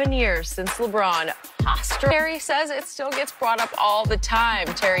 7 years since LeBron postured. Terry says it still gets brought up all the time.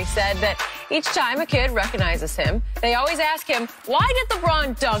 Terry said that each time a kid recognizes him, they always ask him, why did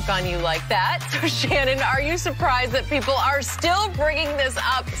LeBron dunk on you like that? So, Shannon, are you surprised that people are still bringing this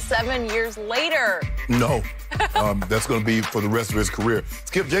up 7 years later? No. That's going to be for the rest of his career.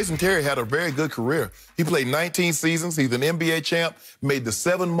 Skip, Jason Terry had a very good career. He played 19 seasons. He's an NBA champ, made the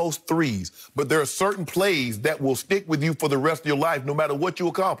 7 most threes. But there are certain plays that will stick with you for the rest of your life, no matter what you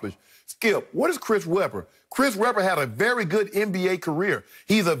accomplish. Skip, what is Chris Webber? Chris Webber had a very good NBA career.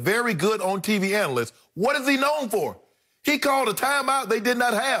 He's a very good on-TV analyst. What is he known for? He called a timeout they did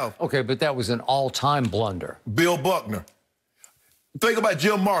not have. Okay, but that was an all-time blunder. Bill Buckner. Think about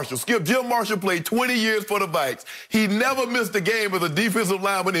Jim Marshall. Skip, Jim Marshall played 20 years for the Vikes. He never missed a game as a defensive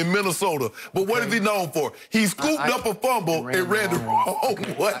lineman in Minnesota. But what is he known for? He scooped up a fumble and ran the wrong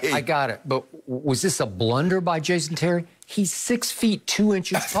way. I got it. But was this a blunder by Jason Terry? He's 6 feet 2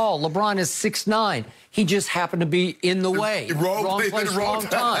 inches tall. LeBron is 6'9". He just happened to be in the way. Wrong place, wrong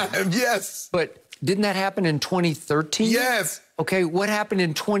time. Yes. But didn't that happen in 2013? Yes. Okay, what happened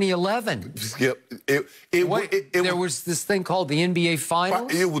in 2011? Skip, there was this thing called the NBA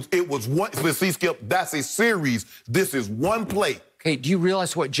Finals? It was one. But see, Skip, that's a series. This is one play. Okay, do you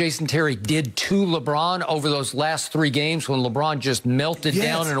realize what Jason Terry did to LeBron over those last 3 games when LeBron just melted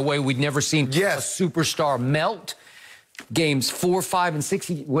down in a way we'd never seen a superstar melt? Games 4, 5, and 6.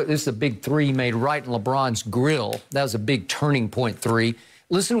 This is a big 3 he made right in LeBron's grill. That was a big turning point 3.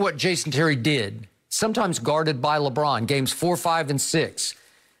 Listen to what Jason Terry did. Sometimes guarded by LeBron, games 4, 5, and 6.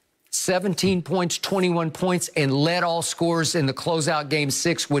 17 points, 21 points, and led all scorers in the closeout game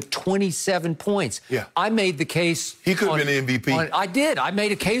 6 with 27 points. I made the case. He could have been the MVP. I did. I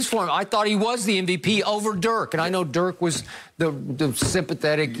made a case for him. I thought he was the MVP over Dirk. And I know Dirk was the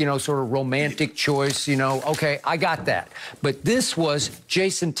sympathetic, sort of romantic choice, Okay, I got that. But this was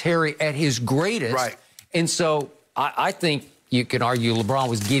Jason Terry at his greatest. And so I think you can argue LeBron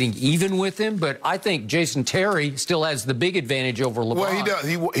was getting even with him, but I think Jason Terry still has the big advantage over LeBron. Well, he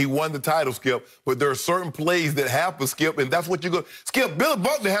does. He won the title, Skip, but there are certain plays that happen, Skip, and that's what you go. Skip, Billy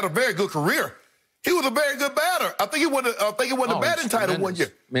Butler had a very good career. He was a very good batter. I think he won the batting title one year.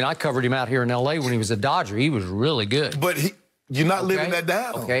 I mean, I covered him out here in L.A. when he was a Dodger. He was really good. But you're not living that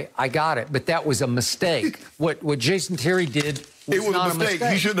down. Okay, I got it. But that was a mistake. What Jason Terry did was not a mistake.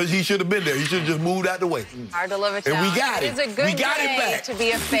 He should have been there. He should have just moved out the way. Hard to live it down. And we got it. It's a good day to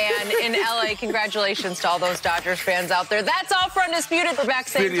be a fan in L.A. Congratulations to all those Dodgers fans out there. That's all for Undisputed. We're back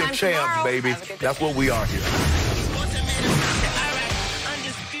same City time of champs, tomorrow. baby. That's what we are here.